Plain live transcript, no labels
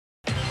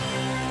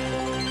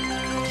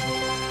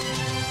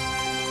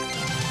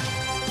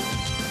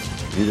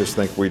You just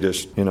think we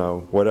just,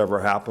 whatever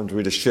happens,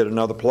 we just shit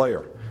another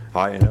player.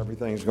 And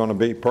everything's going to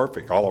be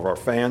perfect. All of our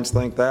fans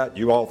think that.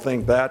 You all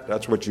think that.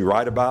 That's what you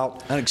write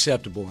about.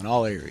 Unacceptable in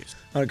all areas.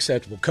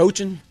 Unacceptable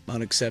coaching,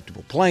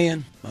 unacceptable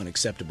playing,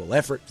 unacceptable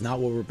effort. Not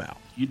what we're about.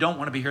 You don't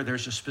want to be here.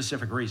 There's a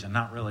specific reason.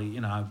 Not really,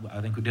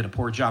 I think we did a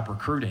poor job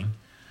recruiting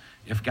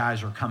if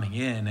guys are coming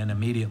in and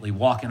immediately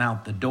walking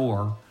out the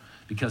door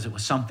because it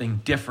was something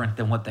different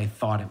than what they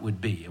thought it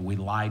would be. We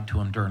lied to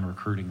them during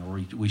recruiting, or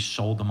we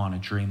sold them on a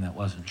dream that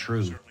wasn't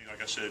true. Certainly,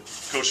 like I said,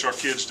 coach our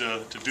kids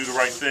to do the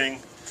right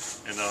thing.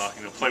 And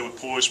play with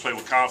poise, play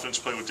with confidence,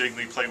 play with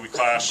dignity, play with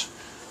class.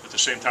 At the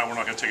same time, we're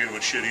not going to take anyone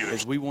shit either.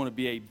 We want to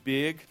be a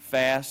big,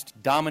 fast,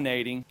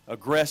 dominating,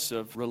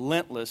 aggressive,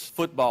 relentless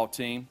football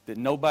team that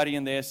nobody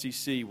in the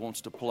SEC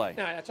wants to play.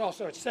 Nah, that's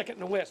also a second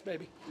in the West,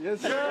 baby. Yes,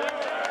 sir. Hey,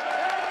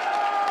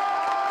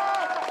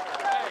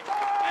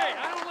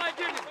 I don't like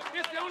getting it.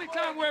 It's the only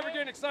time we're ever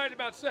getting excited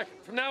about second.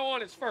 From now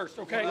on, it's first,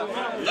 okay? All I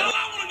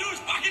want to do is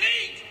fucking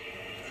eat.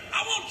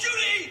 I want you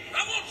to eat.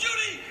 I want you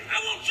to eat. I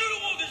want you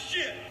to want this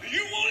shit. Do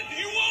you want it? Do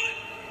you want it?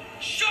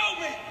 Show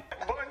me.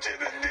 But you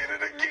done did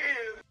it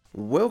again.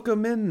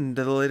 Welcome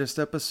into the latest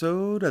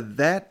episode of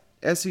That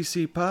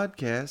SEC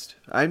Podcast.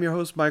 I'm your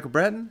host, Michael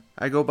Bratton.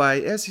 I go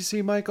by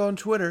SEC Mike on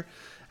Twitter,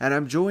 and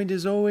I'm joined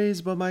as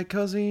always by my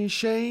cousin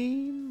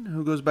Shane,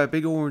 who goes by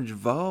Big Orange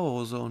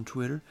Vols on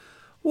Twitter.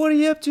 What are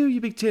you up to,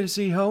 you big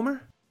Tennessee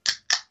homer?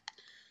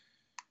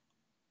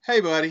 Hey,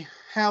 buddy.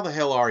 How the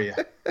hell are you?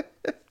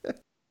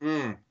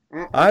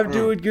 I'm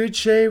doing good,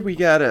 Shay. We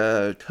got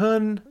a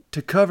ton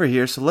to cover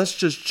here, so let's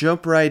just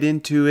jump right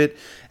into it.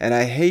 And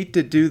I hate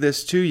to do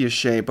this to you,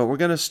 Shay, but we're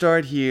going to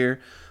start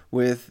here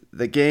with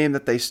the game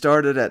that they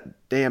started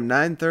at damn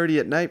 9:30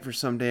 at night for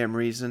some damn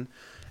reason.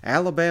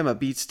 Alabama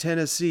beats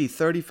Tennessee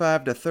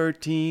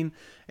 35-13,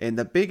 and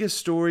the biggest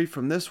story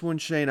from this one,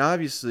 Shane,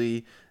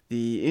 obviously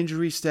the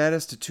injury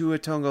status to Tua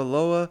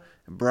Tagovailoa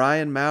and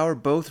Brian Maurer,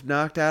 both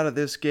knocked out of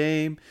this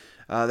game.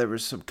 There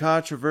was some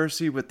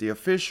controversy with the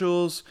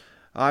officials.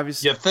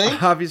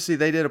 Obviously,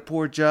 they did a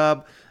poor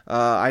job.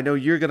 I know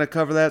you're going to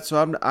cover that,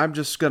 so I'm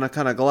just going to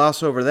kind of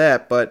gloss over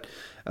that. But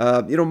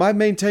my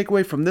main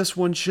takeaway from this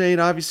one, Shane,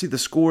 obviously the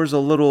score's it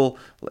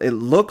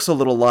looks a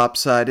little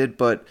lopsided,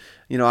 but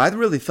I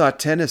really thought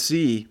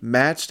Tennessee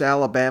matched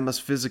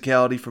Alabama's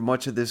physicality for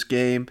much of this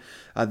game.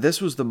 This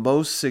was the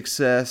most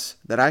success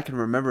that I can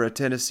remember a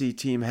Tennessee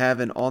team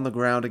having on the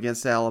ground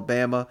against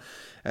Alabama.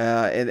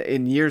 And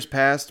in years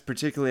past,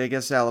 particularly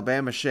against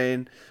Alabama,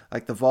 Shane,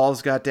 like the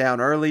Vols got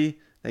down early,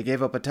 they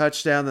gave up a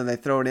touchdown, then they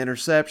throw an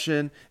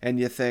interception, and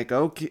you think,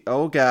 okay,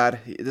 oh God,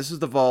 this is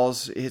the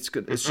Vols. It's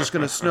just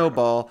going to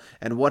snowball.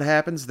 And what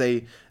happens?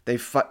 They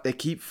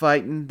keep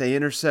fighting. They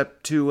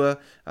intercept Tua.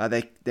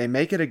 They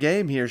make it a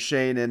game here,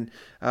 Shane. And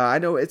I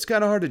know it's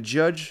kind of hard to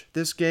judge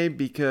this game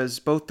because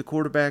both the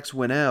quarterbacks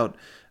went out.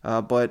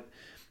 But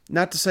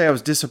not to say I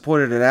was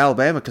disappointed at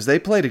Alabama because they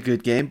played a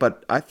good game,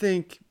 but I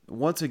think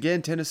once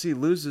again Tennessee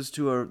loses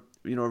to a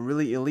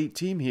really elite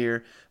team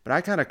here, but I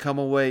kind of come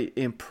away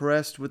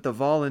impressed with the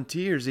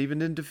Volunteers,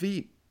 even in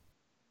defeat.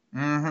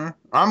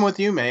 I'm with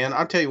you, man.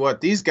 I'll tell you what,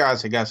 these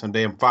guys have got some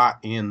damn fight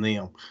in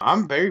them.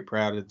 I'm very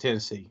proud of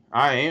Tennessee.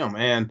 I am.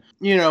 And,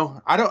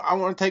 I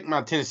want to take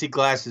my Tennessee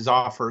glasses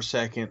off for a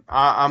second.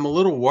 I'm a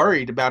little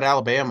worried about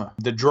Alabama.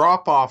 The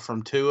drop-off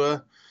from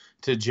Tua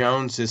to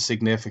Jones is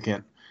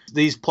significant.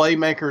 These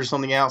playmakers on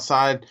the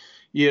outside,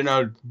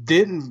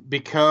 didn't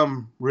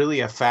become really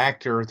a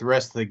factor the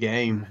rest of the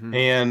game. Mm-hmm.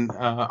 And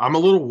I'm a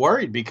little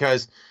worried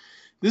because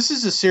this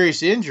is a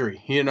serious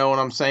injury, you know what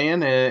I'm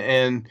saying?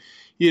 And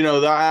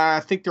I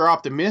think they're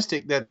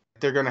optimistic that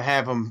they're going to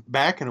have him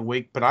back in a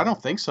week, but I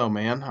don't think so,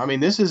 man. I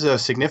mean, this is a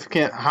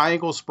significant high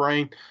ankle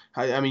sprain.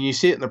 I mean, you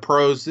see it in the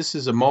pros. This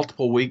is a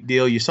multiple week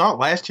deal. You saw it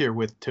last year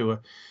with Tua.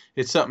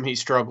 It's something he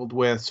struggled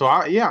with. So,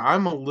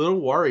 I'm a little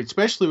worried,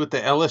 especially with the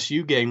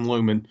LSU game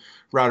looming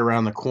right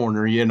around the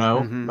corner,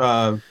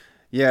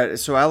 Mm-hmm.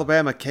 So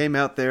Alabama came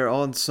out there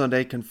on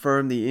Sunday,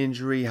 confirmed the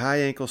injury, high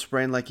ankle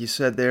sprain, like you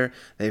said there.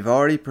 They've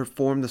already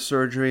performed the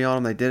surgery on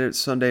him. They did it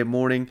Sunday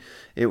morning.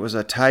 It was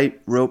a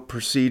tightrope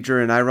procedure,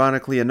 and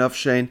ironically enough,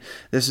 Shane,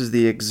 this is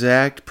the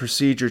exact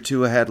procedure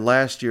Tua had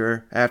last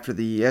year after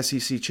the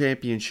SEC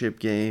championship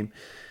game.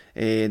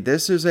 And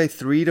this is a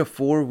 3 to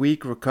 4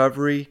 week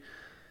recovery.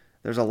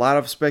 There's a lot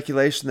of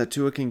speculation that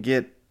Tua can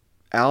get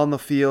out on the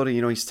field.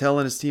 He's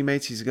telling his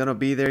teammates he's going to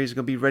be there. He's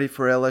going to be ready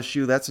for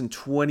LSU. That's in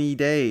 20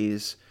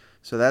 days.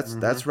 So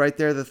that's right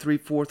there, the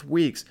 3-4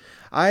 weeks.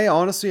 I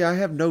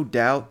have no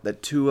doubt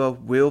that Tua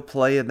will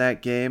play in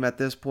that game at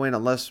this point,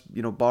 unless,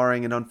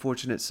 barring an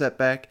unfortunate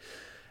setback.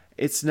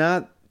 It's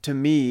not, to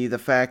me, the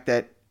fact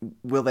that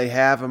will they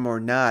have him or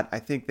not. I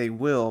think they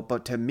will.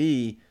 But to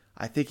me,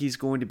 I think he's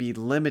going to be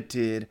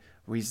limited,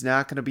 where he's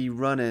not going to be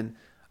running.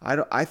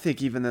 I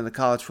think even in the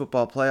college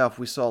football playoff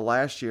we saw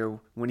last year,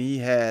 when he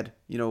had,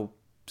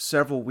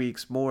 several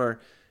weeks more,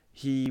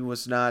 he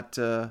was not,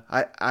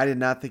 I did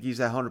not think he's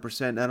at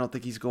 100%. I don't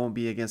think he's going to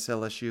be against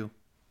LSU.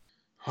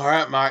 All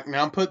right, Mike.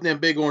 Now I'm putting them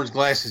big orange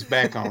glasses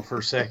back on for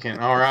a second,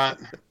 all right?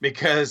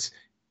 Because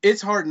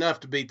it's hard enough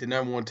to beat the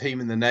number one team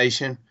in the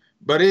nation,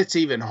 but it's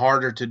even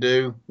harder to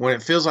do when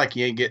it feels like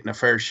you ain't getting a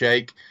fair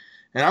shake.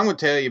 And I'm going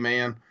to tell you,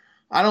 man,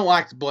 I don't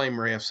like to blame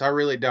refs. I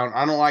really don't.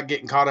 I don't like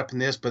getting caught up in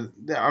this, but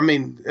I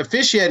mean,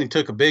 officiating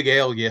took a big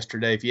L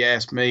yesterday, if you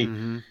ask me.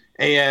 Mm-hmm.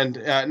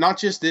 And not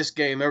just this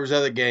game, there was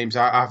other games.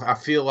 I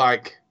feel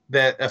like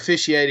that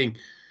officiating,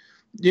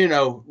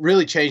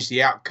 really changed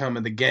the outcome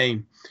of the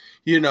game.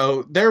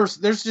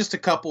 There's just a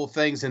couple of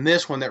things in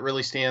this one that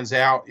really stands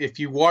out. If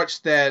you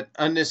watch that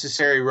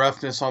unnecessary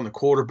roughness on the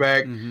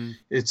quarterback, mm-hmm.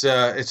 it's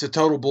a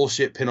total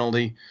bullshit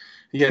penalty.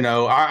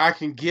 I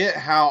can get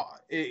how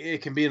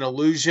it can be an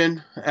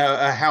illusion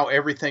how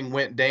everything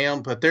went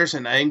down, but there's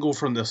an angle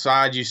from the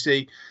side. You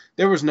see,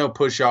 there was no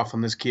push off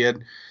on this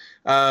kid.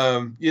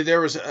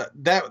 There was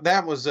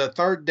that was a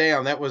third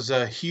down. That was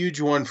a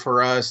huge one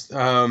for us.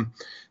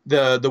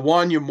 The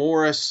Wanya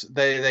Morris,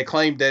 they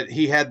claimed that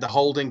he had the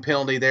holding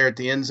penalty there at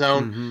the end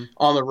zone. Mm-hmm.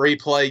 On the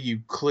replay,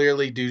 you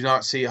clearly do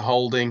not see a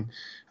holding.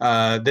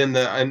 Then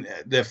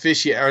the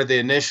officiate or the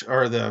initial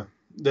or the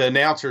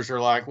announcers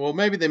are like, well,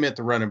 maybe they meant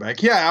the running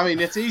back. Yeah, I mean,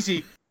 it's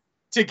easy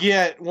to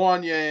get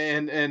Wanya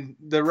and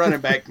the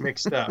running back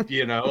mixed up.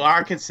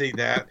 I can see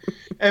that.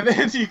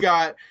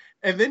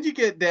 And then you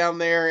get down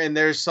there and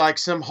there's like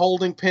some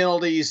holding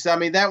penalties. I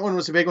mean, that one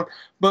was a big one.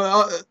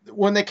 But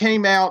when they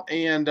came out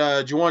and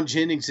Juwan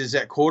Jennings is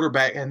at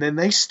quarterback, and then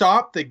they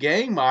stop the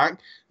game, Mike.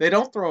 They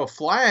don't throw a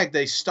flag.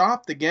 They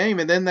stop the game,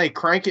 and then they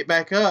crank it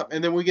back up,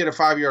 and then we get a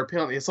 5-yard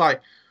penalty. It's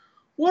like,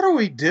 what are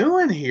we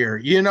doing here?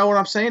 You know what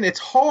I'm saying? It's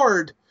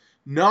hard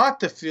not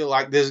to feel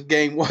like this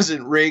game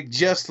wasn't rigged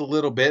just a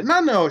little bit. And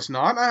I know it's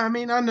not. I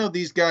mean, I know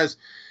these guys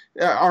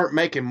aren't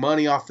making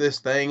money off this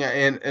thing,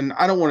 and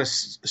I don't want to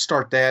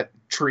start that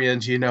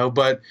trend,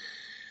 but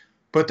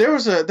there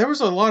was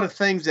a lot of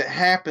things that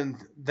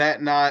happened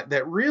that night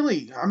that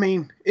really, I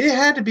mean, it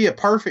had to be a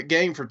perfect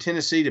game for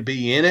Tennessee to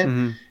be in it,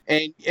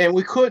 mm-hmm. and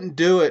we couldn't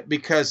do it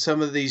because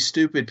some of these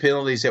stupid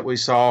penalties that we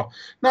saw.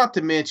 Not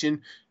to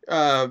mention,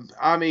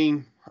 I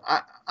mean,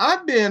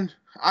 I've been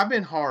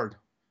hard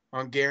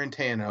on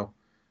Garantano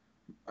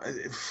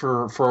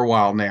for a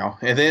while now.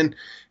 And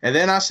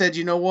then I said,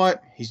 you know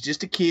what? He's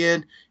just a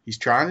kid. He's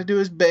trying to do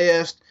his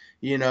best.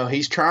 He's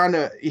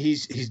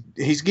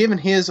giving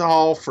his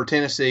all for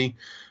Tennessee.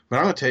 But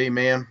I'm going to tell you,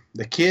 man,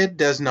 the kid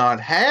does not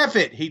have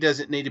it. He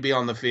doesn't need to be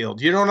on the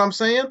field. You know what I'm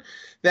saying?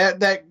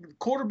 That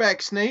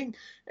quarterback sneak,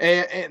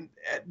 and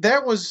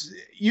that was,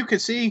 you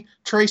could see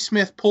Trey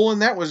Smith pulling.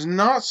 That was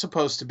not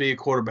supposed to be a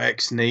quarterback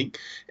sneak,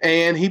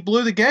 and he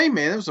blew the game,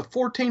 man. It was a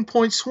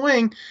 14-point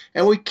swing,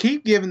 and we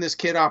keep giving this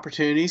kid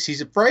opportunities.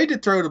 He's afraid to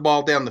throw the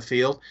ball down the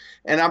field,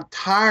 and I'm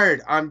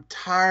tired. I'm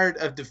tired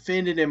of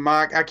defending him,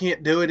 Mike. I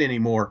can't do it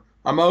anymore.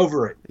 I'm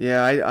over it.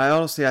 Yeah, I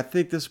honestly, I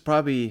think this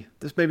may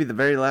be the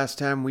very last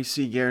time we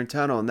see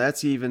Garantano, and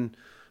that's even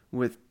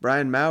with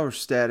Brian Maurer's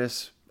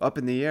status up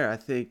in the air. I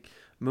think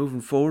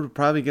moving forward, we're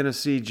probably going to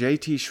see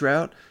JT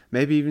Shrout,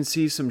 maybe even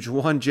see some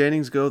Juwan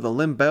Jennings go the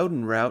Lim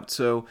Bowden route.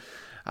 So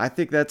I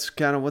think that's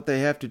kind of what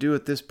they have to do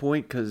at this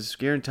point, because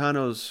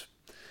Garantano's,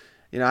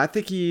 I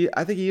think he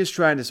is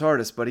trying his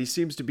hardest, but he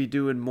seems to be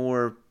doing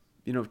more,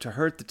 to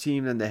hurt the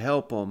team than to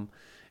help them,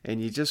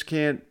 and you just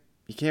can't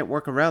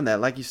work around that.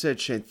 Like you said,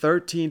 Shane,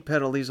 13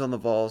 penalties on the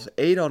Vols,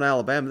 8 on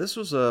Alabama. This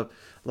was a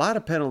lot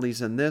of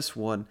penalties in this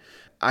one.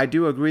 I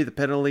do agree the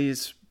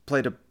penalties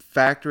played a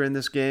factor in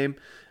this game.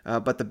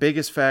 But the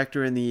biggest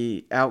factor in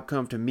the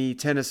outcome to me,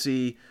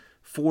 Tennessee,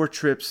 4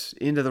 trips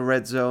into the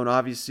red zone.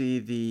 Obviously,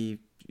 the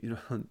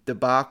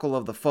debacle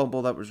of the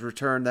fumble that was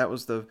returned. That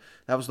was the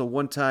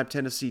one time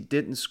Tennessee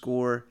didn't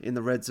score in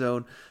the red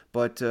zone.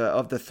 But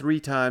of the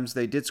 3 times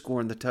they did score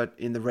in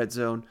the red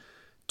zone,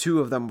 2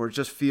 of them were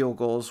just field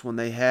goals when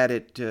they had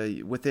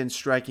it within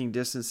striking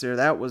distance there.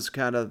 That was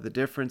kind of the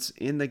difference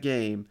in the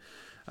game.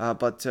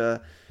 What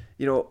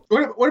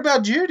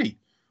about Judy?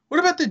 What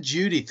about the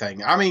Judy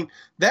thing? I mean,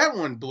 that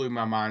one blew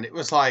my mind. It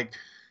was like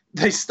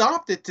they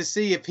stopped it to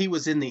see if he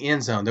was in the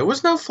end zone. There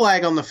was no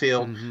flag on the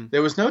field. Mm-hmm.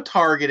 There was no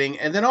targeting.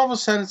 And then all of a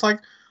sudden it's like,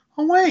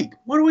 oh, wait,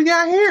 what do we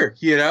got here?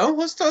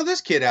 Let's throw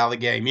this kid out of the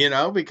game,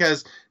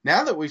 because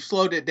now that we've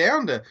slowed it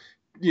down to,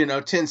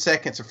 10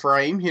 seconds a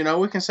frame,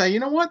 we can say, you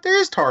know what,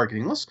 there is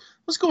targeting. Let's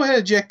go ahead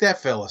and eject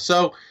that fella.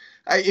 So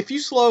if you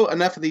slow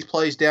enough of these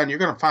plays down, you're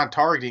going to find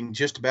targeting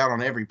just about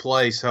on every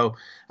play. So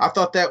I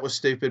thought that was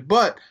stupid.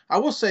 But I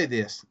will say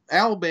this,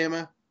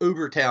 Alabama,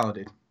 uber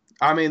talented.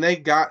 I mean, they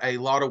got a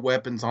lot of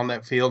weapons on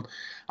that field.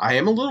 I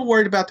am a little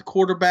worried about the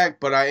quarterback,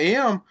 but I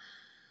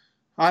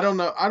don't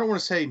know. I don't want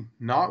to say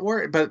not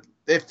worried, but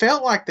it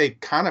felt like they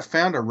kind of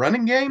found a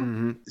running game,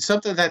 mm-hmm.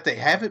 something that they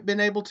haven't been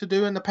able to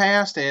do in the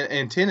past.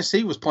 And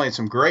Tennessee was playing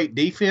some great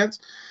defense.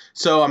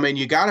 So, I mean,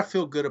 you got to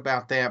feel good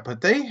about that.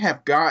 But they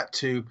have got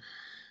to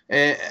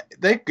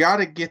they've got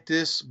to get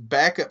this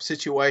backup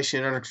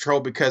situation under control,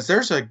 because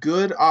there's a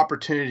good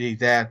opportunity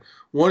that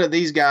one of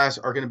these guys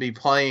are going to be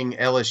playing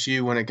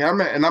LSU when it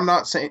comes. And I'm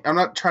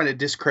not trying to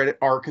discredit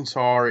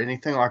Arkansas or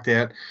anything like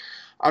that.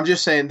 I'm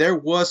just saying there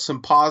was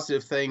some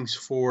positive things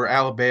for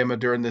Alabama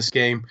during this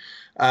game.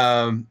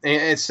 And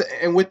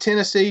with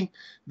Tennessee,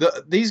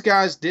 these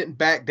guys didn't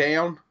back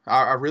down.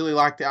 I really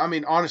like that. I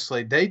mean,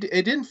 honestly, it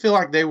didn't feel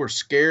like they were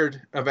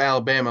scared of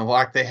Alabama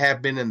like they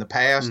have been in the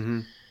past.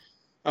 Mm-hmm.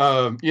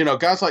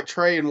 Guys like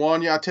Trey and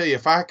Wanya, I tell you,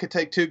 if I could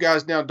take two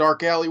guys down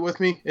dark alley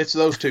with me, it's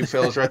those two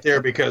fellas right there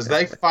because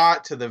they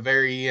fight to the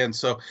very end.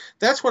 So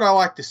that's what I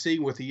like to see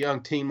with a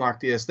young team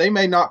like this. They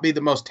may not be the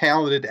most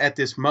talented at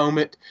this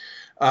moment,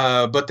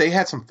 but they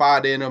had some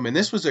fight in them, and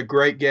this was a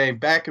great game,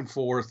 back and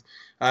forth.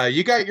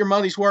 You got your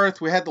money's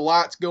worth. We had the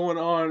lights going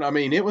on. I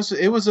mean, it was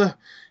a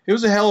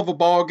hell of a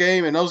ball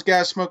game, and those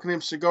guys smoking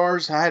them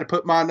cigars, I had to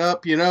put mine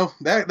up.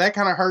 That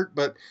kind of hurt,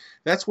 but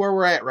that's where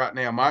we're at right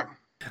now, Mike.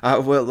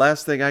 Well,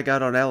 last thing I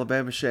got on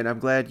Alabama, Shane, I'm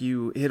glad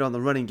you hit on the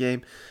running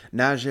game.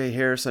 Najee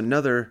Harris,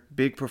 another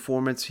big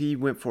performance. He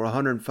went for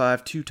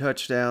 105, 2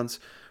 touchdowns.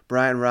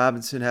 Brian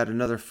Robinson had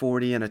another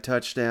 40 and a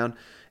touchdown.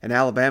 And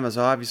Alabama's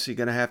obviously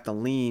going to have to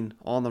lean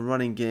on the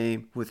running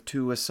game with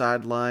Tua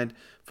sidelined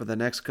for the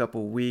next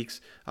couple of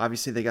weeks.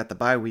 Obviously, they got the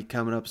bye week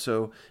coming up,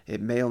 so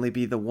it may only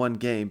be the one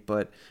game.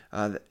 But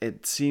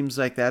it seems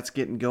like that's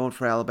getting going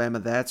for Alabama.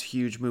 That's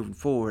huge moving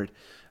forward.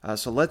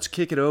 So let's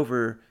kick it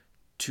over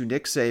to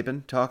Nick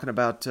Saban, talking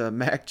about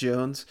Mac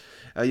Jones.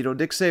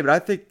 Nick Saban, I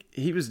think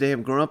he was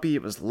damn grumpy.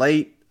 It was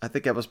late. I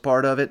think that was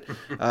part of it.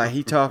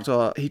 He touched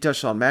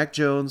on Mac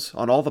Jones,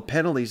 on all the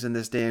penalties in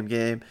this damn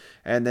game,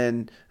 and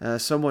then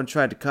someone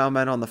tried to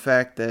comment on the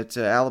fact that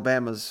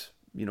Alabama's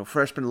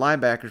freshman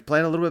linebackers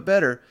playing a little bit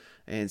better,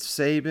 and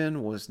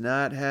Saban was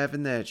not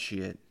having that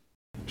shit.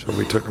 So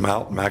we took him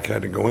out, and Mac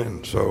had to go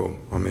in. So,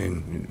 I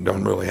mean, you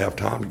don't really have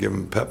time to give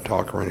him a pep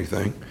talk or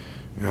anything.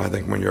 I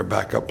think when you're a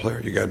backup player,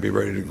 you got to be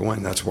ready to go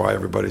in. That's why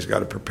everybody's got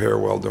to prepare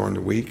well during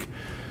the week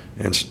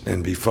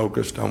and be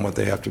focused on what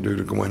they have to do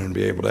to go in and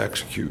be able to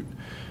execute.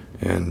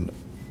 And,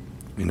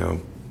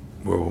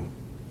 we'll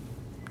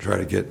try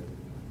to get,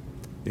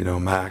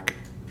 Mac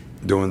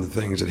doing the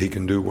things that he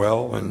can do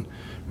well. And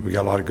we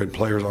got a lot of good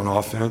players on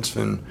offense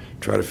and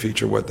try to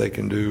feature what they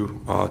can do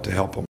to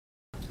help them.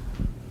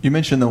 You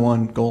mentioned the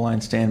one goal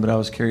line stand, but I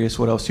was curious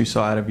what else you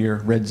saw out of your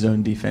red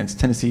zone defense.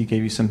 Tennessee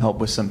gave you some help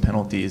with some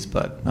penalties,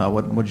 but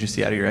what did you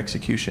see out of your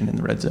execution in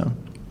the red zone?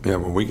 Yeah,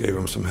 well, we gave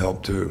them some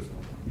help too.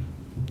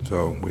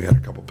 So we had a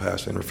couple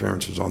pass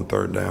interferences on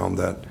third down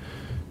that,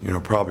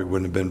 probably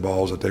wouldn't have been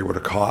balls that they would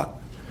have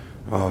caught.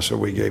 So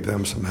we gave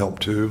them some help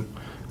too.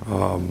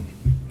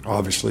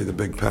 Obviously, the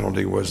big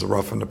penalty was the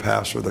roughing the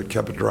passer that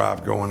kept a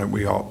drive going, and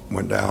we all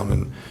went down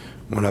and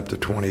went up to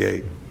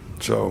 28.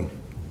 So.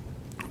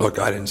 Look,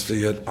 I didn't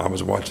see it. I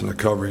was watching the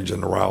coverage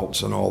and the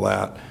routes and all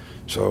that,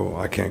 so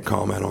I can't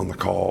comment on the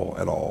call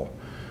at all.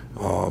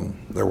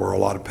 There were a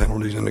lot of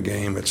penalties in the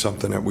game. It's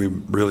something that we've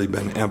really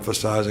been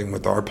emphasizing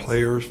with our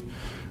players,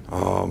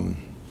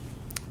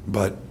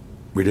 but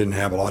we didn't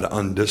have a lot of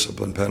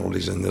undisciplined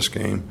penalties in this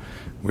game.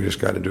 We just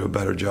got to do a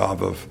better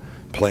job of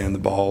playing the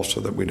ball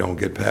so that we don't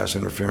get pass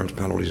interference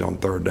penalties on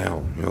third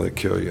down. They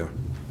kill you.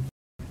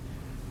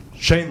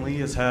 Shane Lee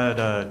has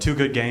had 2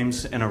 good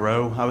games in a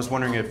row. I was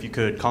wondering if you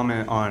could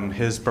comment on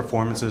his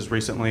performances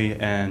recently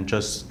and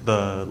just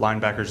the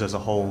linebackers as a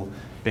whole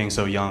being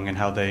so young and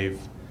how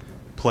they've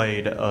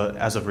played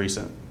as of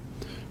recent.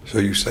 So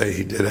you say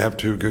he did have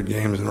 2 good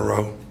games in a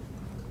row?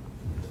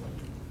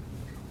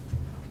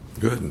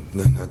 Good.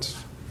 Then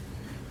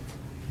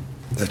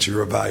that's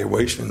your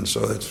evaluation,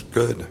 so that's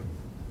good.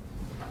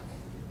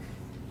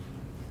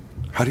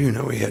 How do you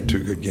know he had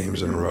 2 good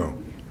games in a row?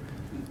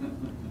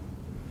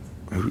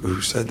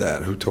 Who said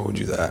that? Who told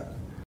you that?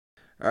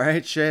 All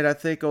right, Shane. I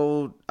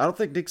don't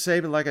think Nick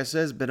Saban, like I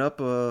said, has been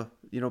up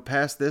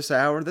past this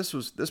hour.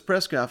 This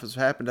press conference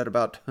happened at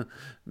about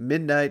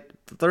midnight,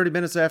 30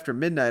 minutes after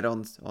midnight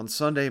on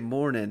Sunday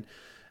morning.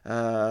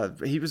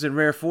 He was in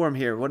rare form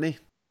here, wasn't he?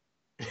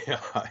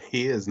 Yeah,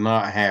 he is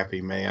not happy,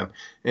 man.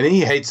 And he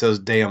hates those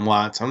damn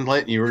lights. I'm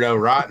letting you know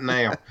right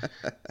now.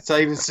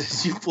 Saban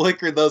says you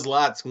flicker those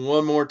lights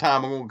one more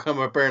time, I'm going to come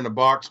up there in the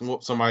box and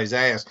whoop somebody's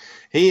ass.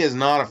 He is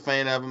not a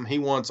fan of them. He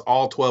wants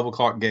all 12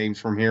 o'clock games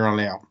from here on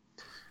out.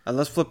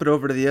 Let's flip it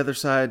over to the other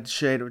side,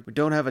 Shane. We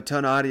don't have a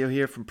ton of audio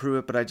here from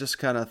Pruitt, but I just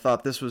kind of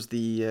thought this was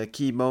the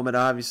key moment,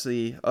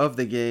 obviously, of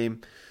the game.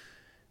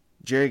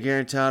 Jerry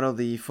Garantano,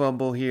 the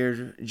fumble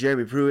here.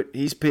 Jeremy Pruitt,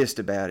 he's pissed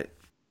about it.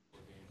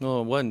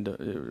 No, it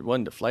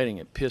wasn't deflating.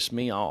 It pissed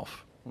me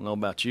off. I don't know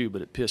about you,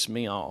 but it pissed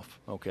me off,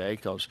 okay,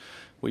 because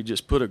we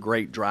just put a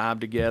great drive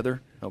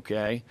together,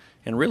 okay,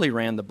 and really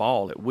ran the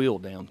ball at will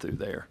down through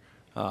there.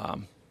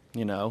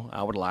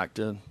 I would like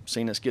to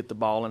seen us get the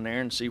ball in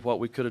there and see what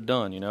we could have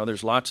done.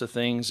 There's lots of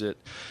things that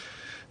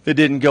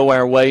didn't go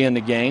our way in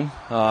the game.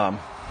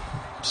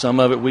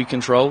 Some of it we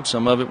controlled,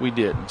 some of it we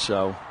didn't.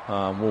 So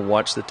we'll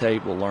watch the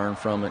tape, we'll learn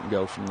from it, and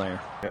go from there.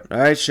 All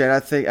right, Shane,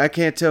 I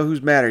can't tell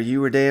who's madder,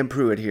 you or Dan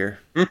Pruitt here.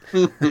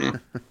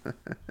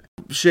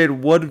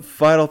 Shane, one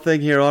final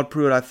thing here on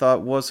Pruitt I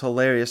thought was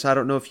hilarious. I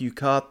don't know if you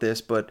caught this,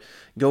 but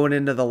going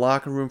into the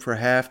locker room for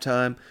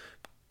halftime,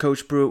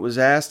 Coach Pruitt was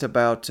asked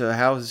about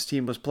how his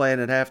team was playing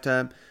at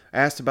halftime.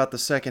 asked about the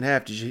second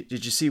half,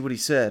 did you see what he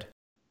said?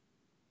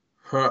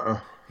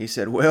 He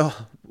said,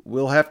 "Well,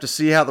 we'll have to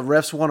see how the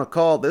refs want to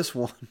call this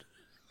one."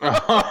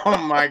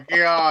 Oh my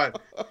God!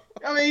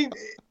 I mean,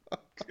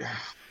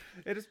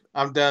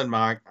 I'm done,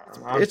 Mike.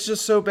 It's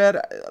just so bad.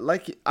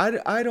 Like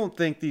I don't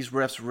think these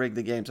refs rig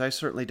the games. I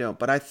certainly don't.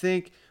 But I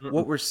think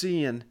what we're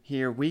seeing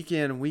here, week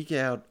in, week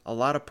out, a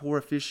lot of poor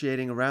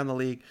officiating around the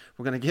league.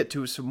 We're going to get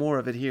to some more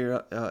of it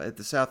here at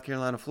the South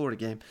Carolina-Florida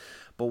game.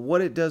 But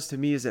what it does to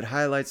me is it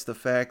highlights the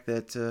fact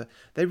that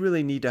they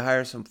really need to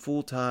hire some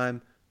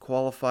full-time,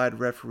 qualified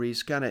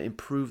referees, kind of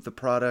improve the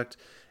product.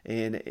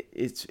 And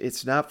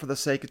it's not for the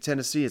sake of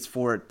Tennessee. It's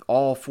for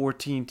all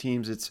 14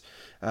 teams. It's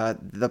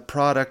the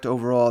product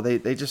overall.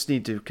 They just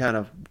need to kind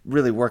of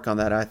really work on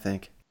that, I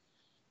think.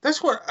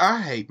 That's what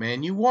I hate,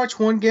 man. You watch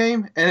one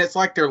game, and it's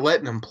like they're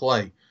letting them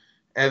play.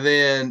 And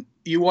then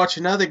you watch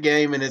another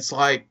game, and it's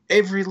like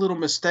every little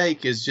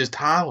mistake is just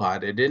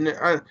highlighted.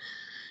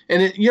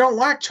 You don't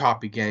like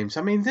choppy games.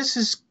 I mean, this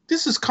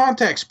is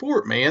contact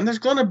sport, man. There's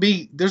gonna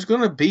be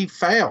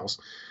fouls.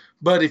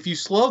 But if you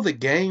slow the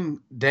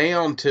game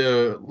down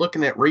to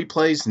looking at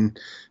replays and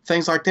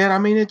things like that, I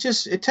mean, it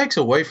takes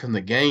away from the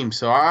game.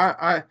 So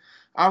I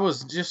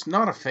was just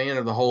not a fan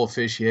of the whole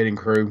officiating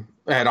crew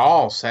at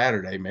all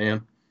Saturday,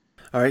 man.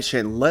 All right,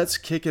 Shane, let's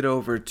kick it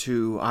over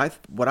to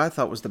what I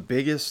thought was the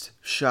biggest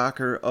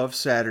shocker of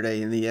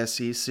Saturday in the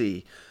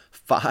SEC.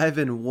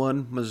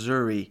 5-1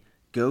 Missouri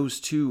goes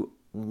to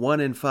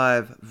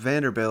 1-5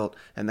 Vanderbilt,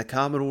 and the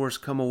Commodores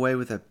come away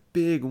with a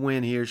big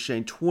win here,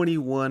 Shane,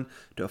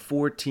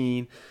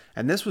 21-14.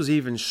 And this was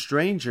even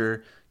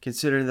stranger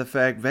considering the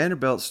fact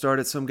Vanderbilt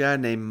started some guy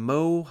named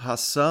Mo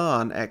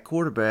Hassan at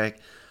quarterback.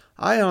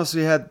 I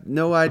honestly had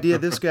no idea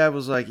this guy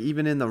was like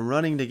even in the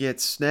running to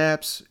get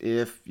snaps.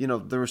 If,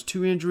 there was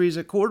 2 injuries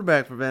at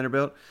quarterback for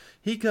Vanderbilt,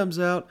 he comes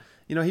out,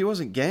 he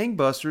wasn't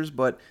gangbusters,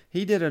 but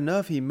he did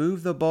enough. He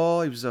moved the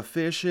ball. He was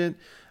efficient.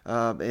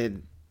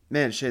 And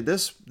man, Shane,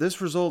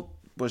 this result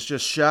was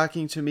just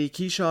shocking to me.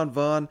 Keyshawn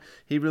Vaughn,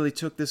 he really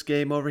took this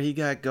game over. He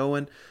got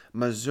going.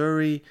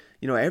 Missouri,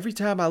 every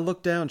time I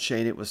looked down,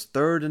 Shane, it was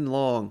 3rd and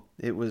long.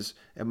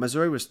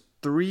 Missouri was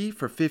 3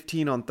 for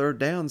 15 on third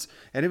downs,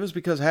 and it was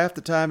because half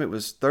the time it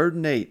was 3rd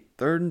and 8,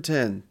 3rd and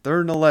 10,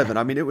 3rd and 11.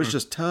 I mean, it was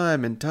just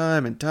time and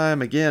time and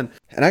time again.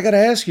 And I got to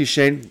ask you,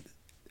 Shane,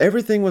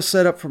 everything was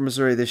set up for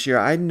Missouri this year.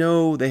 I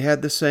know they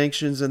had the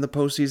sanctions and the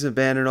postseason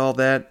ban and all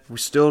that. We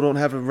still don't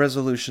have a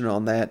resolution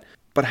on that.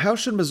 But how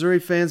should Missouri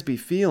fans be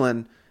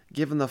feeling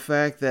given the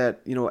fact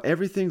that,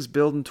 everything's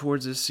building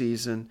towards this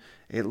season?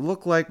 It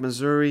looked like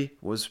Missouri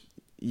was,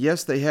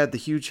 yes, they had the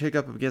huge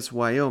hiccup against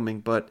Wyoming,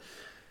 but,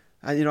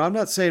 I'm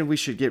not saying we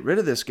should get rid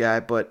of this guy,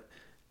 but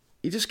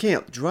you just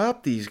can't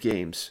drop these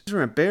games. These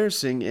are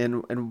embarrassing,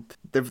 and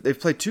they've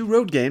played 2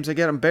 road games. They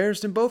got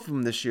embarrassed in both of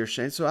them this year,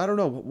 Shane. So I don't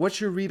know.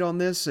 What's your read on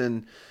this?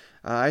 And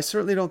I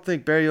certainly don't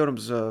think Barry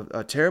Odom's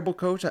a terrible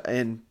coach,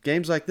 and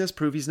games like this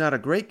prove he's not a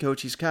great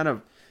coach. He's kind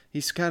of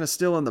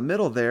still in the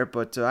middle there,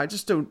 but I'm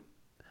just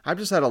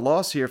at a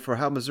loss here for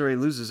how Missouri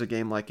loses a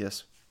game like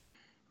this.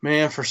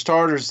 Man, for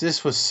starters,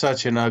 this was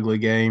such an ugly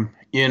game,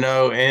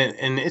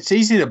 and it's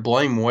easy to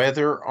blame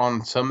weather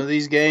on some of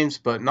these games,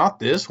 but not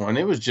this one.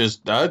 It was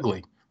just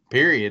ugly,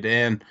 period.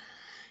 And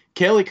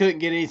Kelly couldn't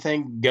get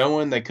anything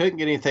going. They couldn't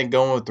get anything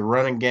going with the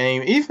running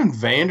game. Even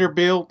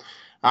Vanderbilt,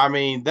 I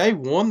mean, they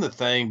won the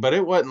thing, but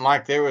it wasn't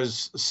like there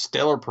was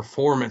stellar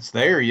performance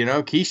there,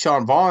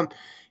 Keyshawn Vaughn,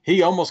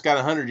 he almost got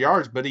 100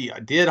 yards, but he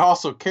did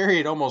also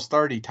carry it almost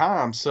 30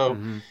 times. So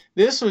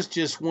This was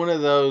just one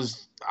of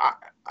those,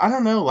 I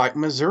don't know, like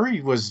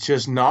Missouri was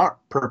just not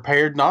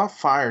prepared, not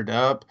fired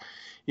up.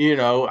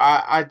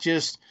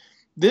 This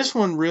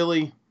one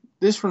really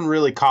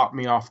caught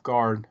me off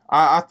guard.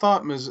 I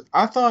thought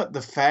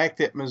the fact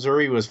that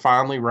Missouri was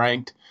finally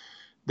ranked,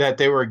 that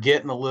they were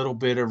getting a little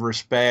bit of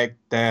respect,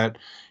 that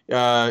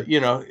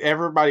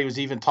everybody was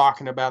even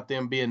talking about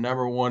them being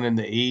number 1 in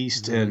the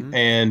East,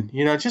 and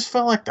it just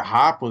felt like the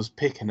hype was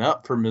picking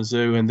up for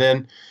Mizzou, and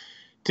then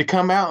to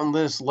come out and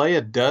just lay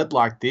a dud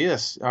like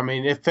this, I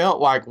mean, it felt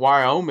like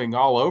Wyoming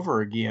all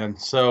over again.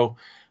 So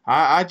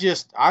I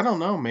don't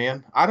know,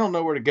 man. I don't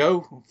know where to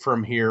go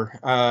from here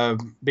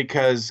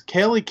because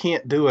Kelly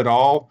can't do it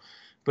all,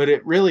 but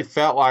it really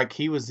felt like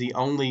he was the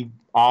only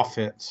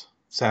offense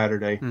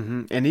Saturday.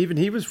 And even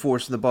he was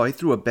forcing the ball. He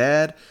threw a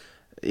bad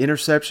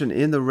interception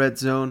in the red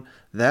zone.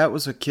 That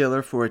was a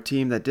killer for a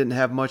team that didn't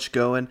have much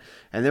going.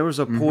 And there was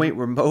a point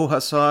where Mo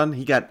Hassan,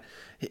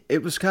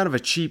 it was kind of a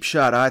cheap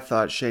shot, I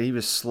thought, Shane. He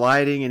was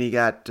sliding and he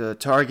got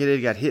targeted,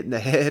 he got hit in the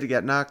head, he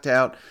got knocked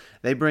out.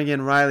 They bring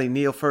in Riley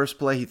Neal first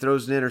play. He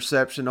throws an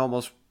interception,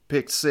 almost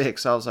picked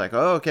 6. I was like,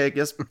 oh, okay, I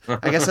guess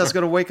that's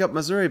going to wake up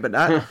Missouri. But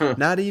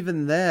not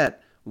even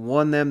that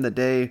won them the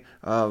day.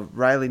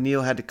 Riley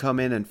Neal had to come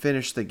in and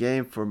finish the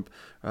game for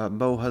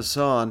Mo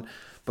Hassan.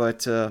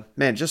 But,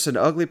 man, just an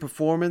ugly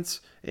performance.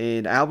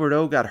 And Albert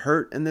O got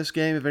hurt in this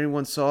game. If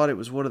anyone saw it, it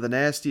was one of the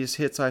nastiest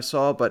hits I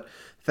saw. But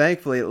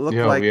thankfully, it looked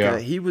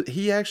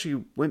he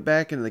actually went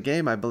back into the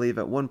game, I believe,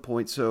 at one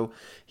point. So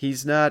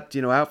he's not,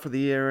 out for the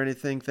year or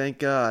anything, thank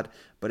God.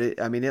 but it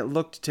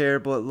looked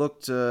terrible. It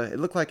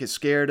looked like it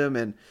scared him,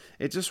 and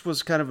it just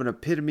was kind of an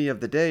epitome of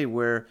the day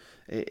where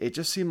it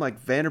just seemed like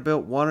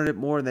Vanderbilt wanted it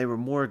more, and they were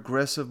more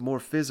aggressive, more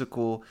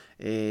physical,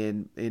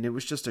 and it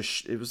was just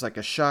it was like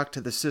a shock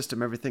to the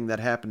system, everything that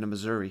happened to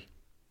Missouri.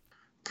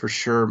 For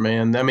sure,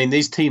 man. I mean,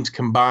 these teams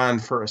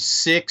combined for a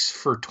 6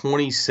 for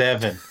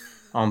 27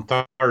 on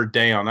third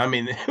down. I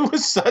mean, it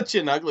was such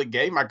an ugly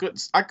game. I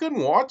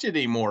couldn't watch it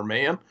anymore,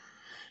 man.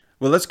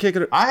 Well, let's kick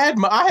it. I had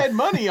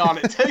money on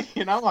it too,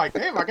 and I'm like,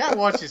 damn, I gotta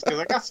watch this because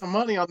I got some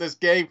money on this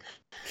game,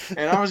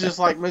 and I was just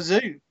like,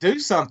 Mizzou, do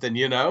something,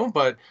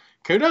 But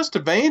kudos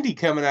to Vandy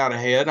coming out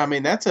ahead. I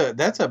mean, that's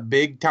a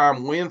big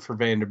time win for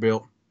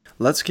Vanderbilt.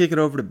 Let's kick it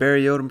over to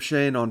Barry Odom,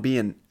 Shane, on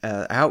being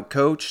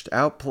outcoached,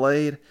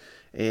 outplayed,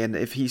 and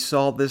if he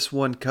saw this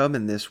one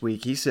coming this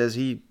week. He says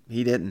he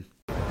didn't.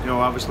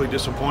 Obviously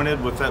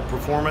disappointed with that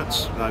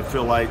performance. I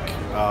feel like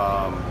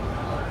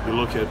you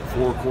look at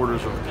 4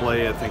 quarters of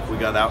play, I think we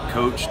got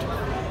out-coached,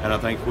 and I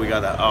think we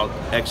got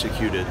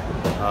out-executed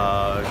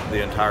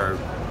the entire,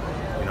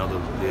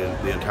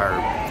 the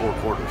entire 4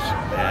 quarters.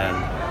 And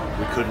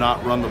we could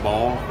not run the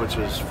ball, which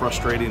is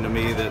frustrating to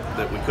me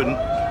that we couldn't,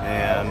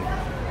 and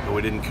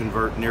we didn't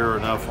convert near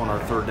enough on our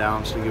third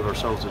downs to give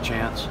ourselves a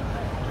chance.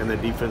 And then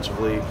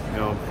defensively,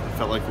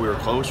 felt like we were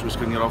close, we just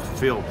couldn't get off the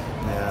field.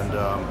 And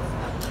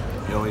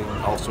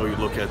also you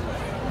look at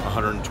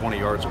 120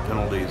 yards of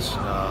penalties.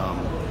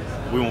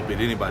 We won't beat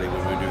anybody when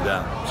we do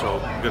that. So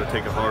we've got to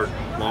take a hard,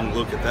 long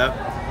look at that.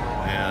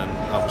 And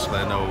obviously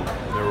I know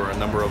there were a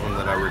number of them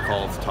that I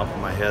recall off the top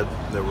of my head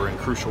that were in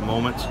crucial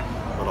moments,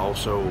 but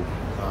also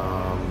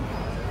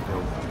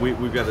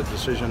we've got a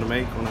decision to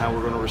make on how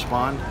we're going to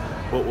respond,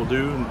 what we'll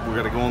do. We've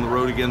got to go on the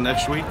road again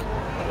next week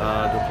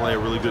to play a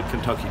really good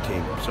Kentucky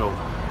team. So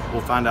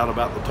we'll find out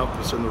about the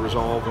toughness and the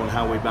resolve on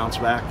how we bounce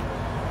back.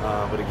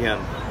 But again,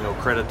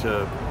 credit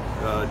to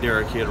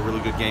Derek. He had a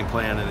really good game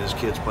plan, and his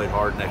kids played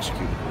hard and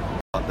executed.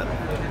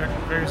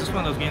 Is this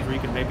one of those games where you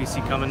could maybe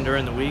see coming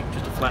during the week,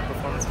 just a flat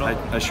performance at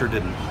all? I sure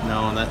didn't.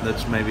 No, and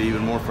that's maybe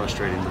even more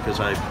frustrating because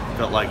I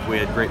felt like we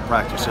had great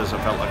practices.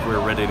 I felt like we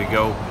were ready to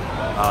go,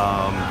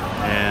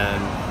 and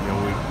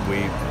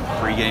we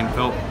pre-game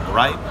felt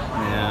right,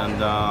 and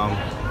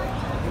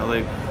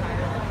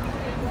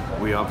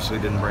we obviously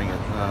didn't bring it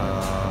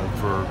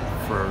for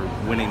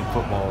winning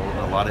football in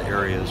a lot of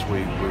areas.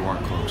 We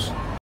weren't close.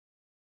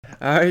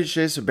 All right,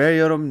 Shay, so Barry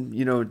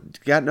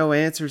Odom, got no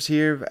answers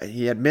here.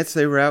 He admits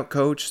they were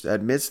outcoached,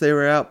 admits they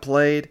were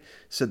outplayed,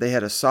 said they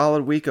had a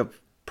solid week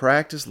of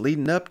practice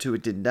leading up to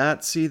it, did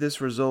not see this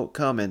result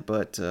coming.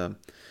 But,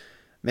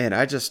 man,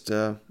 I just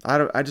do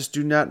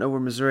not know where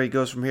Missouri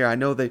goes from here. I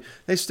know they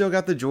still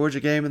got the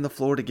Georgia game and the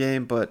Florida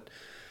game, but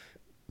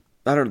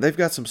I don't know. They've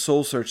got some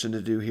soul searching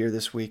to do here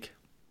this week.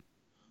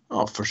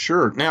 Oh, for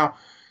sure. Now,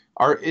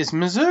 is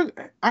Mizzou,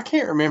 I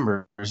can't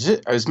remember, is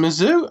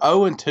Mizzou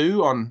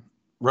 0-2 on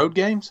road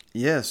games?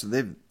 Yes,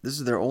 this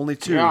is their only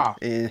 2, yeah.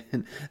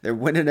 And they're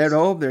winning at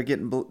home.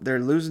 They're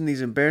losing these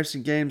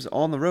embarrassing games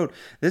on the road.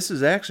 This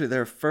is actually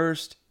their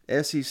first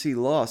SEC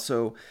loss,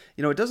 so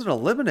it doesn't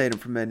eliminate them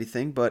from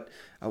anything. But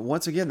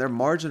once again, their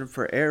margin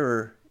for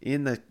error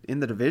in the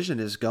division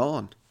is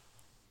gone.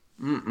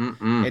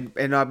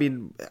 And I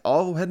mean,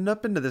 all heading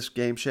up into this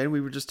game, Shane,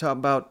 we were just talking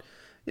about,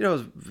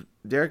 is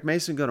Derek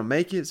Mason going to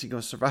make it? Is he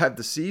going to survive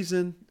the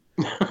season?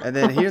 And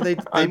then here they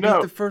beat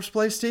the first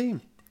place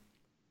team.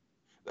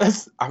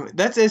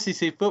 That's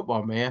SEC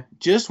football, man.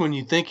 Just when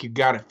you think you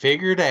got it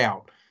figured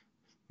out,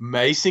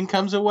 Mason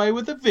comes away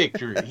with a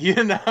victory.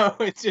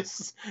 It's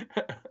just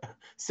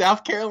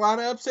South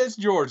Carolina upsets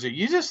Georgia.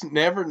 You just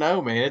never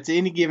know, man. It's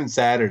any given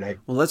Saturday.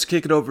 Well, let's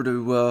kick it over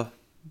to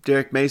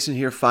Derek Mason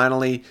here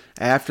finally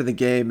after the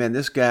game. Man,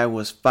 this guy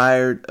was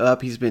fired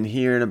up. He's been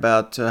hearing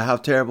about how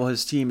terrible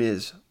his team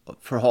is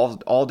for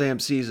all damn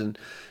season.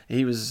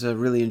 He was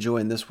really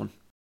enjoying this one.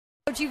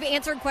 Coach, you've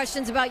answered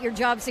questions about your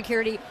job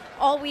security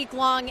all week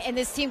long, and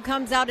this team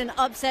comes out and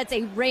upsets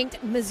a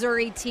ranked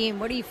Missouri team.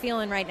 What are you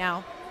feeling right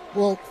now?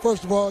 Well,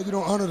 first of all,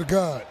 honor to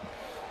God.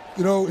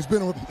 It's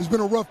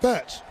been a rough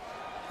patch,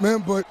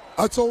 man. But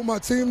I told my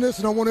team this,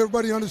 and I want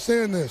everybody to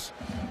understand this.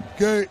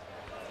 Okay,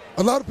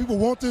 a lot of people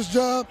want this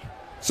job,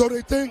 so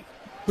they think,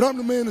 but I'm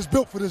the man that's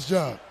built for this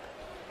job.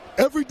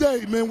 Every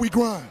day, man, we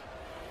grind.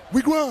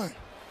 We grind.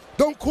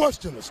 Don't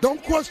question us.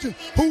 Don't question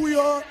who we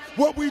are,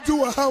 what we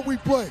do, or how we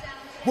play.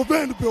 We're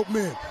Vanderbilt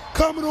men.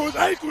 Commodores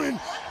Akron,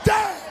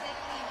 die!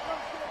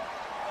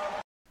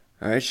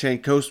 All right, Shane,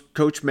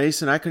 Coach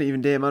Mason, I couldn't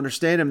even damn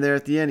understand him there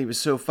at the end. He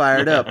was so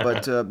fired up.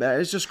 But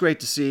it's just great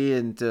to see,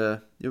 and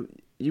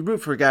you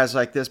root for guys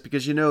like this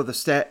because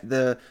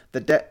the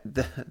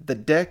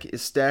deck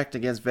is stacked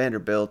against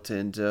Vanderbilt,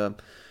 and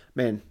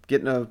man,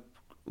 getting a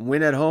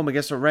win at home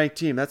against a ranked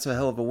team, that's a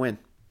hell of a win.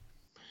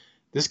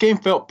 This game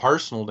felt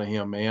personal to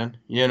him, man.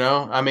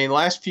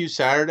 Last few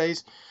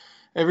Saturdays,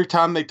 every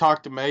time they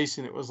talked to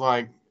Mason, it was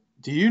like,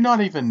 do you not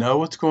even know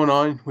what's going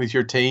on with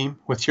your team,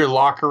 with your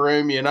locker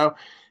room,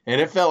 And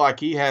it felt like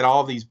he had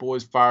all these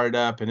boys fired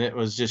up, and it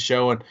was just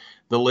showing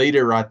the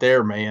leader right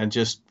there, man,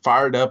 just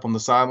fired up on the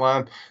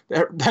sideline.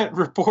 That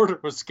reporter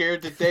was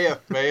scared to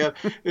death, man.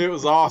 It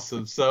was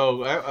awesome.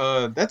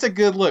 So that's a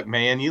good look,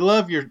 man. You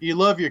love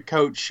your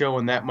coach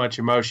showing that much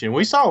emotion.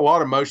 We saw a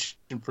lot of emotion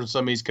from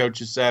some of these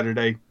coaches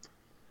Saturday.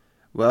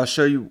 Well, I'll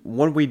show you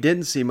one we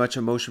didn't see much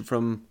emotion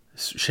from,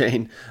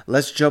 Shane.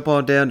 Let's jump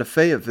on down to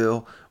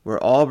Fayetteville,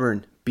 where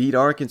Auburn beat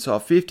Arkansas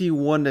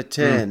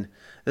 51-10.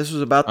 This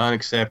was about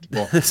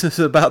unacceptable. This is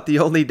about the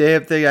only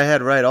damn thing I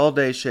had right all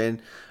day,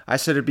 Shane. I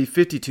said it'd be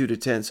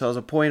 52-10, so I was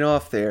a point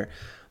off there.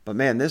 But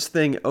man, this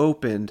thing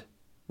opened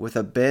with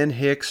a Ben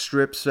Hicks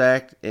strip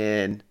sack,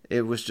 and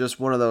it was just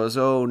one of those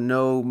oh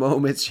no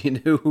moments. You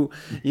knew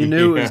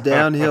it was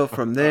downhill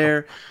from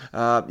there.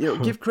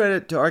 Give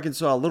credit to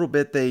Arkansas a little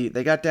bit. They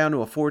got down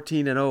to a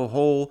 14-0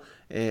 hole,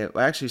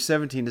 actually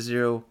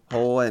 17-0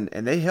 hole,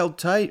 and they held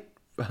tight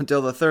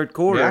until the third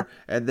quarter,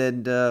 and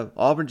then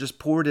Auburn just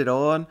poured it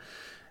on.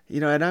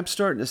 And I'm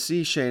starting to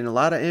see, Shane, a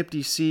lot of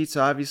empty seats,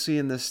 obviously,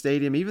 in the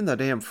stadium. Even the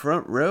damn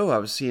front row, I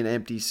was seeing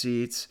empty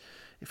seats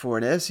for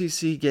an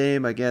SEC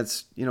game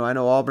against, I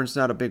know Auburn's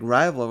not a big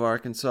rival of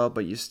Arkansas,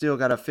 but you still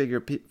got to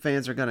figure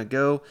fans are going to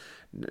go.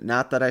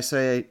 Not that I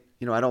say,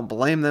 I don't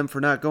blame them for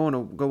not going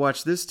to go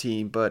watch this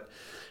team, but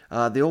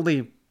the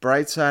only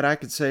bright side I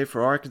could say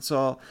for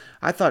Arkansas,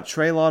 I thought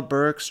Treylon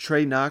Burks,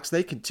 Trey Knox,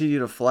 they continue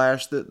to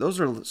flash. Those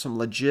are some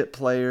legit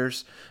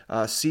players.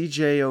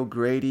 C.J.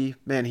 O'Grady,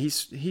 man,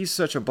 he's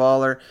such a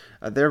baller.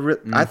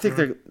 I think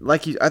they're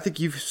I think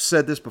you've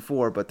said this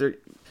before, but I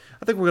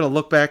think we're gonna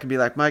look back and be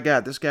like, my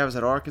God, this guy was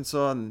at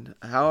Arkansas, and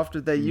how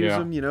often did they use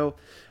him?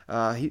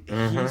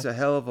 He's a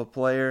hell of a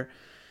player.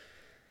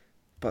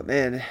 But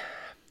man,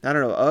 I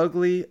don't know,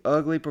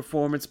 ugly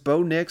performance.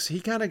 Bo Nix,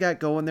 he kind of got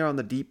going there on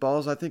the deep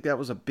balls. I think that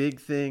was a big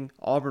thing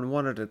Auburn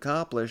wanted to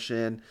accomplish,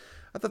 and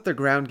I thought their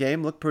ground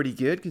game looked pretty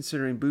good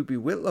considering Boobie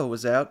Whitlow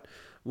was out.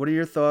 What are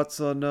your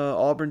thoughts on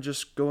Auburn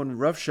just going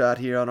roughshod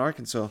here on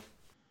Arkansas?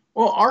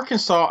 Well,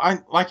 Arkansas,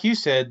 like you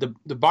said,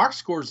 the box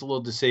score is a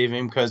little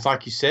deceiving because,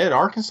 like you said,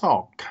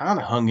 Arkansas kind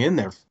of hung in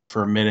there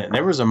for a minute. And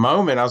there was a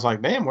moment I was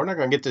like, damn, we're not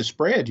going to get this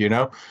spread,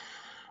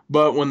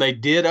 But when they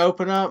did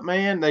open up,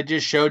 man, they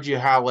just showed you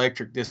how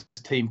electric this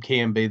team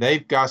can be.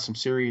 They've got some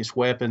serious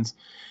weapons.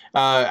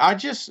 I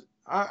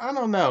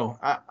don't know.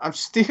 I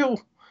still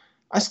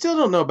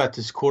don't know about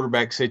this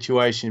quarterback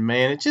situation,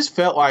 man. It just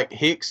felt like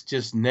Hicks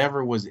just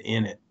never was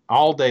in it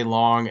all day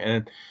long.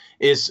 And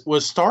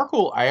was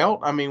Starkle out?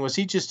 I mean, was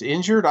he just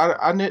injured?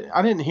 I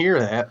didn't hear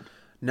that.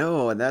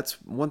 No, and that's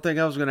one thing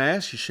I was going to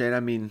ask you, Shane. I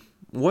mean,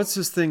 once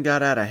this thing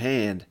got out of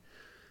hand,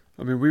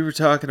 I mean, we're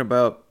talking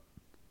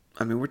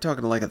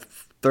like a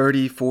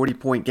 30,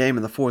 40-point game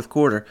in the fourth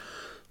quarter.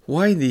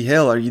 Why in the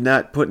hell are you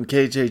not putting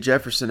KJ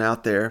Jefferson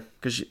out there?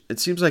 Because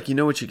it seems like you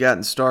know what you got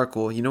in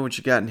Starkle, you know what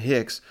you got in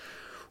Hicks,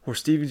 or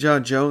Stephen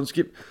John Jones.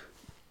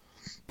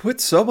 Put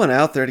someone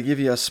out there to give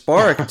you a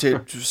spark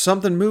to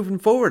something moving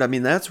forward. I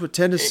mean, that's what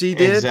Tennessee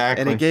did,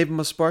 and it gave them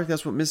a spark.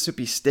 That's what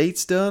Mississippi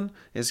State's done.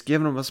 It's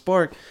given them a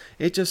spark.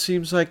 It just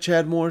seems like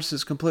Chad Morris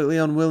is completely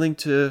unwilling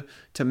to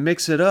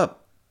mix it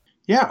up.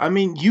 Yeah, I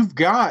mean, you've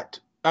got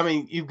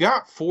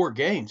 4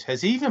 games.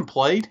 Has he even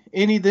played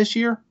any this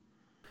year?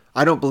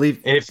 I don't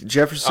believe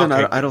Jefferson.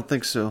 Okay. I don't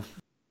think so.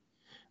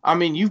 I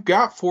mean, you've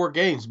got 4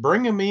 games.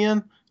 Bring him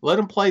in. Let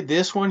him play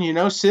this one.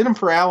 Sit him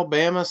for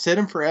Alabama. Sit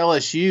him for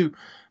LSU.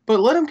 But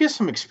let him get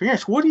some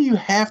experience. What do you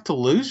have to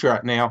lose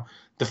right now?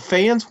 The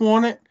fans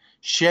want it.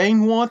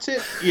 Shane wants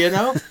it. Get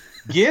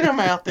him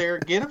out there.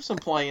 Get him some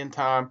playing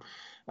time.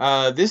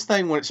 This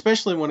thing,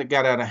 especially when it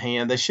got out of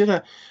hand, they should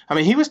have. I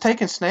mean, he was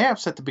taking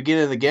snaps at the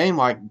beginning of the game,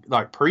 like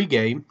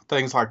pregame,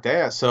 things like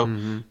that. So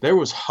there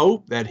was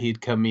hope that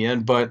he'd come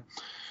in, but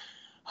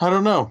I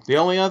don't know. The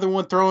only other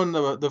one throwing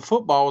the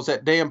football was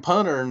that damn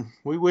punter, and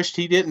we wished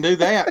he didn't do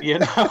that.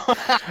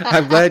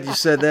 I'm glad you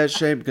said that,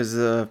 Shane, because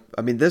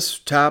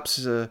this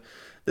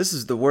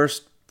is the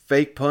worst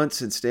fake punt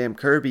since damn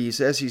Kirby's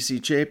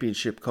SEC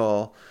championship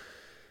call.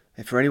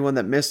 And for anyone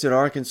that missed it,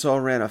 Arkansas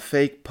ran a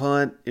fake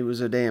punt. It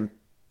was a damn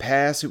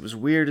pass. It was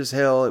weird as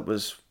hell. It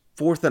was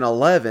 4th and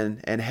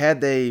 11, and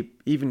had they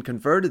even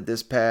converted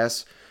this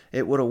pass,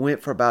 it would have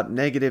went for about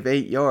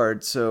 -8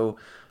 yards. So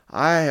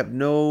I have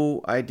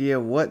no idea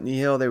what in the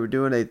hell they were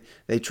doing.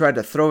 They tried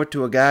to throw it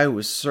to a guy who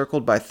was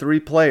circled by 3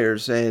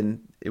 players,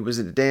 and it was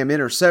a damn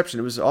interception.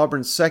 It was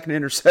Auburn's second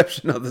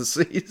interception of the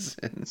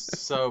season.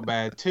 So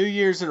bad. 2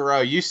 years in a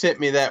row. You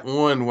sent me that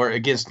one where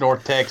against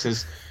North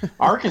Texas.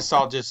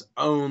 Arkansas just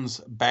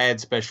owns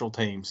bad special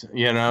teams,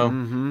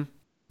 Mm-hmm.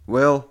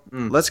 Well,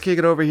 let's kick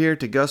it over here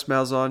to Gus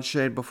Malzahn,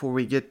 Shane, before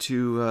we get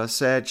to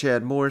sad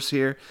Chad Morris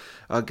here.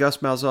 Gus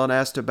Malzahn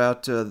asked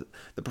about the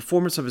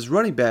performance of his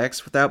running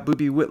backs without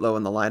Boobie Whitlow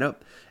in the lineup,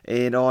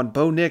 and on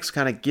Bo Nix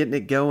kind of getting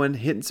it going,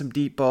 hitting some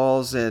deep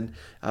balls, and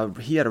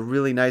he had a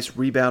really nice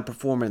rebound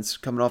performance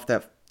coming off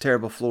that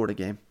terrible Florida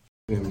game.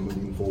 And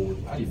moving forward,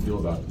 how do you feel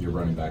about your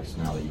running backs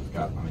now that you've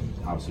got,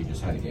 obviously you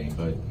just had a game,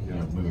 but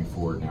moving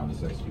forward now in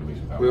these next few weeks?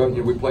 Well,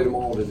 we played them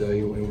all today,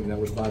 and that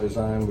was by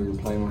design. We were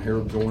playing on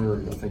Harold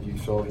Joyner. I think you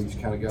saw he's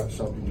kind of got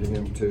something to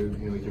him too.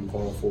 He can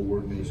fall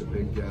forward, and he's a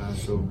big guy.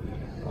 So,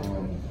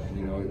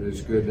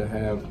 it's good to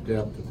have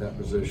depth at that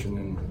position,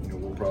 and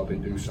we'll probably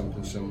do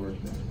something similar,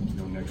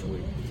 next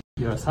week.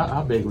 Yes,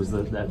 how big was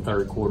that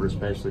third quarter,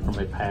 especially from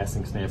a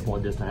passing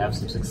standpoint, just to have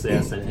some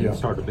success and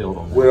start to build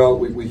on that? Well,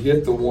 we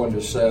hit the one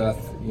to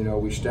Seth.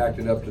 We stacked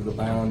it up to the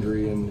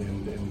boundary,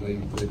 and they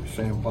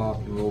Sam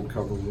popped and rolled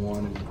cover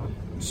one,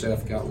 and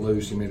Seth got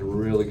loose. He made a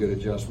really good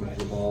adjustment to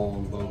the ball,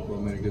 and Burrow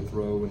made a good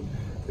throw. And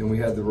then we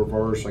had the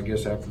reverse, I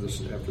guess, after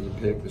the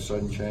pick, the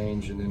sudden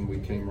change, and then we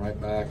came right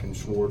back, and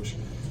Schwartz,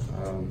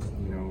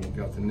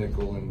 got the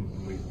nickel, and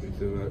we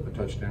threw a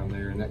touchdown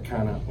there, and that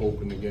kind of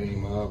opened the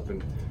game up.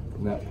 And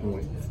from that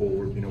point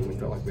forward, we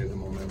felt like we had the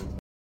momentum.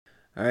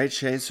 All right,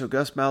 Shane, so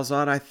Gus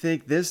Malzahn, I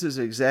think this is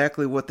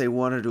exactly what they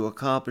wanted to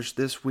accomplish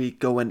this week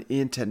going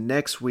into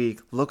next week.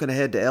 Looking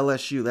ahead to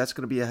LSU, that's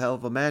going to be a hell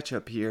of a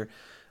matchup here.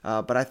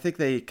 But I think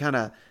they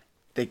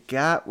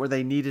got where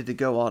they needed to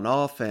go on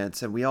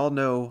offense, and we all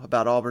know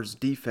about Auburn's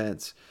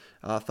defense.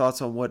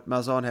 Thoughts on what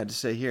Malzahn had to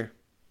say here?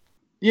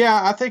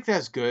 Yeah, I think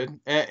that's good.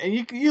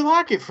 And you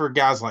like it for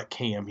guys like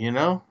Cam,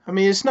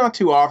 it's not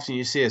too often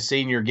you see a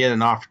senior get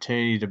an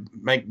opportunity to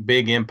make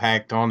big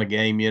impact on the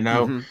game,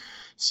 Mm-hmm.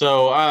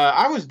 So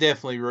I was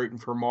definitely rooting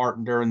for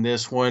Martin during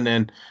this one,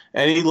 and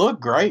he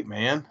looked great,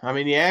 man.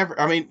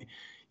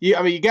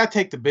 You got to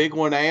take the big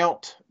one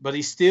out, but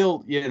he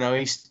still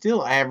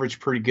averaged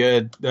pretty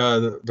good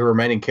the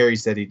remaining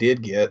carries that he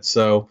did get.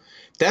 So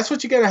that's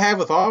what you got to have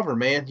with Auburn,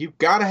 man. You've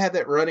got to have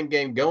that running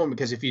game going,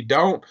 because if you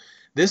don't,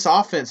 this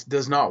offense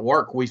does not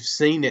work. We've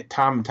seen it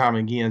time and time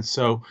again.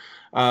 So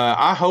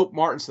I hope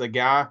Martin's the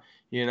guy,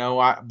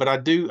 but I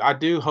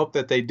do hope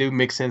that they do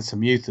mix in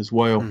some youth as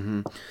well.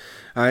 Mm-hmm.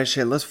 All right,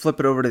 Shane, let's flip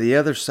it over to the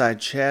other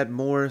side. Chad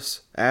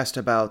Morris asked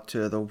about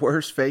the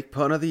worst fake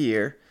punt of the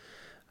year,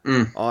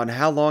 on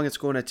how long it's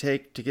going to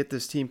take to get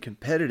this team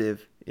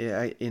competitive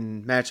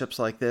in matchups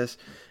like this.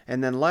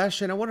 And then last,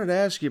 Shane, I wanted to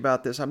ask you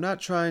about this. I'm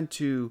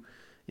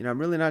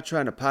really not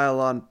trying to pile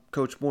on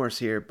Coach Morris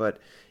here, but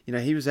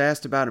he was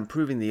asked about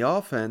improving the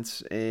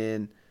offense,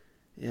 and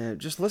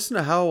just listen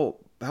to how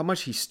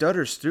much he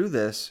stutters through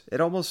this. It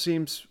almost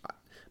seems,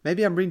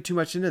 maybe I'm reading too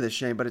much into this,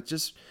 Shane, but it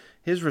just,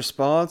 his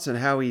response and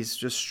how he's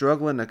just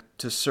struggling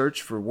to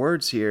search for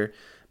words here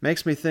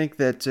makes me think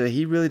that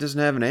he really doesn't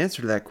have an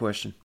answer to that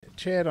question.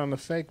 Chad, on the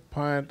fake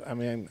punt,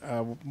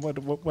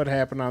 what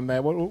happened on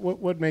that?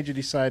 What made you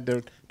decide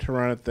to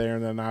run it there?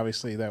 And then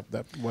obviously that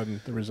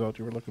wasn't the result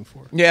you were looking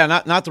for. Yeah,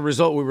 not the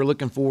result we were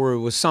looking for. It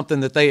was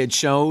something that they had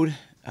showed,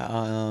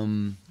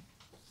 and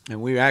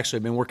we've actually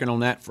been working on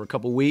that for a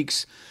couple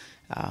weeks.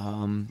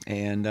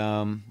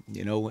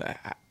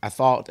 I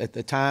thought at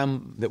the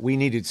time that we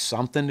needed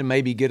something to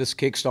maybe get us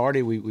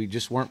kick-started. We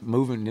just weren't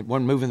moving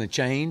the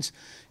chains,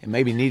 and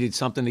maybe needed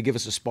something to give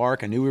us a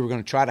spark. I knew we were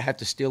going to try to have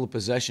to steal a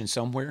possession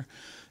somewhere.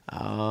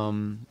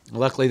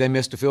 Luckily, they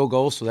missed a field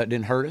goal, so that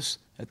didn't hurt us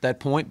at that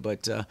point.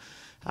 But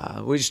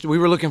we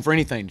were looking for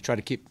anything to try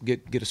to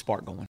get a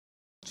spark going.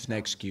 Just an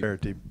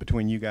execute.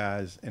 Between you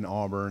guys and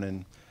Auburn,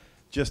 and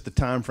just the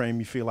time frame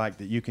you feel like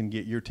that you can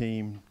get your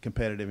team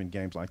competitive in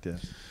games like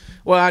this?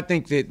 Well, I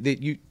think that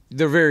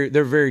they're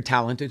very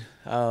talented.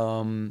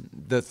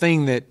 The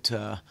thing that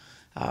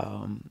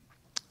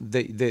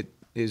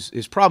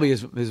is probably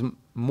is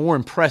more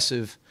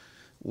impressive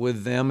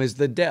with them is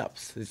the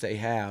depth that they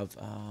have,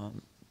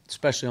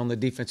 especially on the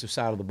defensive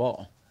side of the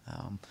ball.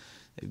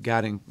 They've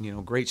got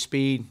great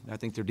speed. I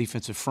think their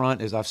defensive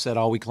front, as I've said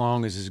all week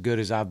long, is as good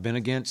as I've been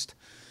against.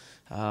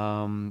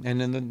 And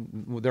then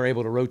they're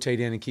able to rotate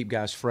in and keep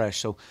guys fresh.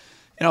 So,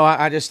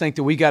 I just think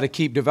that we got to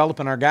keep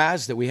developing our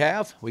guys that we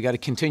have. We got to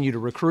continue to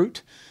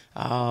recruit,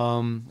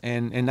 and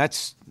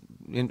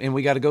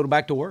we got to go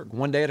back to work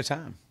one day at a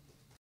time.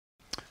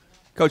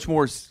 Coach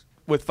Morris,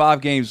 with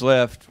 5 games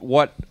left,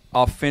 what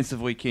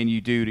offensively can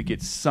you do to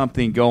get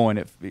something going?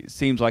 It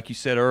seems like you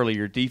said earlier,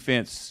 your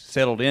defense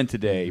settled in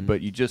today, but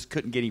you just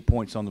couldn't get any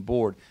points on the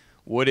board.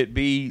 Would it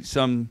be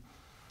some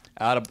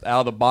out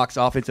of the box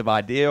offensive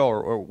idea,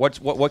 or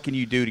what can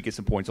you do to get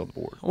some points on the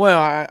board? Well,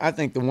 I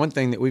think the one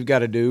thing that we've got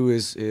to do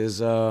is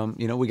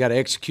we got to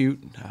execute,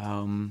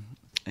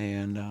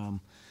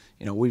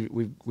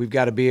 we've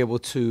got to be able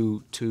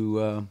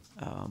to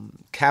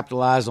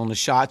capitalize on the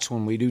shots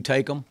when we do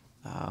take them,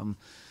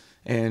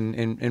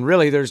 and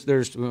really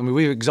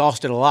we've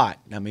exhausted a lot.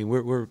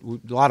 We're a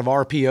lot of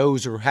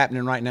RPOs are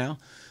happening right now,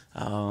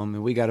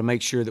 and we got to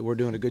make sure that we're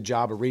doing a good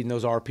job of reading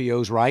those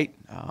RPOs right.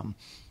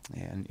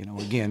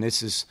 Again,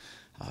 this is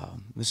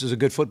a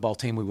good football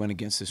team we went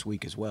against this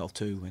week as well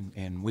too,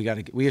 and we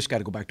just got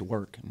to go back to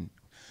work. And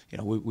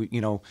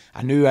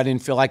I knew I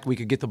didn't feel like we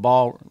could get the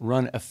ball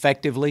run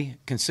effectively,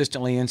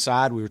 consistently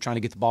inside. We were trying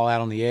to get the ball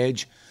out on the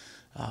edge.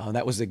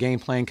 That was the game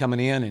plan coming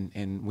in,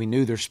 and we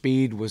knew their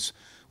speed was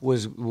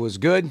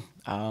good,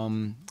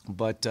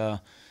 but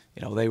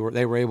they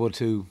were able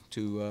to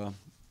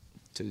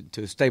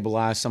to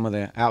stabilize some of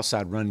the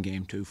outside run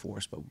game too for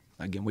us. But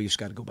again, we just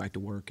got to go back to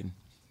work and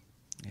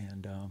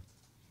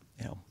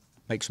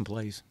make some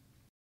plays.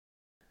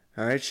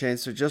 All right, Shane.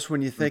 So just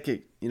when you think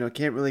it,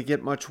 can't really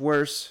get much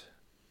worse,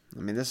 I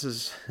mean, this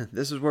is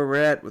where we're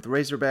at with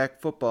Razorback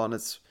football, and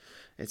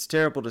it's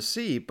terrible to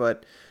see.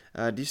 But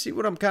do you see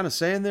what I'm kind of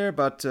saying there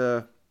about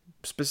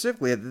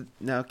specifically?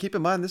 Now, keep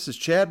in mind, this is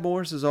Chad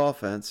Morris's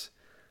offense.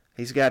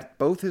 He's got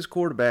both his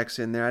quarterbacks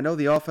in there. I know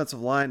the offensive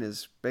line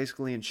is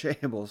basically in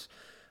shambles,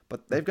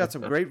 but they've got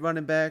some great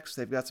running backs.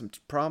 They've got some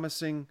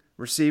promising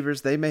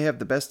receivers. They may have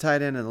the best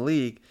tight end in the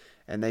league,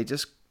 and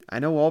I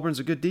know Auburn's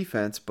a good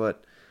defense,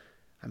 but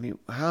I mean,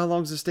 how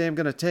long is this game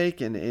going to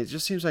take? And it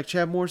just seems like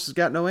Chad Morris has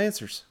got no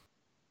answers.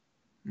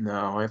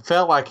 No, it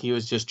felt like he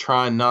was just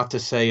trying not to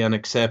say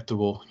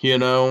unacceptable.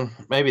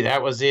 Maybe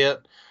that was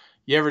it.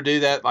 You ever do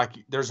that? Like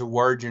there's a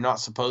word you're not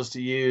supposed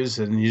to use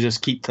and you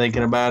just keep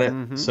thinking about it.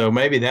 Mm-hmm. So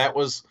maybe that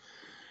was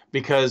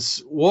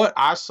because what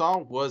I saw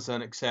was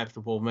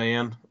unacceptable,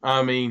 man.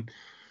 I mean,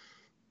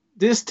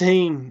 this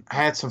team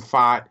had some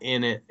fight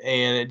in it,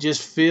 and it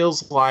just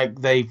feels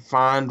like they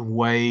find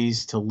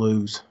ways to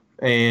lose.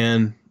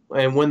 And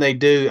when they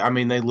do, I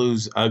mean, they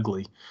lose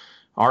ugly.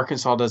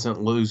 Arkansas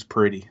doesn't lose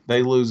pretty.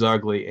 They lose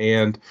ugly.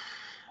 And,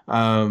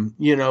 I'm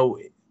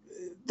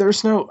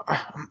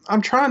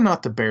trying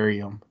not to bury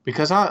them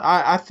because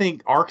I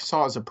think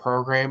Arkansas as a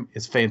program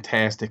is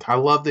fantastic. I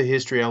love the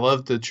history. I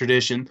love the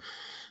tradition.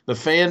 The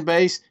fan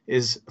base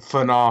is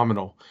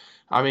phenomenal.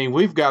 I mean,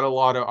 we've got a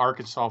lot of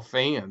Arkansas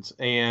fans,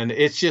 and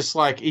it's just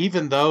like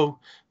even though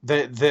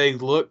they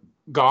look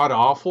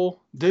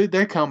god-awful, dude,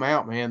 they come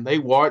out, man. They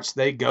watch,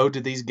 they go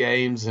to these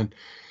games, and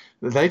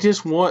they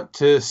just want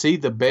to see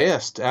the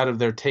best out of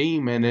their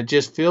team, and it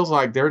just feels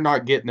like they're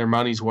not getting their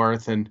money's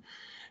worth. And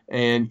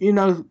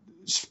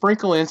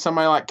sprinkle in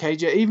somebody like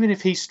KJ, even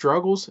if he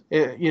struggles,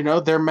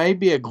 there may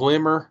be a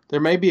glimmer, there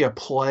may be a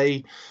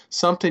play,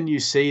 something you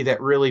see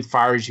that really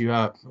fires you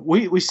up.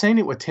 We seen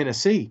it with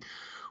Tennessee.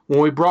 When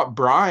we brought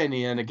Brian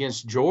in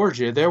against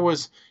Georgia,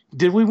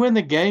 did we win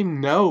the game?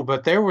 No,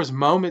 but there was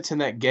moments in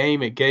that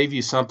game it gave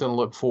you something to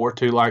look forward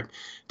to, like,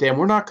 damn,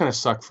 we're not going to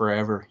suck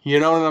forever. You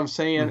know what I'm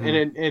saying?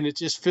 Mm-hmm. And it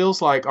just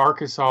feels like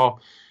Arkansas,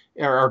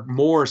 or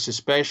Morris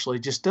especially,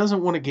 just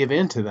doesn't want to give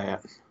in to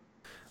that.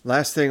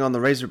 Last thing on the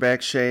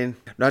Razorbacks, Shane.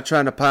 Not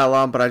trying to pile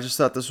on, but I just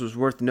thought this was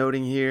worth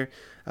noting here.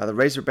 The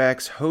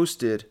Razorbacks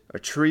hosted a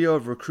trio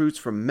of recruits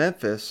from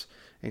Memphis,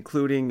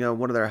 including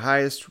one of their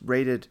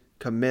highest-rated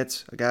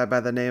commits, a guy by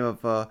the name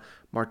of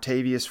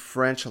Martavius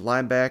French, a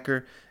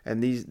linebacker,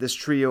 and this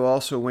trio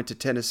also went to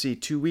Tennessee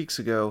 2 weeks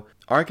ago.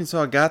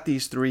 Arkansas got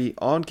these three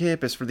on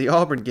campus for the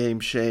Auburn game,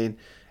 Shane,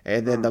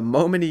 and then the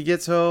moment he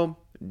gets home,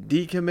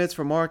 decommits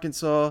from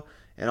Arkansas,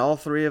 and all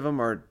three of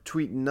them are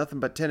tweeting nothing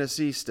but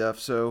Tennessee stuff.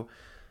 So,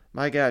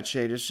 my God,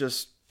 Shane, it's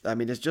just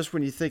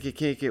when you think it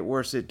can't get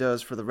worse, it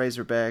does for the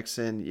Razorbacks,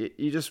 and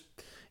you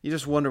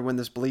just wonder when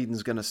this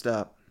bleeding's going to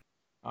stop.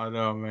 I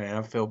know, man.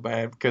 I feel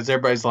bad because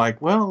everybody's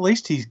like, well, at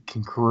least he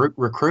can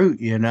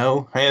recruit,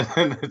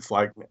 And it's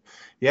like,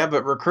 yeah,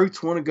 but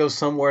recruits want to go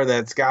somewhere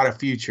that's got a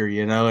future,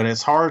 and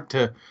it's hard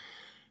to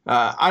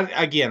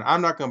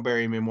I'm not going to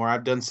bury him anymore.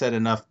 I've said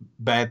enough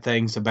bad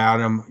things about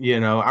him.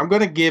 I'm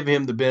going to give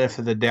him the benefit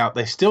of the doubt.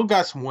 They still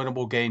got some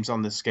winnable games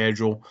on the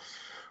schedule,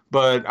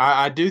 but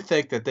I do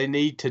think that they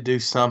need to do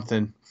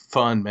something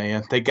fun,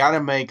 man. They got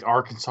to make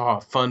Arkansas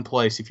a fun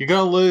place. If you're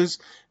going to lose,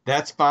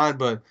 that's fine,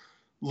 but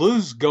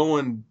lose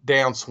going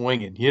down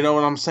swinging. You know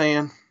what I'm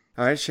saying?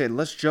 All right, Shane,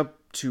 let's jump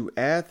to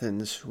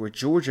Athens, where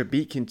Georgia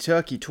beat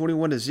Kentucky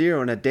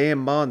 21-0 in a damn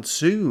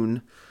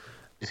monsoon.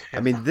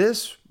 I mean,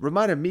 this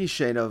reminded me,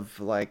 Shane,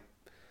 of like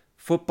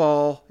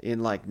football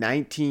in like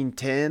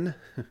 1910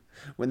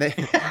 when they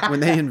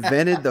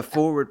invented the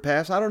forward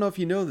pass. I don't know if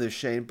you know this,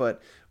 Shane,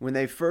 but when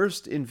they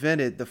first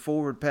invented the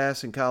forward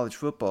pass in college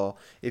football,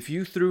 if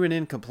you threw an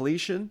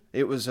incompletion,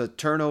 it was a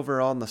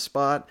turnover on the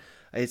spot.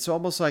 It's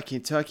almost like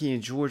Kentucky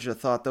and Georgia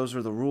thought those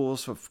were the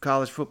rules of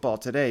college football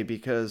today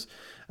because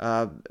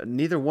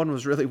neither one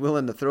was really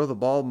willing to throw the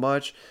ball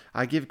much.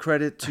 I give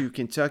credit to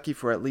Kentucky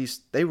for at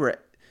least they were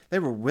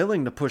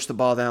willing to push the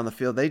ball down the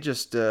field. They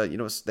just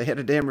they had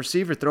a damn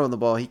receiver throwing the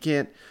ball. He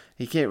can't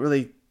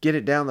really get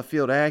it down the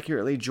field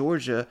accurately.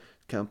 Georgia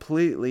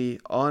completely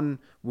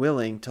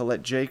unwilling to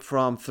let Jake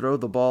Fromm throw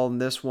the ball in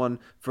this one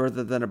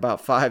further than about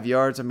 5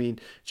 yards. I mean,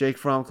 Jake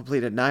Fromm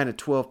completed 9 of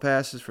 12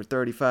 passes for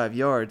 35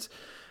 yards.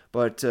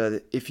 But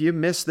if you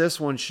missed this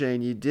one,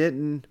 Shane, you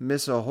didn't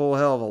miss a whole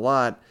hell of a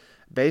lot.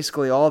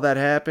 Basically, all that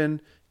happened,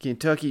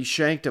 Kentucky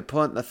shanked a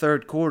punt in the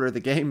third quarter. The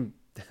game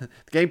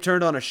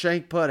turned on a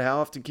shank punt.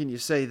 How often can you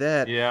say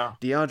that? Yeah.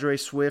 DeAndre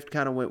Swift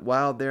kind of went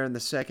wild there in the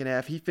second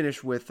half. He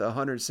finished with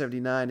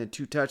 179 and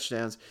 2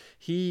 touchdowns.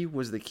 He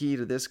was the key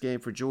to this game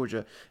for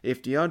Georgia.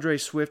 If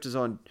DeAndre Swift is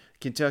on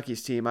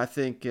Kentucky's team, I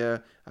think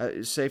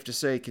it's safe to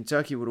say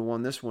Kentucky would have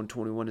won this one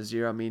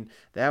 21-0. I mean,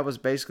 that was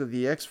basically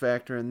the X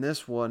factor in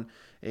this one.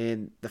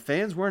 And the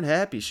fans weren't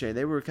happy, Shane.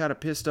 They were kind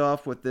of pissed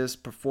off with this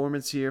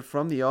performance here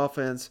from the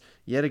offense,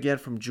 yet again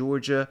from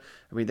Georgia.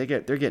 I mean, they're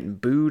getting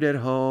booed at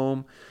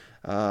home.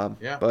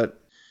 Yeah. But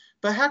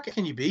how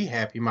can you be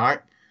happy,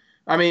 Mike?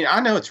 I mean, I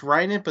know it's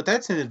raining, but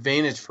that's an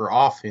advantage for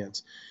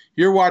offense.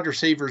 Your wide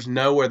receivers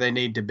know where they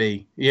need to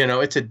be.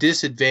 It's a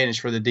disadvantage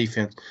for the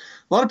defense.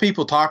 A lot of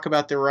people talk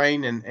about the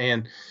rain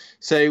and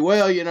say,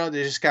 well,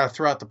 they just got to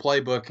throw out the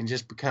playbook and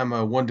just become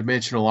a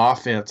one-dimensional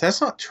offense.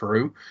 That's not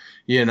true.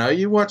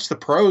 You watch the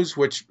pros,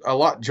 which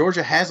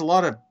Georgia has a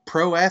lot of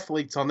pro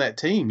athletes on that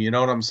team. You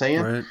know what I'm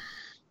saying?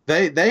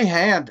 Right. They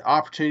had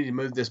opportunity to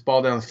move this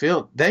ball down the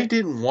field. They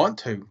didn't want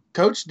to.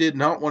 Coach did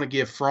not want to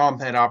give Fromm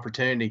that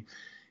opportunity.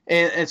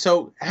 And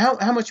so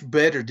how much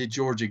better did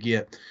Georgia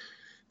get?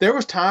 There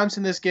was times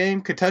in this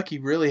game Kentucky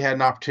really had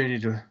an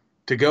opportunity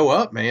to go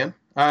up, man.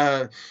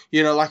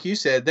 Like you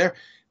said,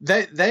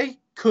 they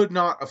could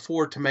not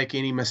afford to make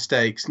any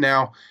mistakes.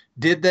 Now,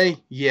 did they?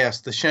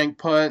 Yes. The shank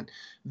punt,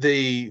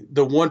 the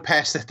one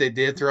pass that they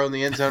did throw in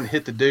the end zone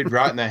hit the dude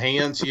right in the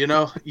hands. You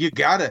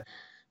gotta.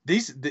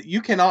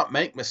 You cannot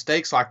make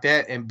mistakes like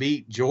that and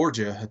beat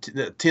Georgia,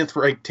 the 10th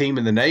ranked team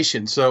in the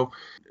nation. So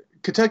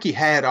Kentucky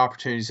had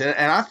opportunities,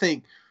 and I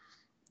think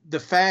the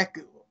fact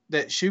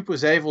that Shoop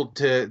was able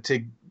to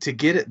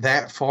get it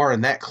that far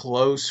and that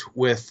close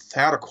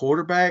without a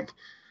quarterback,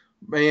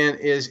 man,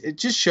 it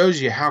just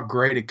shows you how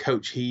great a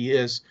coach he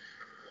is.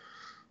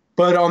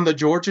 But on the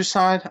Georgia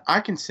side,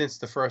 I can sense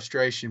the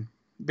frustration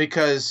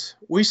because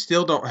we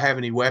still don't have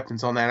any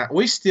weapons on that.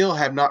 We still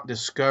have not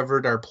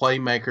discovered our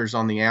playmakers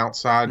on the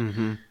outside.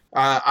 Mm-hmm.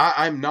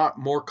 I'm not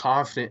more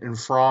confident in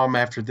Fromm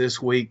after this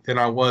week than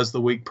I was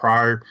the week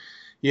prior.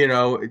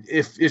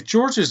 If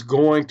Georgia's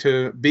going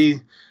to be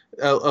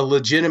a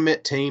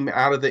legitimate team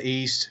out of the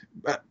East,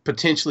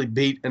 potentially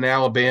beat an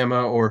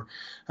Alabama or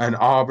an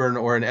Auburn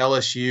or an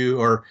LSU,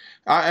 or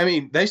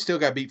they still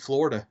got to beat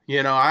Florida.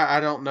 I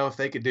don't know if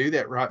they could do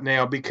that right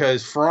now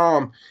because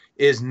Fromm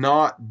is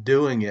not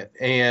doing it,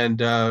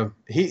 and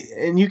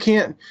you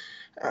can't.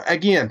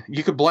 Again,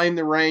 you could blame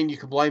the rain, you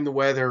could blame the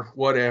weather,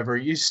 whatever.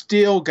 You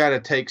still got to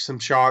take some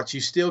shots.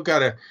 You still got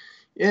to,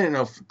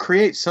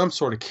 create some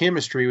sort of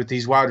chemistry with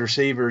these wide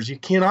receivers. You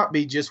cannot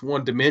be just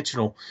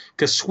one-dimensional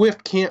because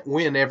Swift can't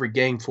win every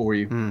game for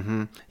you.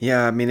 Mm-hmm.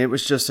 Yeah, it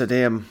was just a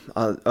damn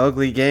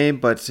ugly game,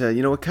 but,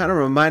 it kind of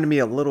reminded me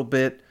a little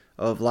bit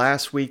of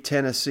last week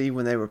Tennessee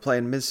when they were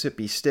playing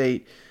Mississippi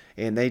State,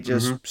 and they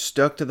just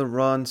stuck to the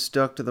run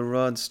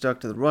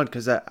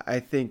because I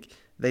think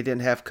they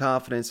didn't have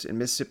confidence in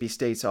Mississippi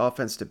State's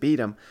offense to beat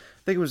them.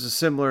 I think it was a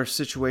similar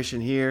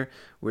situation here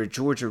where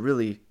Georgia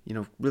really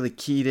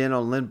keyed in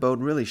on Lynn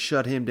Bowden, really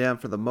shut him down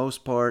for the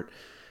most part.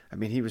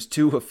 He was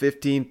 2 of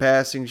 15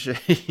 passing,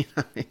 Shane.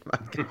 My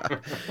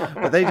God.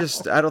 But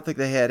I don't think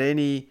they had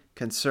any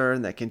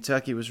concern that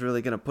Kentucky was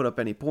really going to put up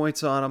any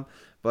points on them.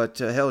 But,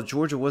 hell,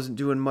 Georgia wasn't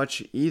doing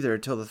much either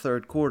until the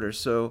third quarter.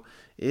 So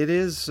it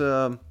is,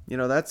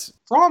 that's...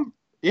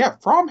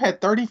 Fromm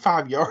had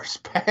 35 yards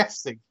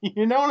passing.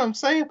 You know what I'm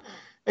saying?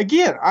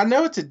 Again, I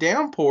know it's a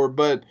downpour,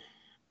 but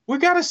we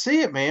got to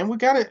see it, man.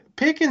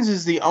 Pickens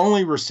is the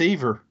only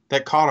receiver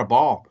that caught a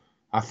ball,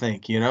 I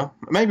think,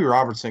 Maybe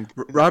Robertson.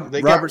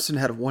 Robertson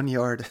had 1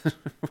 yard.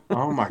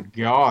 Oh, my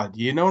God.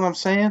 You know what I'm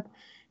saying?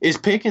 Is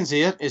Pickens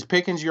it? Is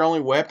Pickens your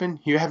only weapon?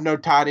 You have no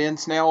tight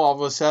ends now all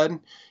of a sudden?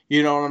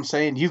 You know what I'm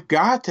saying? You've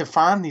got to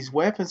find these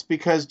weapons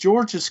because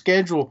Georgia's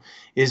schedule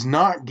is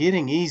not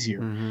getting easier.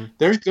 Mm-hmm.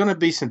 There's going to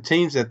be some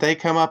teams that they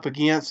come up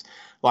against,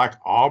 like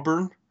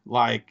Auburn,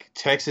 like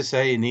Texas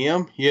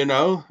A&M,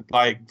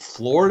 like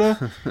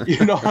Florida.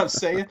 You know what I'm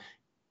saying?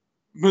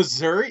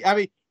 Missouri.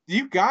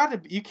 You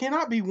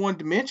cannot be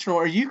one-dimensional,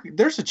 or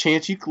there's a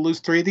chance you could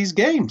lose 3 of these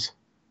games.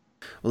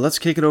 Well, let's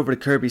kick it over to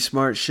Kirby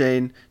Smart,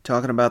 Shane,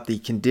 talking about the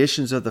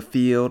conditions of the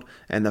field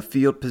and the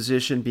field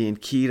position being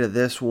key to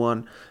this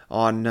one,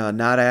 on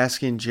not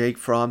asking Jake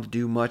Fromm to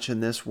do much in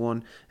this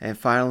one, and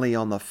finally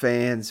on the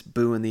fans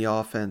booing the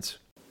offense.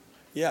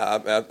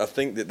 Yeah, I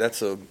think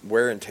that's a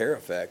wear and tear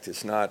effect.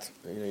 It's not,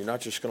 you're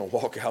not just going to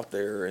walk out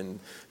there in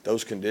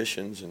those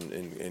conditions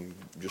and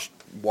just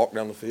walk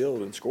down the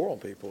field and score on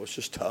people. It's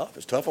just tough.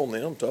 It's tough on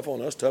them, tough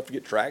on us, tough to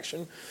get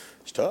traction.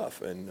 It's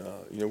tough. And,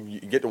 you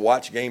get to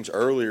watch games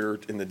earlier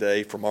in the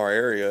day from our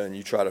area and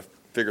you try to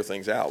figure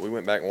things out. We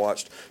went back and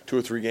watched 2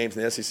 or 3 games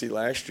in the SEC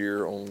last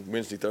year on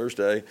Wednesday,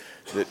 Thursday.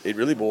 That it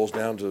really boils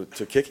down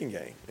to kicking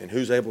game and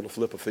who's able to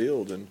flip a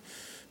field. And,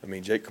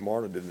 Jake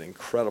Camarda did an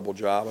incredible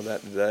job of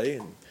that today,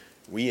 and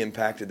we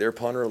impacted their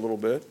punter a little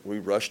bit. We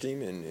rushed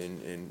him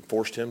and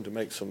forced him to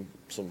make some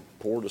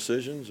poor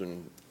decisions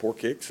and poor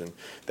kicks, and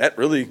that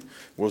really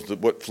was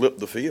what flipped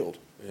the field.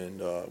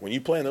 And when you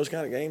play in those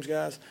kind of games,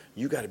 guys,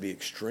 you got to be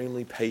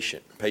extremely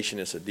patient.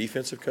 Patient as a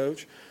defensive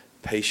coach,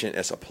 patient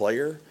as a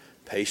player,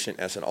 patient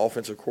as an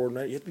offensive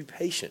coordinator. You have to be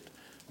patient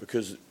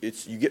because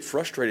you get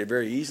frustrated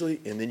very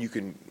easily, and then you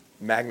can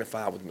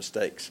magnify with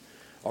mistakes.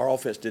 Our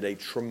offense did a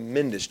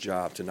tremendous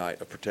job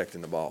tonight of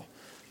protecting the ball.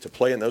 To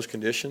play in those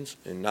conditions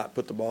and not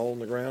put the ball on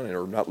the ground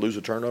or not lose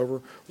a turnover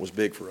was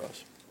big for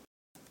us.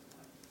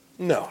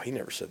 No, he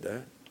never said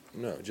that.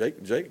 No,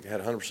 Jake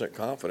had 100%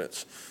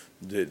 confidence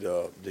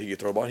that he could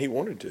throw a ball. He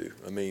wanted to.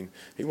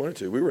 He wanted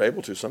to. We were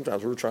able to.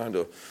 Sometimes we were trying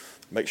to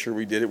make sure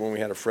we did it when we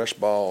had a fresh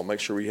ball, make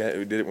sure we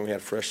did it when we had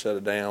a fresh set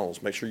of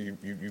downs, make sure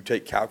you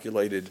take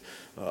calculated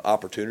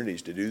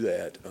opportunities to do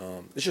that.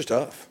 It's just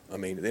tough. I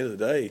mean, at the end of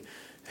the day,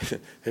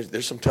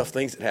 there's some tough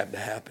things that have to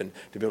happen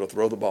to be able to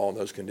throw the ball in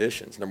those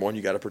conditions. Number one,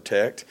 you got to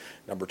protect.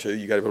 Number two,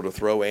 you got to be able to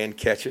throw and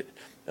catch it,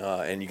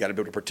 and you got to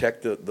be able to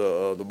protect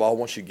the ball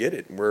once you get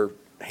it. And we're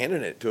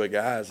handing it to a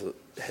guy is a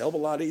hell of a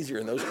lot easier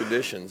in those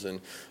conditions.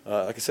 And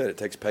like I said, it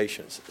takes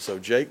patience. So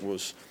Jake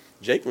was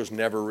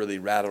never really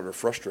rattled or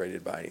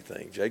frustrated by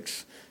anything.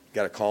 Jake's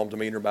got a calm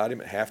demeanor about him.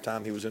 At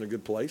halftime, he was in a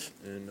good place,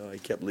 and he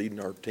kept leading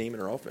our team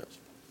and our offense.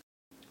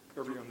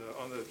 Kirby,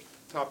 on the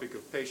topic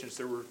of patience,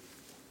 there were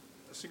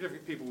a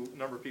significant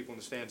number of people in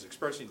the stands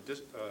expressing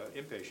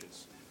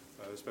impatience,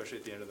 especially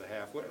at the end of the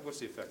half. What's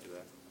the effect of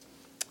that?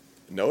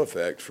 No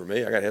effect for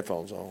me. I got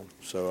headphones on,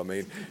 so I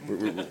mean,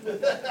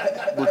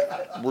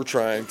 we're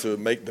trying to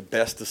make the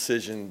best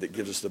decision that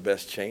gives us the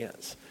best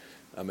chance.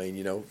 I mean,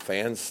 you know,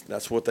 fans,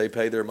 that's what they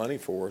pay their money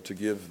for, to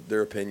give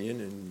their opinion,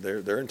 and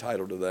they're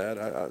entitled to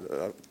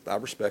that. I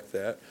respect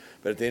that.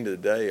 But at the end of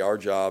the day, our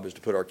job is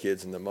to put our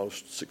kids in the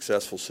most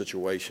successful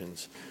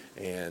situations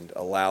and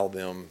allow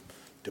them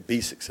to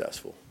be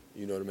successful.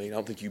 You know what I mean? I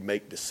don't think you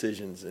make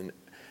decisions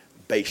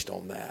based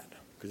on that,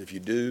 because if you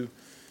do,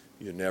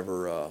 you'll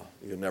never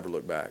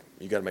look back.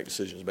 You got to make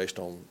decisions based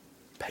on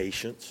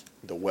patience,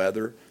 the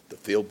weather, the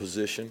field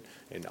position,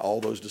 and all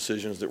those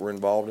decisions that were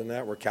involved in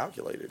that were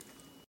calculated.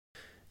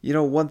 You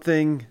know, one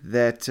thing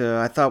that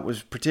I thought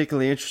was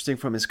particularly interesting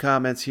from his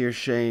comments here,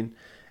 Shane,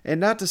 and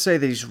not to say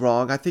that he's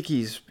wrong, I think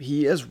he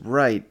is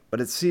right,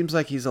 but it seems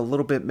like he's a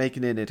little bit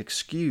making it an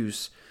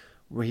excuse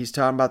where he's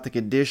talking about the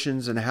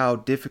conditions and how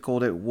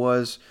difficult it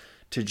was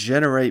to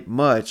generate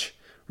much.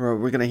 We're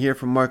going to hear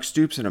from Mark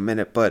Stoops in a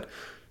minute, but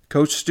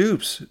Coach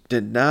Stoops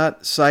did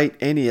not cite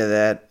any of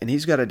that, and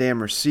he's got a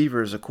damn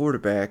receiver as a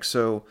quarterback.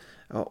 So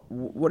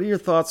what are your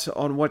thoughts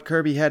on what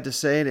Kirby had to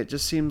say? And it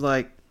just seemed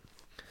like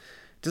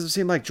doesn't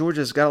seem like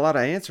Georgia's got a lot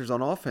of answers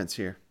on offense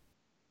here.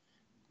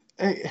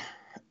 You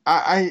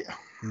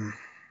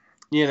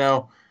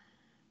know,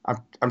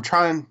 I'm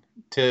trying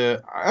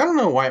to. I don't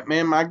know why,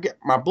 man.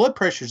 My blood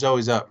pressure's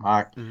always up,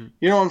 Mike. Mm-hmm.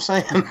 You know what I'm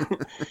saying?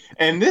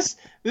 And this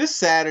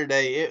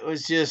Saturday, it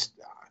was just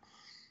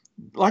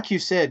like you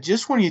said.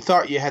 Just when you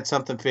thought you had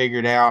something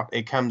figured out,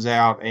 it comes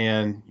out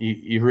and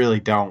you really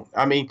don't.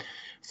 I mean,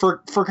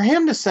 for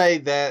him to say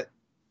that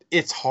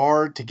it's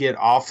hard to get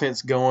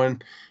offense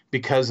going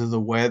because of the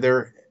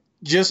weather,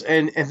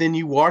 and then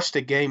you watched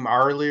a game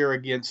earlier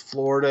against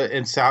Florida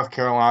and South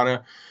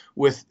Carolina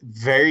with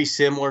very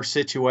similar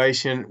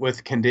situation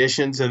with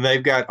conditions, and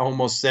they've got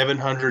almost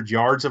 700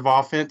 yards of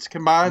offense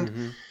combined.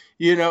 Mm-hmm.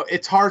 You know,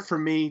 it's hard for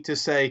me to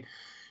say,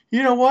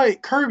 you know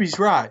what, Kirby's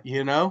right,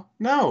 you know.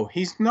 No,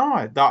 he's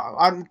not.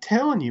 I'm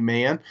telling you,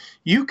 man,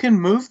 you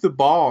can move the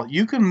ball.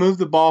 You can move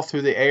the ball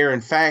through the air. In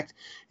fact,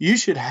 you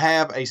should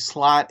have a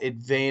slight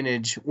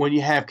advantage when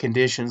you have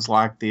conditions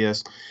like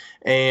this.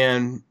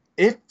 And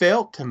it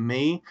felt to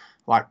me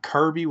like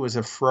Kirby was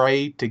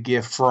afraid to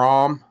give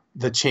Fromm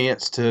the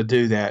chance to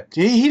do that.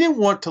 He didn't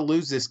want to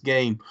lose this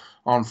game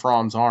on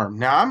Fromm's arm.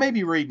 Now, I may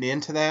be reading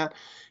into that.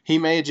 He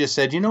may have just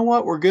said, you know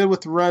what, we're good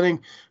with the running.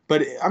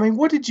 But, I mean,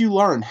 what did you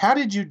learn? How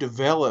did you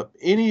develop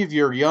any of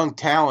your young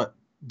talent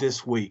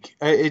this week?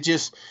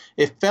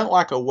 It felt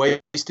like a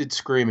wasted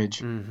scrimmage.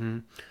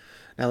 Mm-hmm.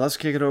 Now, let's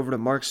kick it over to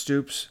Mark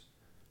Stoops,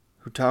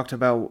 who talked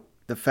about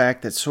the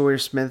fact that Sawyer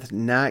Smith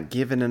not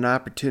given an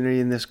opportunity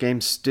in this game,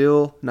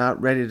 still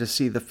not ready to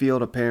see the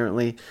field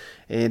apparently.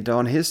 And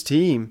on his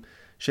team,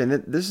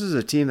 Shane, this is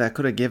a team that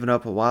could have given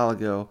up a while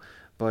ago,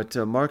 but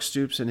Mark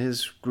Stoops and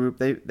his group,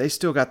 they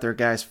still got their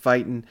guys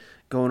fighting,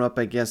 going up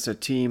against a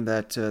team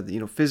that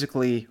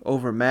physically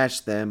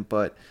overmatched them.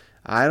 But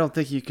I don't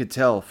think you could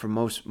tell from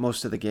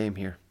most of the game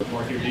here.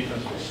 Mark, your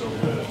defense was so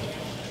good.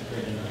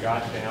 You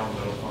got down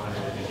though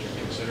finally. Did you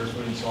consider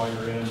putting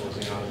Sawyer in? Was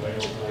he not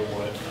available?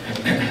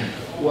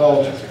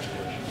 Well,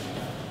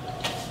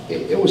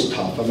 it was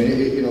tough. I mean,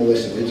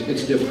 listen,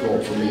 it's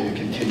difficult for me to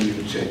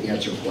continue to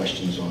answer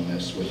questions on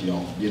this with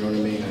y'all. You know what I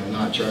mean? I'm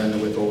not trying to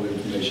withhold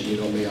information.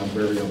 You know me, I'm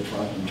very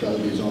upfront and try to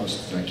be as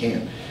honest as I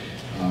can.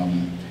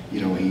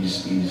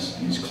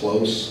 He's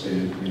close.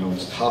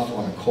 It's tough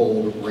on a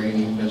cold,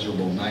 rainy,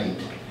 miserable night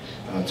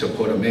to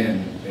put him in,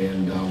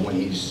 and when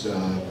he's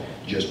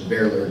just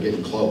barely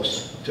getting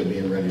close to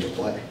being ready to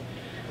play.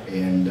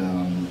 And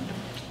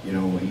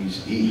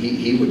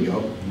he would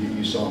go.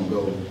 You saw him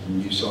go.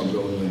 You saw him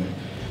go in the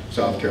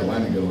South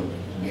Carolina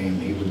game.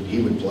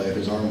 He would play if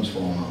his arm was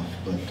falling off.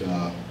 But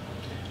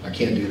I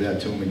can't do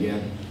that to him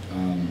again.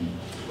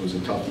 It was a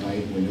tough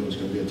night. We knew it was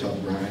going to be a tough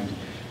grind,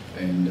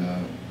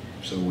 and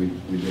so we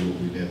did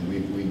what we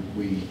did.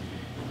 We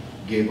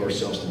gave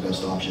ourselves the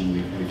best option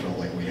we felt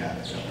like we had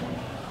at that point.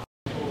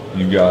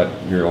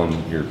 You're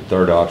on your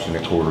third option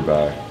at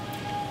quarterback.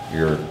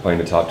 You're playing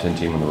a top 10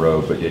 team on the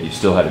road, but yet you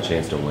still had a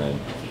chance to win.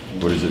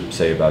 What does it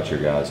say about your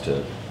guys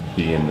to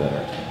be in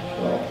there?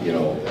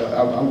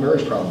 Well, I'm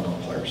very proud of our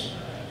players,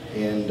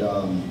 and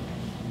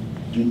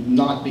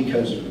not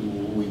because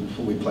we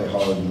we play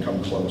hard and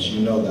come close.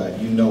 You know that.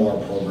 You know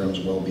our program's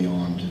well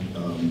beyond,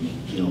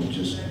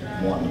 just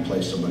wanting to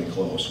play somebody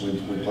close. We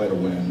play to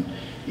win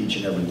each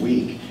and every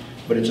week,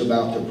 but it's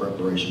about their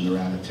preparation,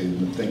 their attitude,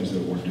 and the things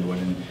that we're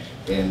doing.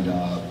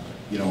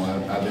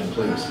 I've been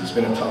pleased. It's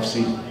been a tough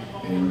season,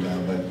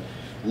 but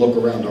look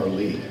around our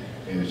league,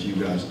 as you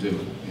guys do,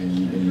 and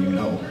you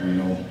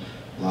know,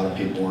 a lot of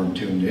people aren't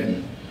tuned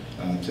in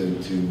to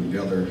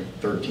the other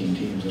 13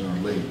 teams in our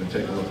league. But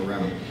take a look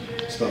around.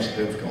 Stuff's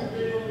difficult.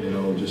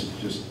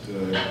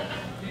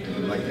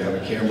 I'd like to have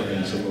a camera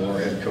in some of our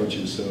head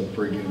coaches'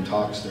 pregame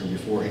talks there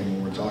beforehand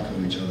when we're talking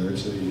to each other.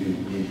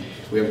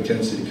 We have a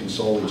tendency to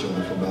console each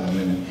other for about a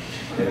minute.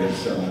 And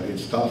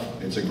it's tough.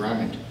 It's a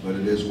grind, but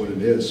it is what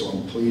it is. So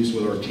I'm pleased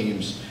with our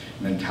team's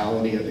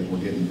mentality. I think we're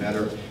getting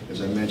better.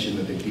 As I mentioned,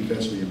 I think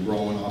defensively we're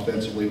growing,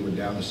 offensively we're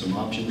down to some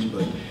options,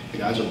 but the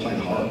guys are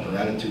playing hard. Their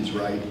attitude's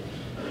right.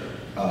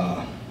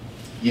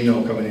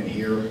 Coming in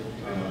here,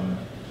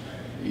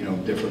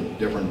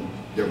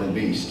 different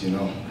beast.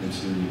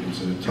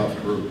 It's a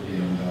tough group,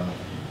 and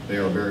they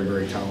are very,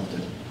 very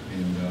talented.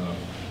 And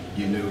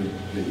you knew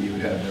that you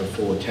would have their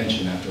full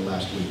attention after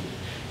last week.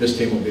 This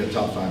team will be a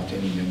top 5 team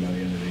again by the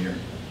end of the year.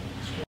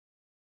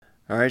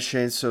 All right,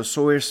 Shane. So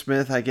Sawyer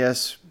Smith, I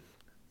guess,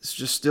 is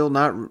just still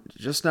not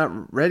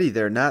ready.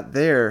 They're not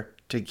there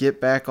to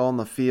get back on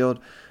the field.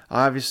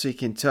 Obviously,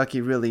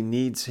 Kentucky really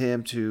needs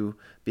him to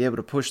be able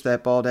to push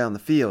that ball down the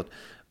field.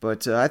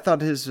 But I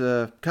thought his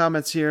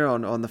comments here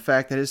on the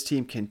fact that his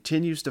team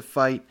continues to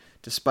fight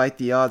despite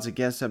the odds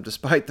against them,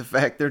 despite the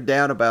fact they're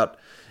down about,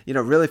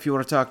 really if you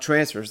want to talk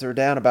transfers, they're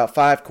down about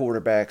 5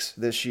 quarterbacks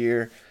this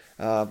year.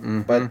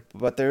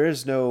 But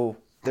there's no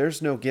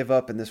give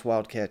up in this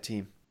Wildcat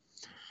team.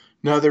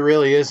 No, there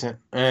really isn't.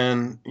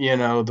 And,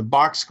 the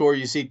box score,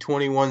 you see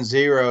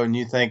 21-0, and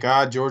you think,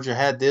 Georgia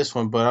had this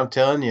one. But I'm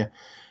telling you,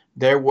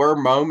 there were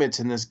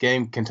moments in this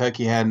game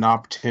Kentucky had an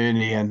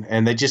opportunity,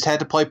 and they just had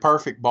to play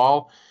perfect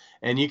ball.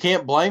 And you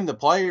can't blame the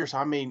players.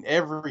 I mean,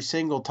 every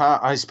single time,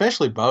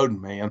 especially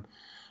Bowden, man.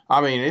 I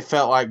mean, it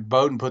felt like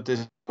Bowden put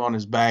this on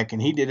his back,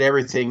 and he did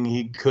everything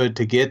he could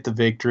to get the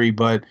victory,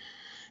 but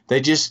they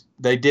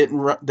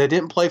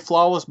didn't play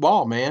flawless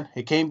ball, man.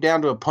 It came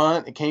down to a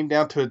punt, it came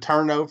down to a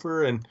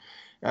turnover, and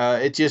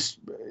it just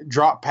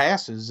dropped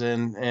passes.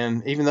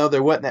 And even though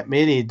there wasn't that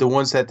many, the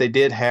ones that they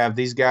did have,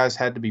 these guys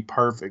had to be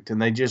perfect,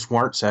 and they just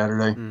weren't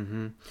Saturday.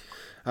 Mm-hmm.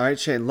 All right,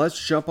 Shane,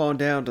 let's jump on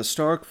down to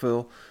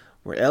Starkville,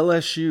 where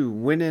LSU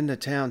went into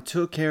town,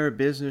 took care of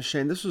business.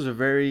 Shane, this was a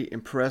very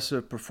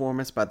impressive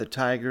performance by the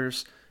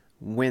Tigers.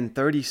 Win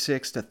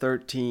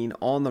 36-13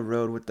 on the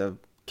road with the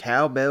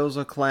cowbells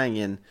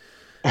a-clanging.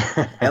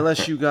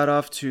 LSU got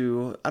off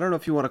to, I don't know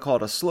if you want to call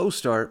it a slow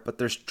start, but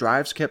their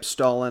drives kept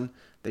stalling.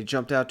 They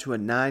jumped out to a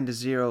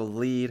 9-0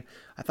 lead.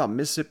 I thought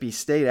Mississippi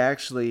State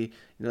actually,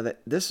 that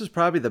this is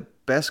probably the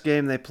best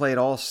game they played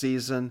all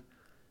season.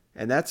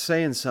 And that's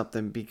saying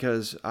something,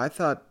 because I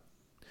thought,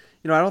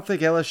 I don't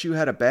think LSU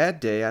had a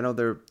bad day. I know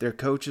their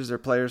coaches, their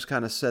players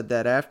kind of said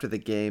that after the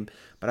game,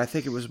 but I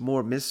think it was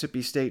more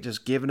Mississippi State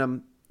just giving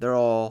them their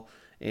all,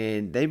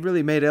 and they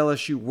really made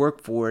LSU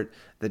work for it.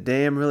 The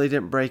dam really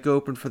didn't break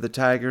open for the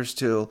Tigers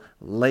till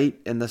late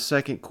in the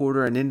second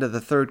quarter and into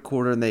the third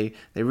quarter, and they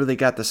really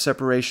got the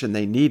separation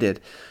they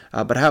needed.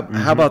 But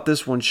how about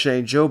this one,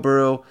 Shane? Joe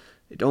Burrow,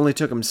 it only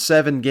took him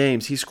 7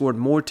 games. He scored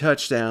more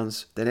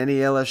touchdowns than any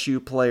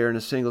LSU player in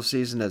a single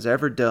season has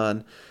ever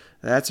done.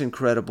 That's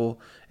incredible.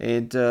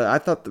 And I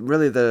thought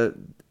really the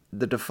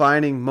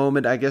defining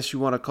moment, I guess you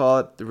want to call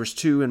it, there was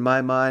 2 in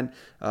my mind.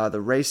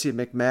 The Racy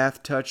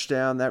McMath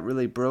touchdown, that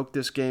really broke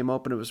this game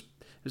open. It was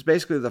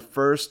basically the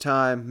first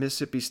time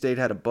Mississippi State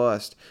had a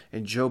bust,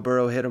 and Joe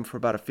Burrow hit him for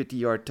about a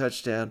 50-yard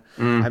touchdown.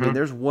 Mm-hmm. I mean,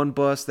 there's one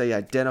bust, they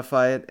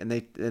identify it, and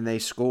they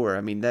score.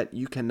 I mean, that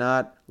you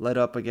cannot let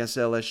up against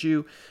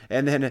LSU.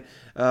 And then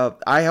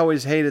I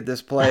always hated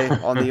this play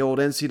on the old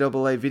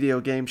NCAA video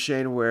game,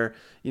 Shane, where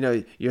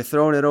you're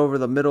throwing it over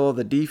the middle of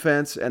the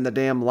defense, and the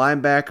damn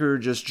linebacker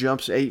just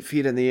jumps 8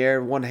 feet in the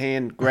air, one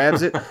hand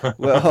grabs it.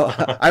 Well,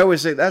 I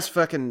always say that's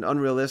fucking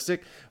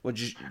unrealistic. Well,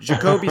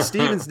 Jacoby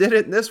Stevens did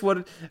it, and this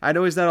one, I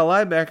know he's not a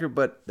linebacker,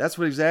 but that's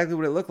exactly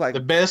what it looked like. The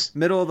best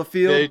middle of the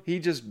field, he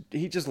just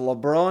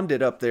LeBron'd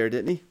it up there,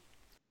 didn't he?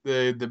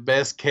 The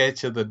best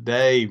catch of the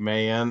day,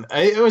 man.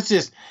 It was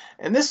just,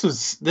 and this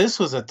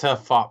was a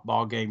tough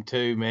football game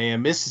too,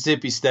 man.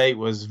 Mississippi State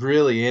was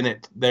really in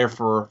it there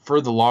for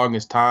the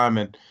longest time,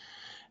 and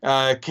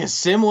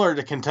similar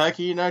to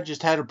Kentucky,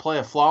 just had to play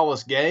a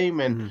flawless game,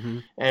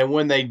 and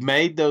when they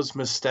made those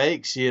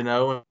mistakes,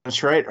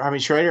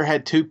 Schrader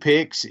had 2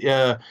 picks.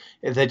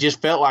 That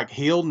just felt like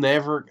he'll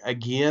never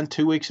again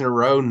 2 weeks in a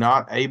row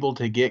not able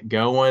to get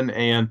going,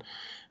 and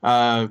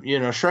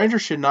Schrader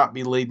should not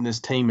be leading this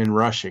team in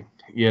rushing.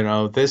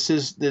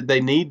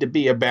 They need to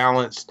be a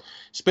balanced,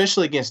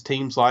 especially against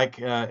teams like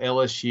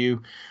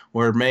LSU,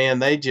 where man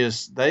they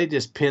just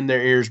pinned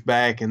their ears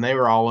back and they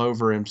were all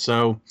over him.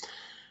 So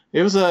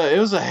It was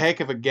a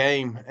heck of a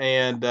game,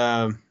 and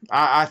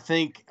I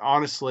think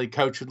honestly,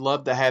 Coach would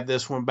love to have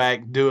this one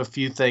back, do a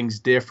few things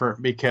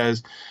different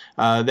because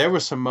there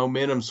were some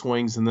momentum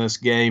swings in this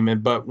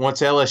game, but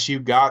once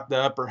LSU got the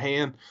upper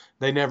hand,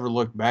 they never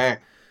looked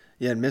back.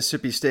 Yeah, and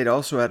Mississippi State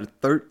also had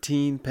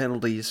 13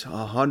 penalties,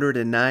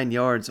 109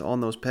 yards on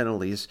those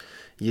penalties.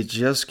 You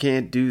just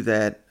can't do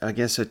that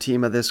against a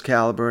team of this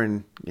caliber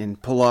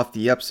and pull off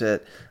the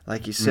upset.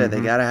 Like you said,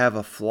 they got to have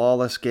a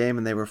flawless game,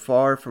 and they were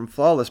far from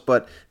flawless,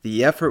 but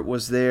the effort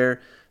was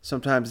there.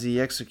 Sometimes the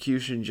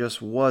execution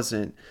just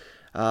wasn't.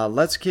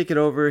 Let's kick it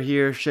over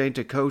here, Shane,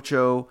 to Coach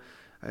O,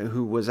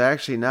 who was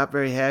actually not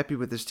very happy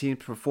with his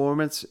team's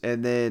performance,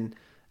 and then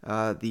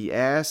the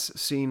ass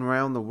seen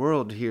around the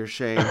world here,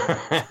 Shane.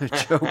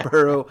 Joe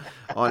Burrow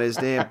on his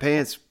damn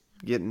pants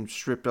getting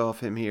stripped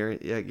off him here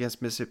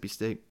against Mississippi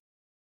State.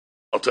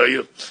 I'll tell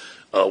you,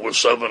 we're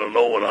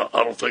 7-0, and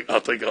I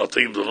think our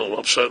team's a little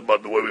upset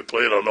about the way we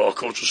played. I know our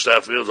coaching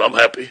staff is. I'm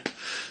happy.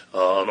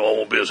 I know I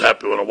won't be as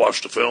happy when I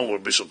watch the film. There'll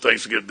be some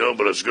things to get done,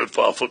 but it's good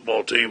for our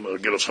football team. It'll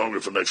get us hungry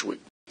for next week.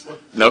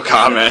 No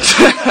comment.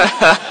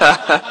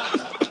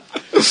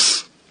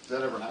 Has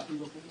that ever happened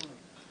before?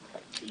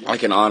 I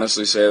can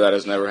honestly say that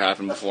has never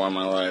happened before in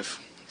my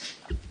life.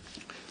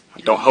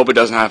 I don't hope it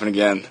doesn't happen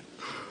again.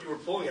 You were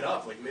pulling it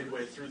up like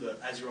midway through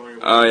as you were on your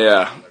way. Oh,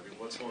 yeah. I mean,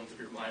 what's going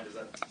through your mind? Is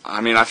that?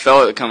 I mean, I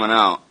felt it coming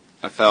out.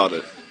 I felt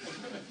it.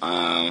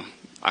 I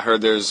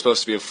heard there's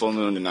supposed to be a full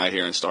moon tonight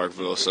here in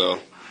Starkville, so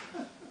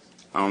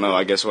I don't know.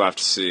 I guess we'll have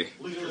to see.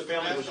 At least the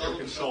family was here to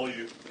console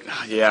you.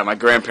 Yeah, my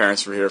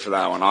grandparents were here for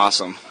that one.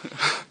 Awesome.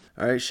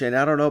 All right, Shane,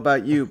 I don't know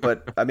about you,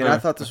 but, I mean, I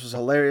thought this was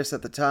hilarious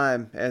at the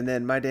time, and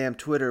then my damn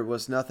Twitter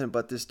was nothing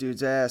but this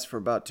dude's ass for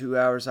about 2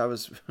 hours.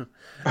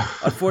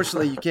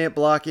 Unfortunately, you can't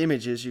block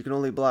images. You can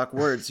only block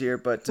words here,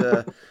 but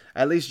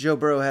at least Joe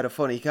Burrow had a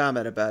funny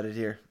comment about it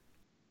here.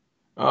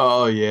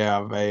 Oh,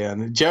 yeah,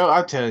 man. Joe,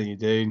 I tell you,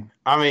 dude,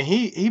 I mean,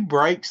 he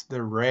breaks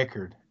the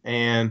record,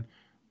 and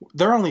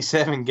they're only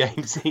 7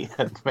 games in,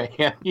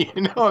 man. You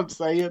know what I'm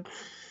saying?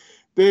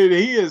 Dude,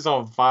 he is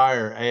on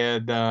fire,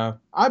 and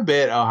I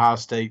bet Ohio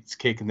State's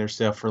kicking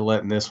themselves for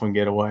letting this one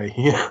get away.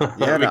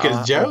 Yeah,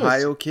 because Joe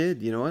Ohio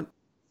kid, you know what?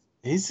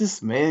 He's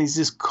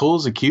just cool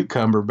as a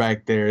cucumber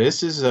back there.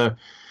 This is I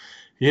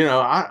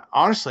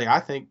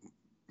think,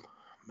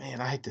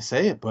 man, I hate to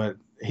say it, but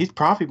he's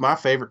probably my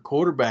favorite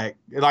quarterback.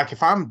 Like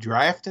if I'm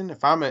drafting,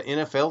 if I'm an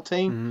NFL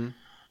team,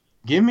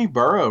 give me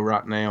Burrow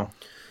right now.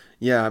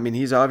 Yeah, I mean,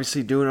 he's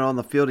obviously doing it on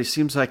the field. He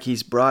seems like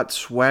he's brought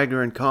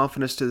swagger and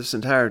confidence to this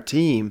entire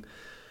team.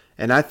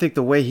 And I think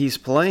the way he's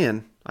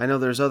playing, I know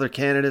there's other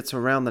candidates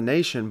around the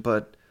nation,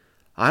 but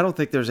I don't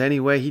think there's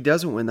any way he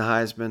doesn't win the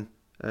Heisman.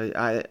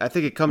 I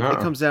think it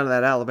comes down to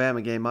that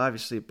Alabama game,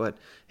 obviously. But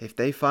if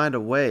they find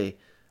a way,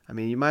 I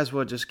mean, you might as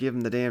well just give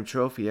him the damn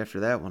trophy after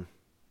that one.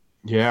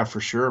 Yeah, for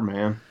sure,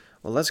 man.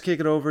 Well, let's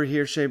kick it over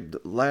here, Shane.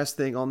 Last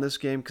thing on this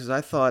game, because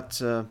I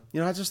thought,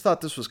 I just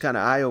thought this was kind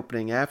of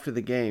eye-opening after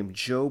the game.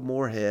 Joe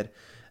Moorhead,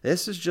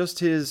 this is just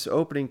his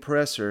opening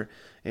presser.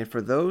 And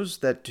for those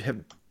that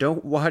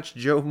don't watch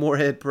Joe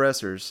Moorhead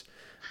pressers,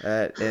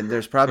 and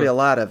there's probably a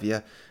lot of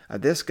you,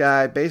 this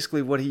guy,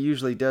 basically what he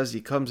usually does,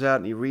 he comes out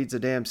and he reads a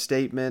damn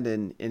statement,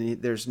 and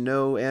there's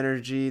no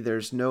energy,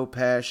 there's no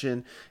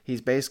passion.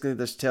 He's basically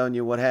just telling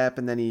you what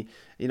happened. Then he's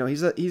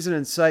an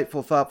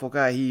insightful, thoughtful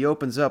guy. He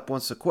opens up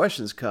once the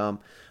questions come,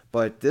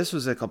 but this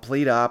was a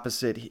complete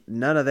opposite.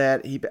 None of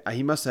that.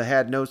 He must have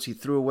had notes he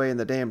threw away in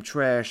the damn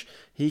trash.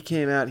 He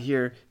came out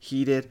here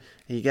heated.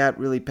 He got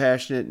really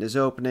passionate in his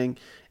opening,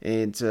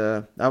 and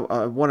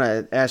I want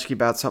to ask you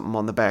about something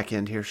on the back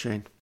end here,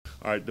 Shane.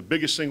 All right, the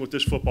biggest thing with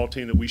this football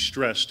team that we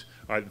stressed,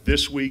 all right,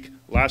 this week,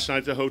 last night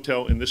at the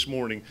hotel, and this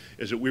morning,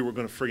 is that we were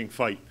going to frigging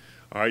fight.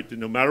 All right, that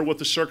no matter what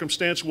the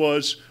circumstance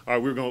was, all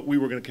right, we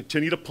were going to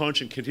continue to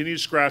punch and continue to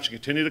scratch and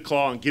continue to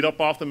claw and get up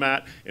off the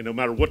mat, and no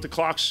matter what the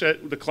clock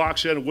said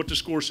and what the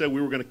score said, we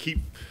were going to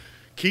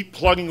keep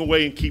plugging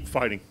away and keep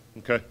fighting.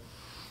 Okay.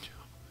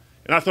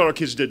 And I thought our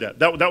kids did that.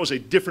 That was a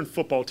different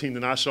football team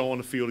than I saw on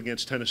the field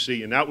against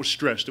Tennessee, and that was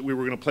stressed, that we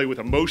were going to play with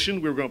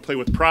emotion, we were going to play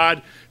with pride,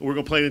 and we were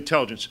going to play with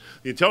intelligence.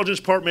 The intelligence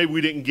part maybe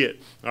we didn't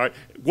get. All right,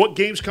 what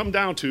games come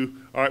down to,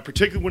 all right,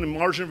 particularly when the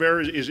margin of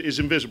error is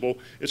invisible,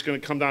 it's going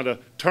to come down to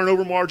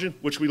turnover margin,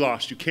 which we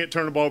lost. You can't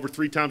turn the ball over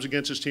 3 times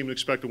against this team and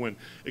expect to win.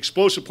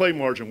 Explosive play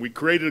margin, we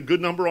created a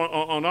good number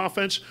on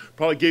offense,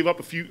 probably gave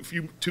up a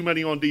few too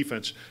many on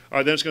defense. All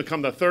right, then it's going to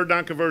come to third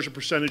down conversion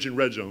percentage in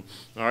red zone.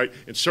 All right,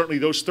 and certainly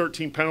those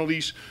 13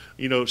 penalties,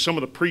 some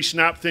of the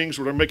pre-snap things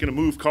where they're making a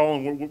move call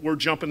and we're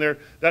jumping there,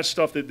 that's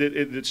stuff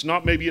it's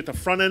not maybe at the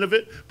front end of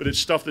it, but it's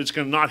stuff that's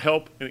going to not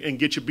help and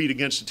get you beat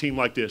against a team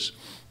like this,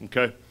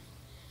 okay?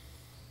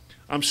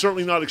 I'm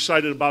certainly not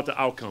excited about the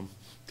outcome.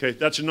 Okay,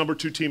 that's a number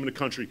 2 team in the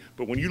country.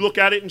 But when you look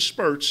at it in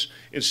spurts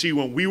and see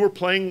when we were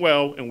playing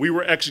well and we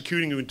were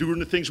executing and doing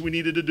the things we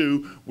needed to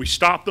do, we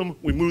stopped them,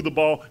 we moved the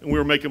ball, and we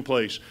were making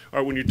plays. All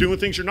right, when you're doing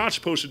things you're not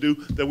supposed to do,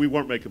 then we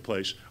weren't making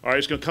plays. All right,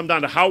 it's going to come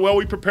down to how well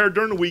we prepared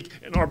during the week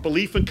and our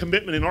belief and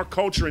commitment in our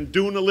culture and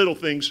doing the little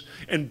things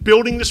and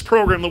building this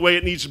program the way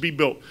it needs to be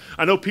built.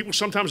 I know people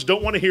sometimes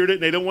don't want to hear it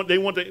and they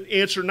want the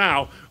answer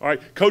now. All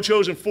right, Coach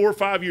O's in 4 or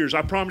 5 years,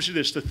 I promise you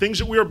this, the things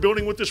that we are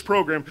building with this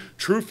program,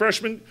 true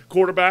freshman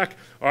quarterback,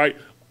 all right,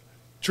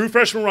 true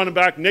freshman running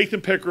back,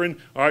 Nathan Pickering,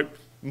 all right,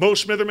 Mo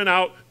Smitherman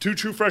out, 2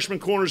 true freshman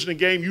corners in the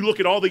game. You look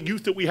at all the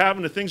youth that we have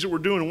and the things that we're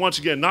doing, and once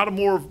again, not a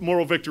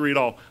moral victory at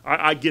all.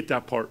 I get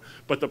that part.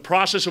 But the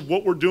process of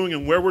what we're doing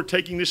and where we're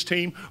taking this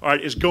team, all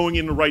right, is going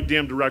in the right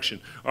damn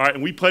direction. All right,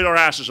 and we played our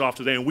asses off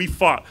today, and we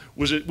fought.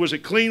 Was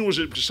it clean? Was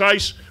it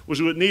precise? Was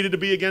it what it needed to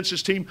be against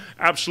this team?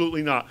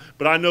 Absolutely not.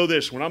 But I know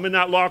this. When I'm in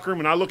that locker room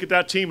and I look at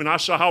that team and I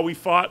saw how we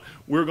fought,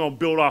 we're going to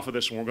build off of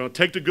this one. We're going to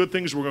take the good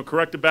things, we're going to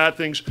correct the bad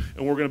things,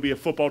 and we're going to be a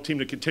football team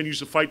that continues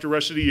to fight the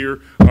rest of the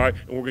year, all right,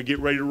 and we're going to get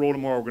ready to roll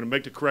tomorrow. We're going to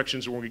make the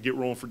corrections, and we're going to get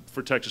rolling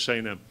for Texas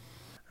A&M.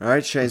 All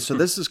right, Shane, so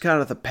this is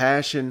kind of the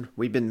passion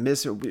we've been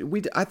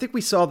missing. I think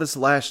we saw this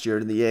last year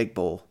in the Egg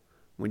Bowl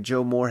when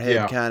Joe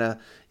Moorhead kind of,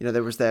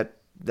 there was that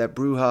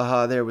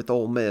brouhaha there with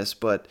Ole Miss.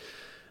 But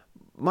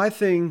my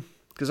thing,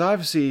 because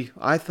obviously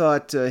I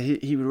thought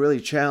he would really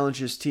challenge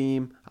his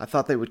team. I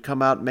thought they would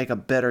come out and make a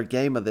better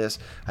game of this.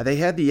 They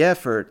had the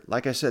effort.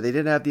 Like I said, they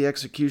didn't have the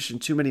execution,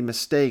 too many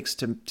mistakes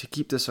to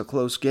keep this a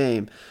close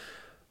game.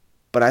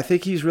 But I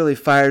think he's really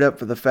fired up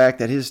for the fact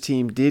that his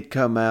team did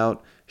come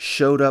out,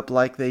 showed up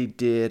like they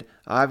did.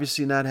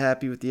 Obviously not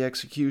happy with the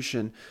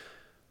execution.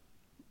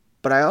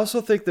 But I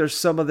also think there's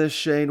some of this,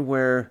 Shane,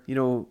 where,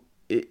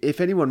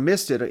 if anyone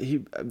missed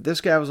it,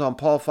 this guy was on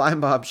Paul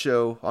Feinbaum's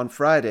show on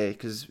Friday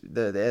because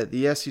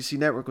the SEC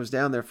Network was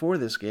down there for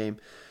this game,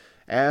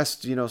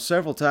 asked,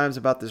 several times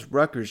about this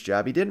Rutgers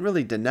job. He didn't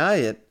really deny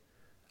it.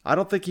 I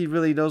don't think he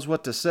really knows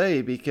what to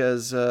say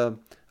because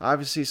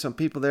obviously some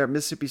people there at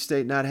Mississippi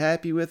State not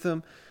happy with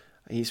him.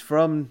 He's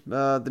from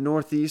the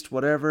Northeast,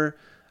 whatever.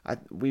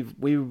 We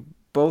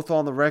both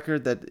on the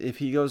record that if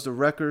he goes to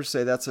Rutgers,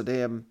 say that's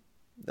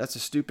a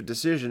stupid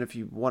decision if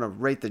you want to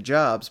rate the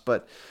jobs.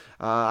 But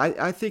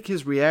I think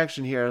his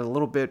reaction here a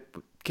little bit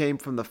came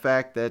from the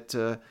fact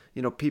that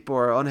people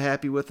are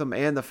unhappy with him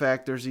and the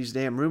fact there's these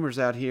damn rumors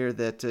out here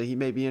that he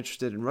may be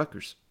interested in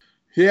Rutgers.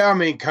 Yeah, I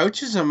mean,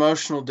 Coach is an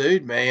emotional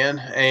dude, man.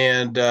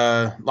 And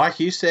like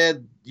you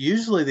said,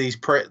 usually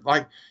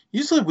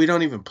usually we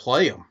don't even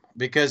play him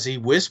because he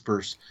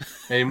whispers,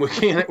 and we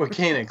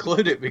can't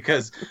include it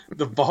because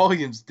the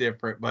volume's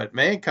different. But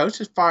man,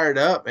 Coach is fired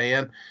up,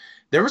 man.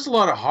 There was a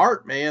lot of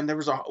heart, man. There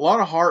was a lot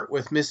of heart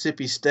with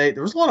Mississippi State.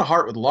 There was a lot of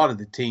heart with a lot of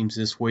the teams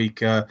this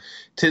week.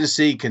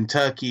 Tennessee,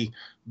 Kentucky,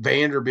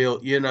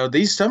 Vanderbilt.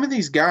 Some of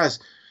these guys.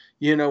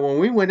 When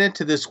we went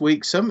into this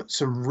week, some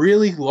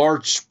really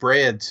large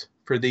spreads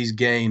for these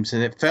games,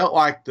 and it felt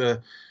like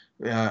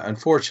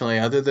unfortunately,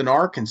 other than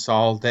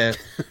Arkansas, that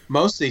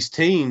most of these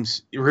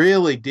teams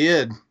really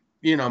did,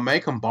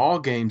 make them ball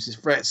games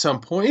at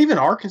some point. Even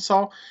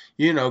Arkansas,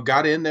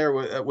 got in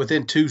there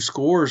within 2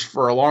 scores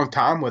for a long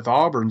time with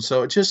Auburn.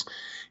 So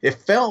it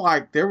felt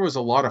like there was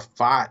a lot of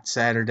fight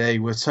Saturday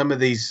with some of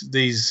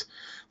these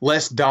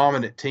less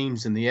dominant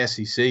teams in the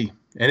SEC.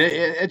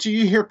 And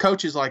you hear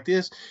coaches like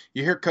this,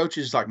 you hear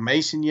coaches like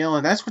Mason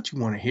yelling. That's what you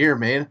want to hear,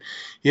 man.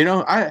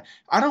 I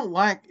don't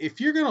like, if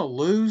you're going to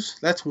lose,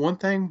 that's one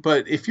thing.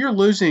 But if you're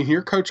losing and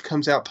your coach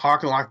comes out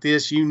talking like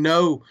this,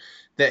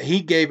 that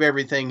he gave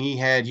everything he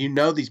had.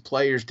 These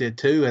players did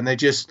too, and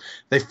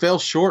they fell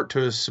short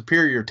to a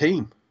superior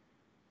team.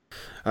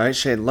 All right,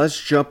 Shane,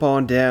 let's jump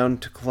on down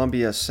to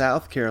Columbia,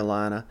 South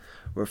Carolina,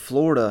 where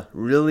Florida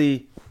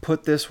really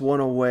put this one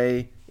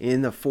away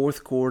in the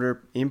fourth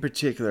quarter in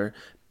particular.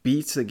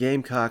 Beats the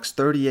Gamecocks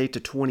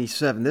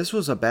 38-27. This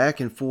was a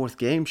back-and-forth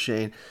game,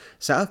 Shane.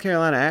 South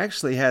Carolina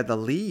actually had the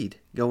lead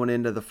going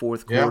into the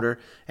fourth quarter,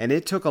 and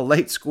it took a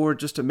late score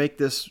just to make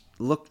this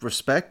look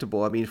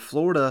respectable. I mean,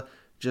 Florida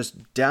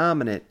just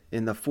dominant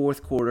in the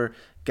fourth quarter.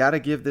 Got to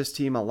give this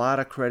team a lot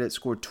of credit.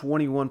 Scored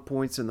 21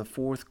 points in the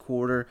fourth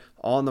quarter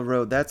on the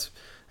road. That's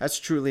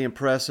truly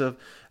impressive.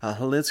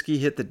 Helinski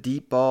hit the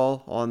deep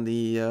ball on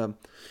the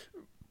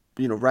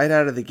right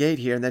out of the gate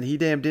here, and then he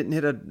didn't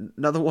hit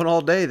another one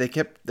all day. They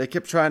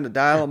kept trying to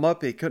dial him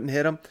up. He couldn't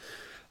hit him.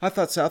 I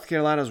thought South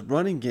Carolina's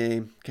running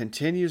game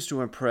continues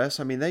to impress.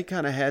 I mean, they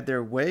kind of had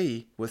their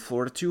way with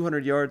Florida.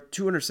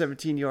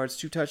 217 yards,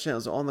 2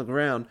 touchdowns on the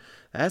ground.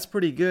 That's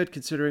pretty good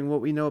considering what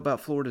we know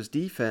about Florida's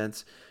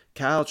defense.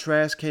 Kyle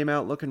Trask came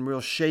out looking real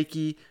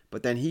shaky,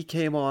 but then he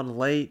came on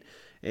late.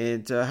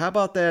 And how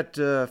about that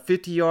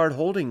 50-yard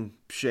holding,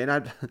 Shane?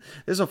 This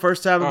is the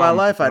first time in my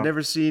life I'd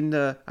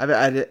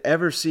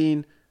ever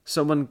seen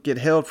someone get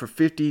held for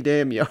 50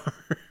 damn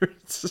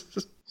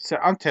yards. So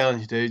I'm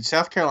telling you, dude,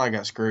 South Carolina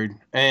got screwed,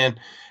 and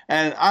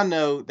I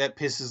know that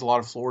pisses a lot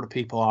of Florida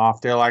people off.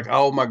 They're like,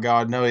 "Oh my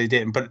God, no, he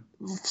didn't." But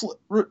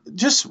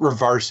just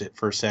reverse it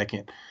for a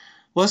second.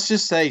 let's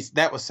just say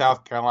that was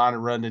South Carolina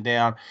running it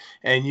down,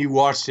 and you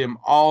watched him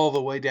all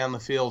the way down the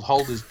field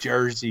hold his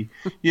jersey.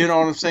 You know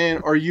what I'm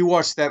saying? Or you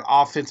watched that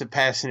offensive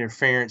pass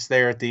interference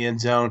there at the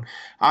end zone.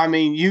 I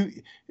mean,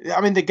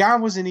 the guy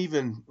wasn't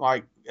even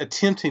like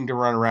attempting to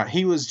run around.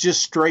 He was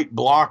just straight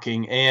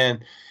blocking. And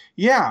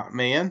yeah,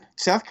 man,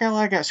 South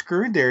Carolina got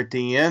screwed there at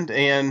the end,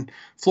 and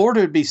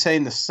Florida would be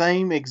saying the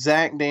same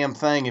exact damn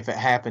thing if it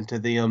happened to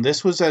them.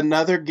 This was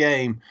another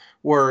game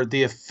where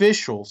the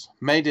officials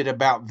made it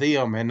about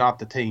them and not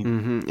the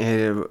team.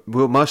 And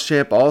Will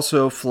Muschamp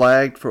also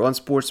flagged for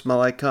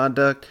unsportsmanlike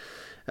conduct.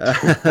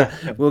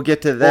 We'll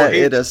get to that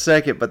in a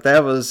second, but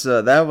that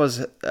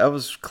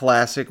was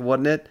classic,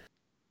 wasn't it?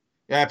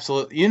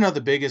 Absolutely. You know,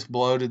 the biggest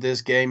blow to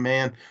this game,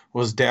 man,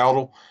 was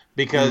Dowdle,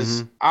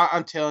 because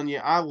I'm telling you,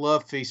 I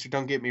love Feaster,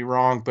 don't get me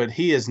wrong, but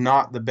he is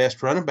not the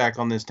best running back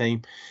on this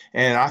team.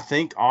 And I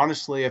think,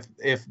 honestly,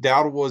 if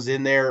Dowdle was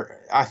in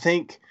there, I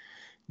think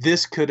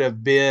this could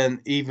have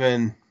been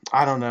even,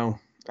 I don't know,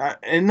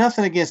 and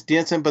nothing against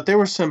Denson, but there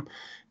were some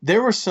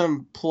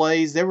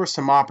plays, there were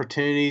some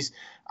opportunities.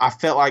 I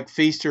felt like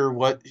Feaster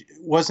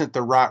wasn't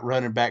the right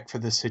running back for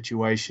the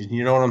situation.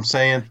 You know what I'm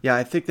saying? Yeah,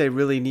 I think they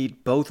really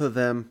need both of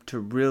them to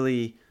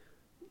really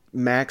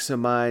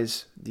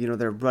maximize,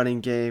 their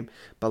running game.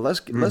 But let's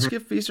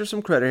give Feaster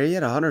some credit. He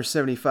had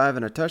 175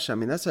 and a touchdown. I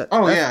mean, that's a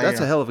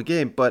hell of a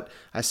game. But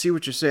I see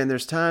what you're saying.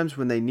 There's times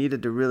when they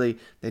needed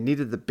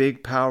the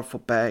big, powerful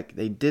back.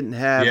 They didn't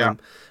have him.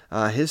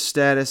 His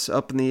status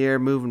up in the air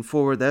moving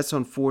forward, that's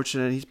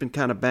unfortunate. He's been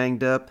kind of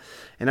banged up.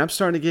 And I'm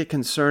starting to get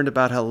concerned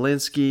about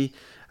Helinski.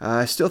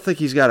 I still think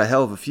he's got a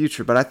hell of a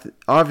future, but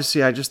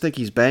obviously I just think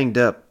he's banged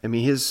up. I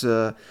mean, his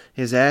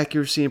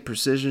accuracy and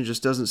precision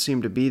just doesn't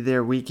seem to be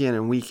there week in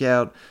and week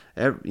out.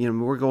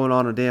 We're going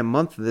on a damn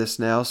month of this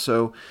now,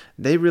 so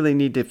they really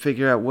need to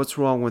figure out what's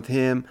wrong with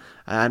him.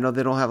 I know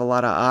they don't have a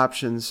lot of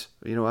options.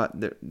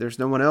 There's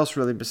no one else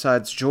really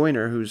besides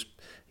Joyner, who's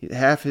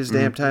half his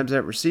damn time's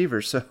at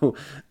receiver, so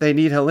they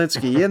need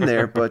Helinski in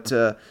there. But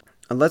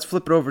let's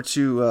flip it over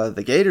to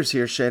the Gators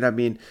here, Shane. I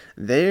mean,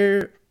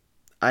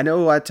 I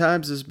know at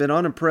times it's been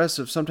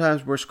unimpressive.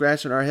 Sometimes we're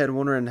scratching our head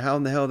wondering how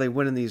in the hell they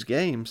win in these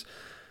games.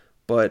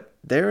 But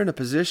they're in a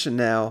position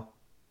now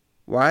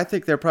where I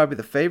think they're probably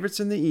the favorites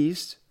in the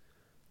East.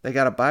 They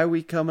got a bye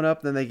week coming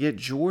up. Then they get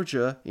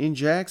Georgia in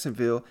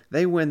Jacksonville.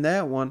 They win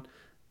that one.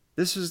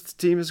 This is the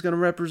team that's going to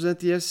represent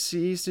the SEC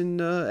East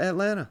in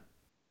Atlanta.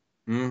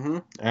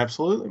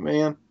 Absolutely,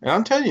 man. And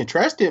I'm telling you,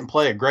 Trask didn't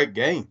play a great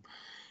game.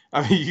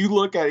 I mean, you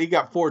look at it, he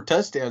got 4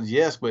 touchdowns,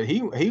 yes, but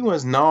he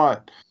was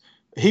not –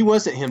 he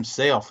wasn't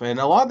himself, and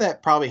a lot of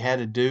that probably had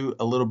to do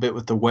a little bit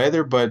with the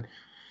weather. But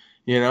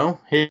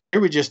here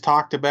we just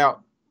talked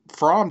about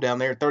Fromm down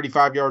there,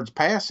 35 yards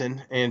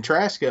passing, and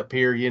Trask up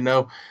here.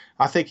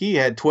 I think he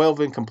had 12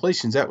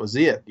 incompletions. That was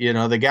it.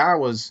 The guy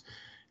was,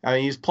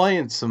 he's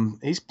playing some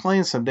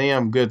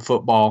damn good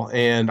football.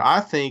 And I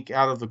think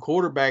out of the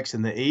quarterbacks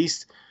in the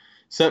East,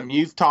 something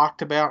you've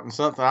talked about and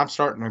something I'm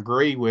starting to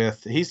agree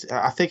with.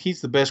 I think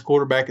he's the best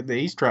quarterback in the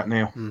East right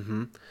now.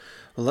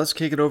 Well, let's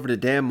kick it over to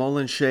Dan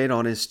Mullenshade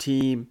on his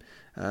team,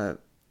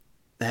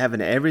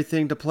 having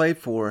everything to play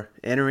for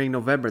entering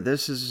November.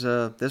 This was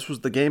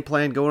the game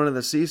plan going into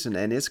the season,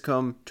 and it's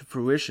come to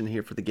fruition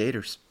here for the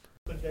Gators.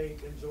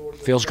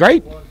 Feels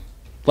great.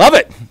 Love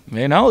it.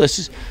 This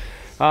is,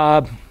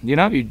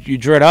 you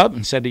drew it up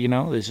and said,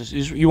 this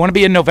is you want to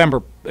be in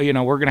November. We're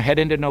going to head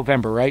into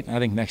November, right? I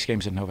think next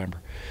game's in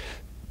November,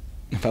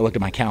 if I look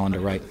at my calendar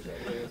right.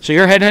 So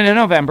you're heading into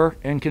November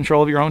in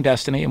control of your own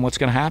destiny and what's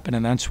going to happen,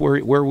 and that's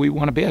where we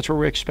want to be. That's where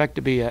we expect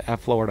to be at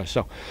Florida.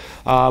 So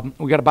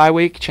we got a bye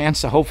week,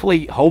 chance to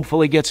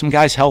hopefully get some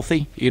guys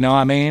healthy.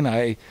 I mean,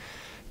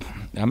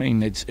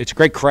 it's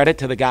great credit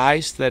to the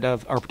guys that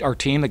have our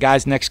team, the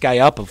guys next guy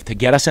up, to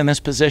get us in this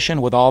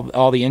position with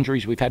all the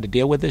injuries we've had to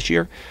deal with this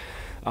year.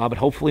 But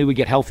hopefully we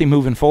get healthy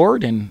moving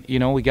forward, and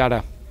we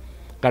got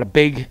a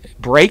big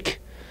break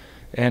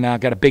and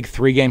got a big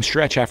 3-game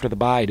stretch after the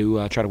bye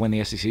to try to win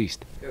the SEC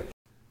East.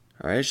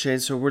 All right, Shane,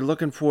 so we're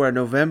looking for a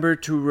November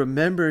to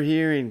remember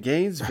here in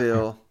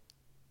Gainesville.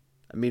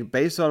 I mean,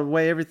 based on the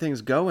way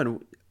everything's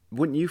going,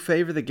 wouldn't you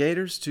favor the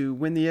Gators to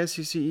win the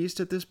SEC East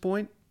at this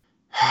point?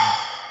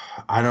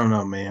 I don't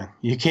know, man.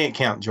 You can't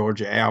count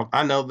Georgia out.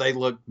 I know they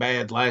looked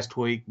bad last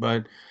week,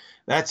 but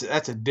that's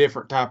a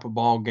different type of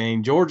ball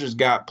game. Georgia's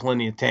got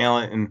plenty of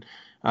talent, and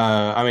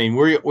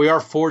we are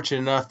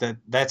fortunate enough that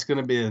that's going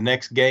to be the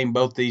next game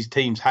both these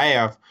teams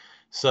have.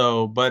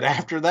 So, but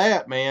after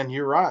that, man,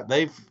 you're right.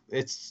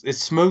 It's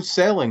smooth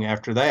sailing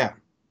after that.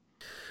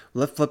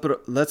 Let's flip it.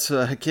 Let's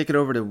kick it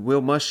over to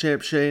Will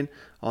Muschamp, Shane,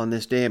 on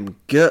this damn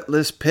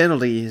gutless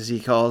penalty, as he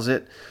calls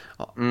it,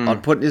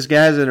 on putting his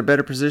guys in a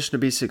better position to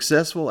be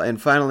successful, and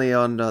finally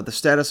on the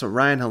status of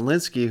Ryan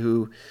Helinski,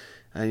 who,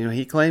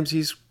 he claims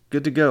he's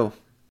good to go.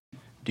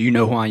 Do you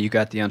know why you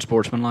got the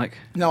unsportsmanlike?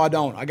 No, I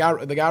don't.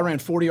 The guy ran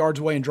 40 yards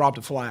away and dropped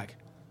a flag.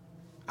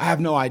 I have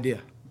no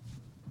idea.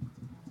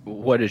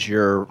 What is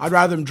your... I'd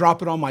rather him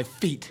drop it on my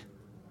feet.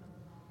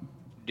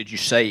 Did you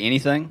say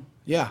anything?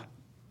 Yeah.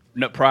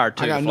 No, prior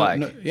to the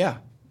flag? Yeah.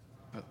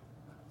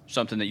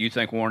 Something that you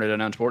think warranted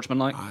an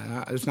unsportsmanlike?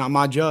 It's not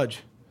my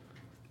judge.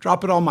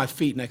 Drop it on my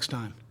feet next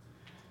time.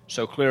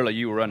 So clearly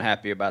you were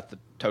unhappy about the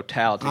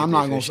totality I'm of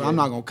not the going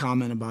officiating. to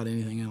comment about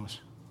anything else.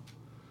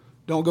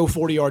 Don't go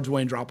 40 yards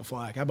away and drop a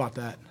flag. How about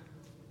that?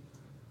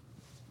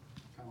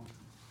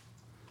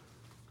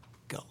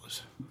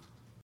 Gutless.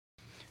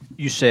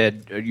 You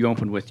said, you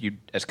opened with, you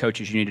as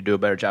coaches, you need to do a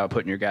better job of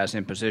putting your guys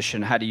in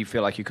position. How do you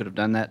feel like you could have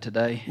done that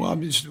today? Well,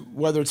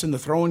 whether it's in the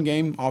throwing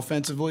game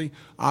offensively,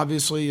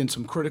 obviously, in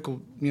some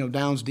critical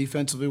downs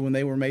defensively when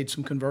they were made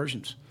some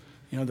conversions.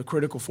 The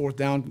critical fourth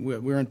down,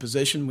 we're in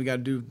position. We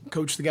got to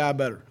coach the guy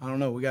better. I don't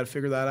know. We got to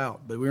figure that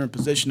out. But we're in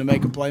position to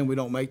make a play, and we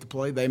don't make the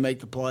play. They make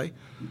the play.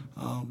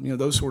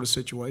 Those sort of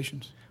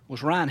situations.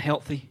 Was Ryan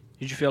healthy?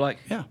 Did you feel like?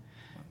 Yeah.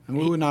 And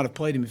we would not have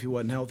played him if he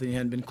wasn't healthy and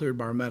hadn't been cleared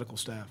by our medical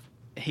staff.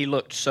 He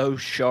looked so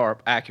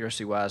sharp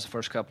accuracy-wise the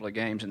first couple of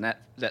games, and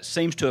that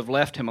seems to have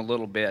left him a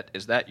little bit.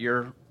 Is that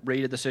your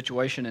read of the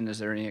situation, and is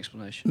there any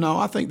explanation? No,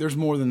 I think there's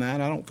more than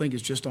that. I don't think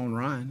it's just on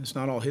Ryan. It's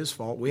not all his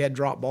fault. We had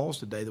drop balls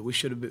today that we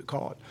should have been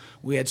caught.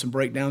 We had some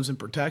breakdowns in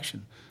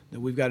protection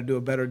that we've got to do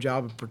a better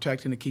job of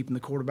protecting and keeping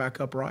the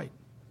quarterback upright.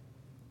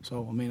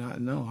 So, I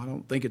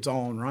don't think it's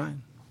all on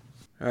Ryan.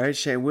 All right,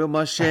 Shane. Will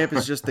Muschamp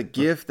is just the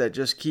gift that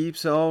just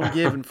keeps on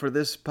giving for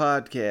this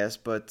podcast.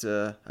 But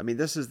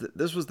this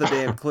was the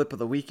damn clip of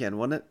the weekend,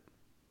 wasn't it?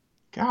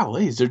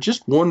 Golly, is there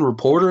just one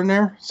reporter in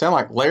there? Sound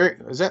like Larry?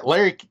 Is that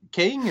Larry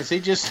King? Is he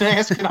just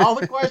asking all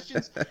the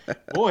questions?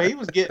 Boy, he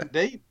was getting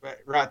deep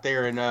right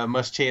there in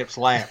Muschamp's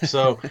lap.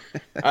 So,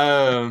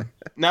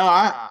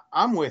 no,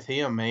 I'm with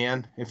him,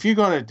 man. If you're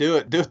going to do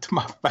it to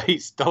my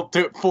face. Don't do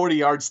it 40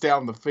 yards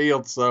down the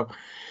field. So.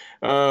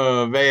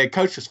 Man,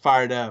 Coach was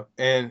fired up,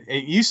 and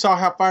you saw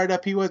how fired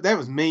up he was. That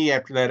was me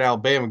after that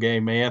Alabama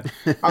game, man.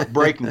 I was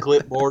breaking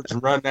clipboards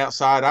and running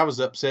outside. I was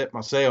upset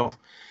myself.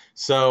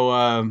 So,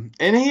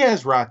 and he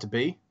has right to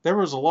be. There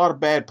was a lot of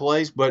bad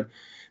plays, but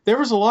there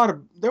was a lot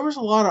of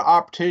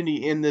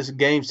opportunity in this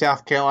game.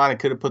 South Carolina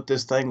could have put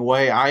this thing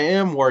away. I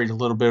am worried a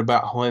little bit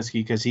about Helinski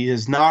because he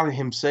is not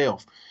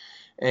himself,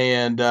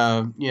 and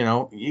I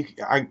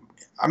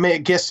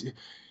guess.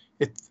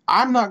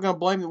 I'm not going to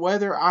blame the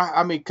weather.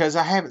 Because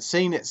I haven't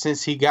seen it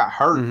since he got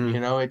hurt.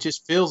 Mm-hmm. It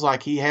just feels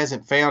like he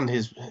hasn't found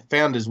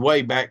his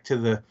way back to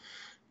the,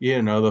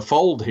 the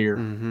fold here.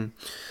 Mm-hmm.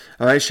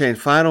 All right, Shane.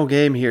 Final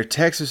game here.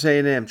 Texas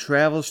A&M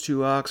travels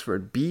to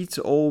Oxford, beats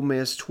Ole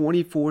Miss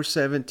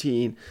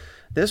 24-17.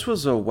 This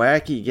was a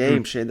wacky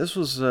game, Shane. This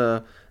was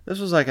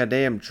like a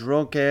damn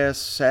drunk ass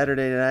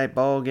Saturday night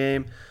ball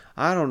game.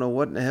 I don't know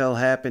what in the hell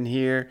happened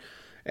here.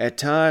 At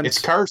times,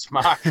 it's cursed,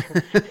 Mike.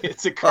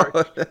 It's a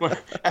curse.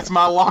 That's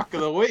my lock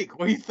of the week.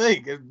 What do you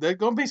think? There's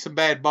going to be some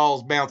bad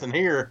balls bouncing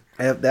here.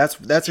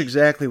 That's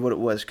exactly what it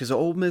was. Because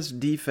Ole Miss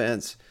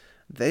defense,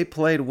 they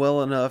played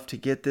well enough to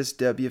get this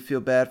W. Feel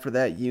bad for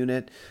that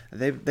unit.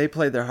 They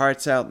played their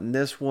hearts out in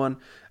this one.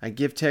 I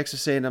give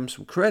Texas A&M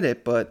some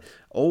credit, but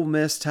Ole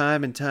Miss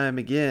time and time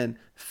again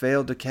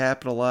failed to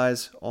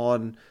capitalize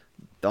on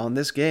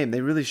this game. They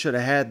really should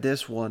have had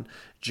this one.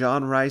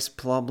 John Rice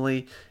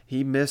Plumlee,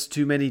 he missed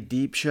too many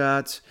deep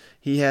shots.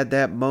 He had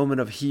that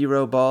moment of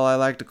hero ball, I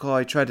like to call.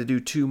 He tried to do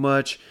too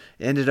much,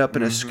 ended up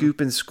in a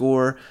scoop and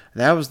score.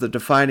 That was the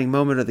defining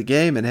moment of the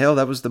game, and hell,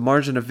 that was the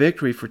margin of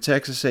victory for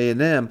Texas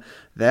A&M.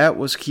 That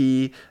was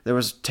key. There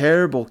was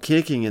terrible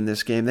kicking in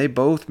this game. They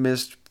both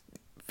missed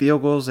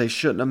field goals they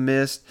shouldn't have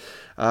missed.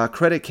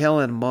 Credit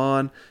Kellen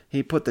Mond.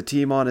 He put the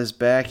team on his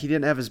back. He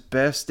didn't have his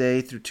best day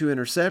through 2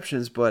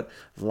 interceptions, but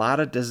a lot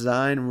of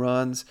design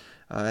runs.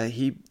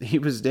 He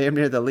was damn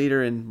near the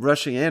leader in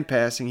rushing and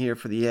passing here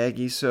for the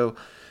Aggies. So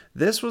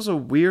this was a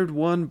weird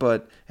one,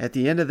 but at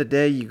the end of the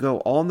day, you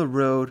go on the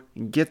road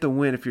and get the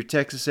win. If you're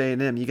Texas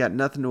A&M, you got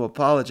nothing to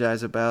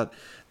apologize about.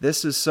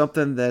 This is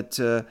something that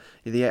the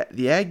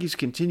Aggies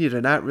continue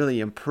to not really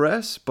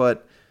impress,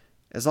 but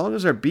as long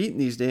as they're beating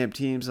these damn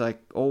teams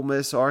like Ole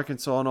Miss,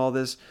 Arkansas, and all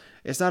this,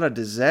 it's not a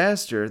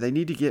disaster. They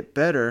need to get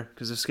better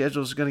because the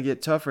schedule is going to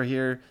get tougher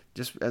here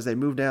just as they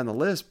move down the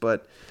list,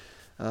 but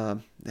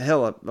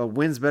hell, a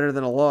win's better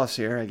than a loss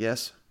here, I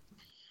guess.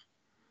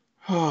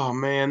 Oh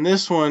man,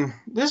 this one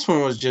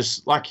was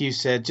just like you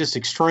said, just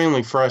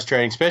extremely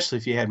frustrating, especially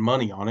if you had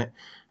money on it.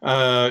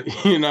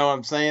 You know what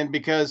I'm saying?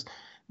 Because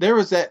there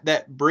was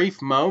that brief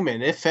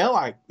moment. It felt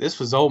like this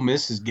was Ole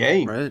Miss's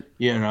game. Right.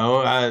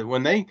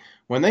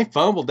 When they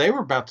fumbled, they were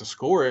about to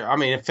score it. I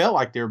mean, it felt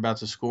like they were about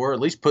to score, at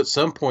least put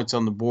some points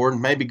on the board,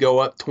 and maybe go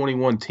up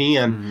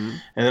 21-10.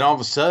 And then all of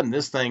a sudden,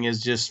 this thing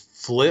is just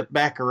flipped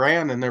back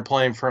around, and they're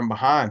playing from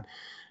behind.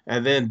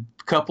 And then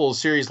a couple of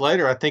series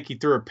later, I think he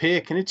threw a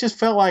pick, and it just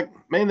felt like,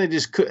 man, they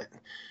just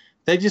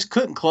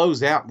couldn't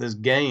close out this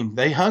game.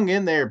 They hung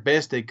in there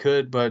best they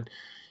could, but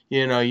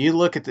you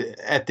look at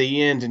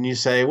the end and you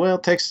say, well,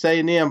 Texas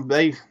A&M,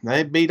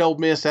 they beat Ole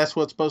Miss. That's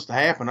what's supposed to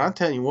happen. I'll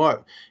tell you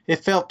what,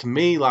 it felt to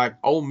me like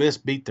Ole Miss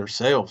beat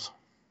themselves.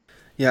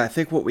 Yeah, I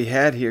think what we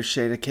had here,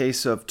 Shane, a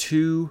case of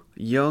 2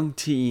 young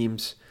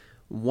teams.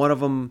 One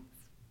of them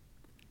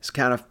is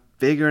kind of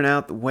figuring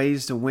out the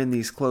ways to win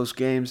these close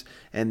games,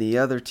 and the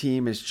other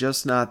team is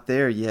just not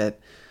there yet.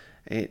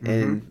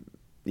 And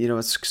you know,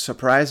 it's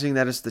surprising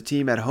that it's the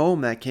team at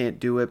home that can't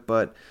do it,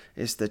 but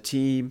it's the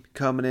team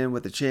coming in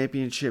with a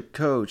championship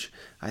coach.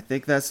 I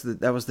think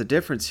that was the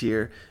difference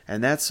here,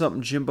 and that's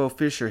something Jimbo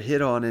Fisher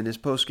hit on in his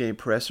postgame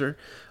presser,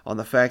 on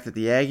the fact that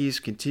the Aggies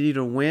continue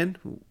to win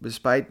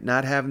despite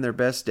not having their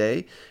best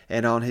day,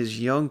 and on his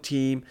young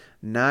team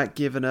not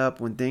giving up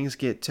when things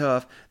get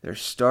tough. They're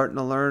starting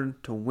to learn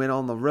to win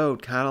on the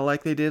road, kind of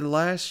like they did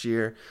last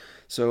year.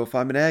 So if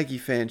I'm an Aggie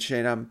fan,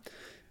 Shane, I'm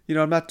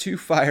not too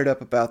fired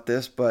up about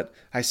this, but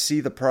I see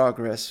the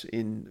progress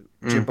in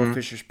Jimbo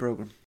Fisher's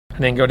program.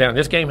 And then go down.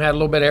 This game had a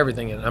little bit of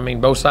everything in it. I mean,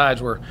 both sides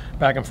were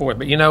back and forth.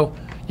 But, you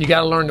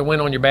got to learn to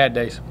win on your bad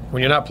days.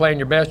 When you're not playing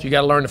your best, you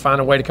got to learn to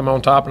find a way to come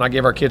on top, and I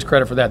give our kids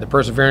credit for that, the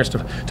perseverance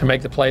to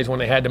make the plays when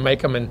they had to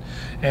make them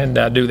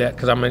and do that,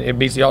 because, it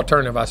beats the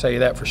alternative, I say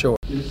that for sure.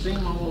 Did it seem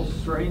a little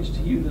strange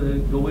to you to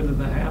go into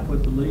the half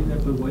with the lead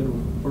after the way the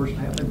first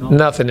half had gone?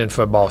 Nothing in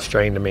football is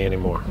strange to me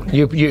anymore.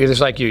 It's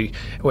like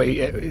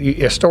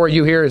a story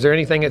you hear, is there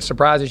anything that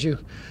surprises you?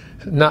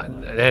 Not,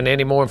 and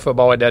anymore in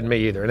football, it doesn't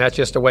me either. And that's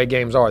just the way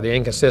games are, the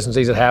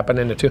inconsistencies that happen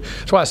in the two.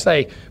 That's why I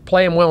say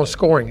playing well and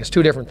scoring is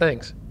two different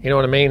things. You know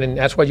what I mean? And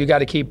that's what you got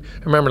to keep.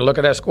 Remember to look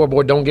at that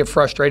scoreboard. Don't get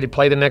frustrated.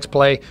 Play the next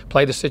play.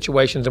 Play the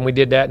situations, and we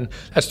did that. And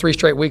that's 3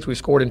 straight weeks we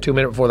scored in 2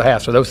 minutes before the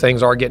half. So those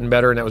things are getting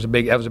better, and that was a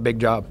big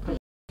job.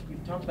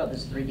 You've talked about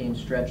this 3-game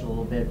stretch a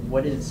little bit.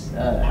 What is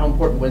how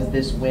important was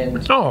this win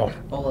to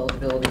bowl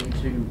eligibility,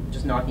 to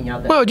just knocking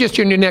out that? Well, just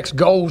your next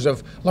goals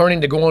of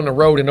learning to go on the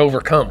road and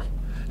overcome.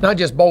 Not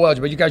just bowl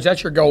eligibility. You guys,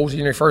 that's your goals,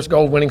 your first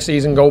goal, winning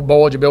season, bowl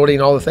eligibility,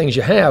 and all the things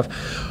you have.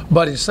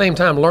 But at the same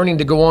time, learning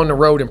to go on the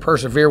road and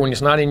persevere when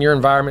it's not in your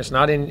environment, it's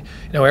not in,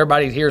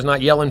 everybody here is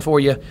not yelling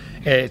for you.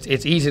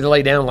 It's easy to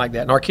lay down like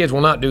that. And our kids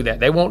will not do that.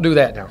 They won't do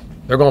that now.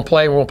 They're going to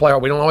play, and we're going to play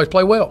hard. We don't always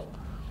play well.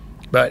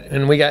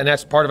 And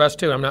that's part of us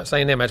too. I'm not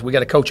saying them. We got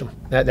to coach them.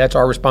 That's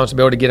our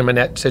responsibility to get them in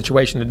that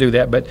situation to do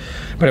that. But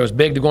it was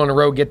big to go on the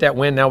road, get that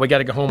win. Now we got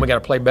to go home. We got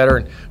to play better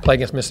and play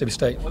against Mississippi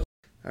State.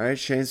 All right,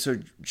 Shane, so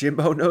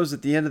Jimbo knows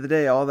at the end of the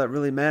day, all that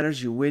really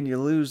matters, you win, you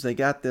lose. They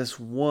got this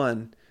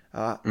one.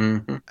 How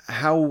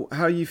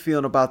are you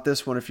feeling about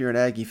this one if you're an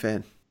Aggie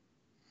fan?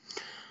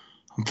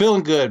 I'm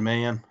feeling good,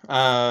 man.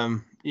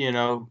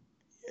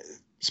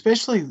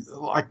 Especially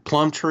like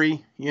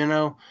Plumtree,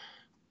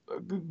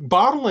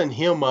 bottling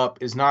him up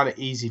is not an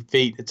easy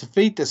feat. It's a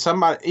feat that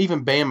somebody,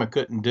 even Bama,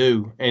 couldn't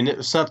do, and it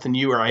was something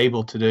you were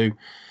able to do.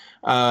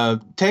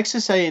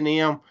 Texas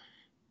A&M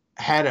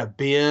had a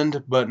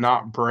bend but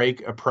not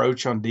break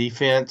approach on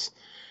defense.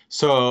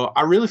 So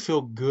I really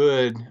feel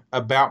good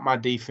about my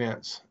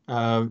defense,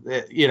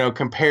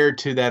 compared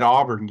to that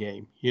Auburn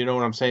game. You know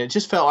what I'm saying? It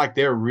just felt like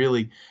they were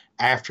really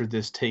after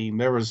this team.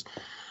 There was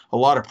a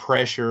lot of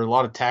pressure, a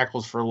lot of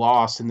tackles for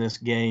loss in this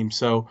game.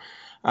 So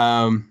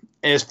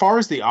as far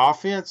as the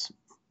offense,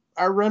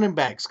 our running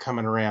backs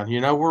coming around.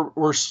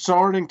 We're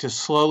starting to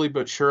slowly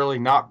but surely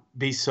not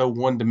be so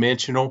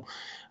one-dimensional.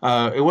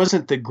 It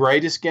wasn't the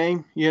greatest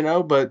game,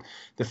 but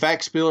the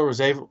fact Spiller was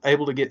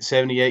able to get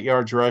 78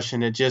 yards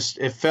rushing,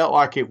 it felt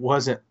like it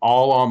wasn't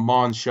all on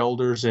Mon's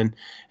shoulders, and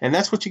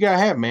that's what you got to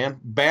have, man.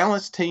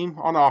 Balanced team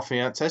on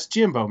offense. That's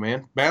Jimbo,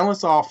 man.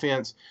 Balanced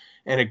offense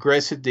and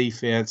aggressive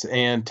defense,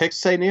 and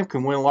Texas A&M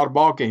can win a lot of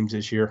ball games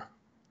this year.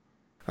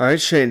 All right,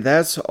 Shane,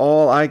 that's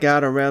all I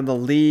got around the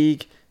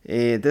league.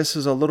 And this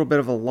is a little bit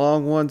of a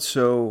long one,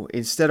 so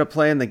instead of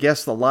playing the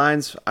Guess the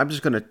Lines, I'm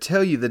just going to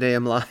tell you the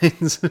damn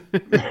lines.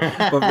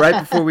 But right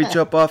before we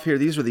jump off here,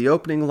 these are the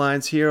opening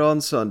lines here on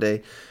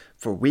Sunday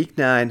for Week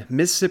 9.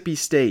 Mississippi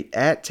State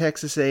at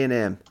Texas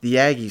A&M. The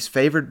Aggies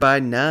favored by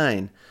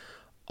 9.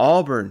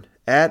 Auburn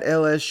at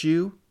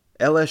LSU.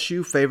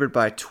 LSU favored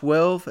by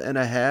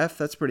 12.5.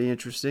 That's pretty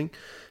interesting.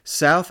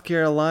 South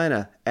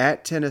Carolina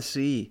at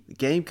Tennessee. The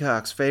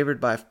Gamecocks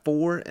favored by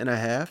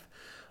 4.5.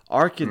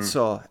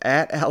 Arkansas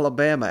at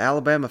Alabama.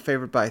 Alabama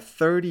favored by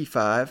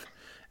 35.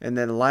 And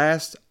then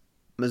last,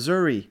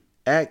 Missouri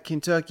at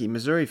Kentucky.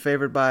 Missouri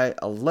favored by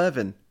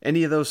 11.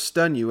 Any of those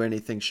stun you or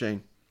anything,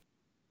 Shane?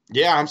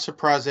 Yeah, I'm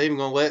surprised they're even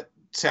going to let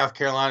South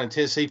Carolina and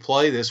Tennessee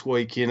play this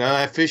week.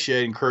 That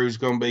officiating crew is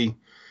going to be,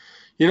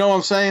 you know what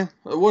I'm saying?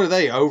 What are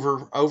they,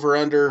 over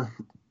under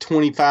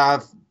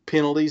 25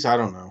 penalties? I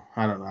don't know.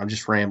 I'm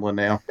just rambling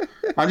now.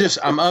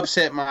 I'm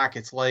upset, Mike.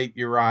 It's late.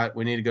 You're right.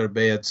 We need to go to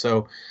bed.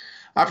 So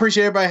I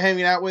appreciate everybody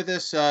hanging out with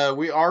us.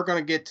 We are going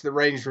to get to the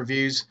ratings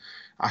reviews,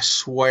 I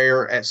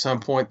swear, at some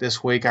point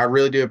this week. I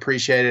really do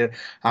appreciate it.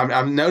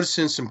 I'm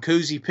noticing some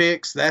koozie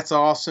picks. That's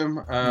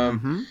awesome.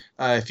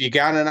 If you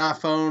got an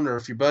iPhone, or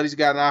if your buddy's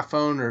got an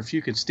iPhone, or if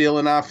you can steal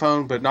an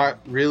iPhone but not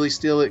really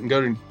steal it and go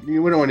to – we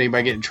don't want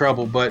anybody to get in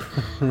trouble. But,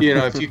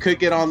 if you could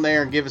get on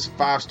there and give us a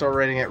 5-star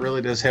rating, it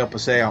really does help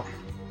us out.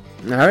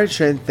 All right,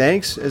 Shane.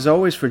 Thanks, as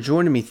always, for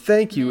joining me.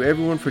 Thank you,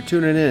 everyone, for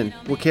tuning in.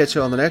 We'll catch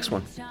you on the next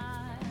one.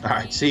 All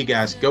right, see you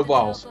guys. Go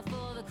Vols.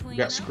 We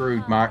got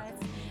screwed, Mike.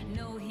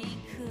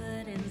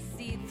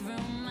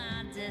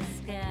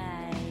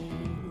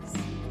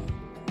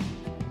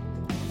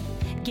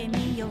 Give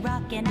me a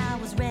rock and I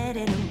was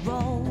ready to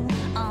roll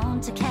on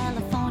to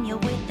California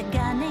with a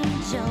guy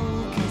named Joe,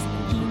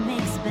 'cause he made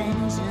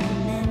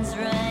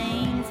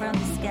rain from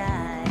the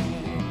sky.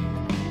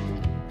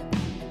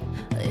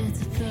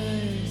 It's a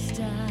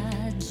thirst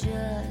I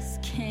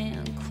just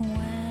can't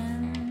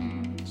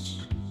quench.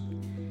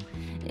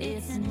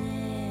 It's an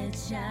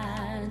itch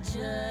I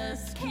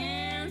just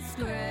can't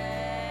scratch.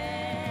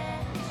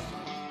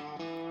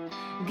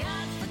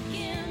 God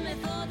forgive me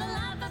for the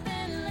life I've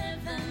been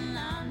living.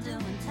 I'm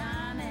doing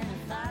time in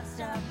a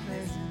 5-star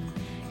prison.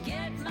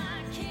 Get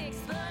my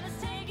kicks, but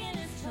it's taking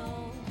its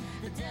toll.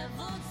 The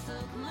devil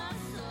took my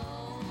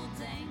soul,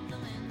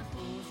 dangling the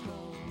fool's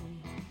gold.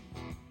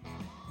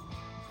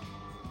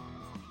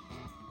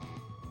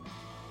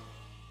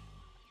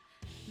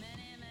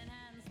 Many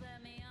Manhattans let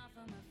me off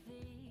of my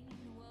feet.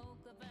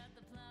 Woke up at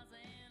the plaza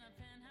in a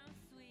penthouse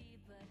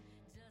suite, but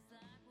just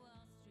like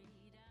Wall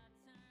Street, I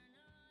turned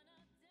on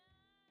a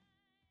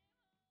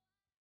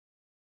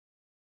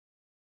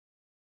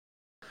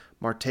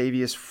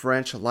Martavius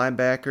French,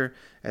 linebacker,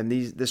 and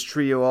this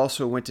trio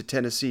also went to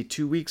Tennessee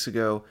 2 weeks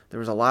ago. There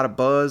was a lot of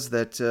buzz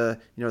that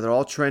they're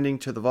all trending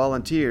to the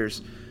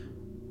Volunteers.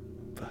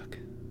 Fuck.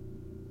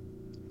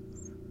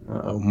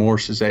 Uh-oh,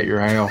 Morse is at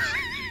your house.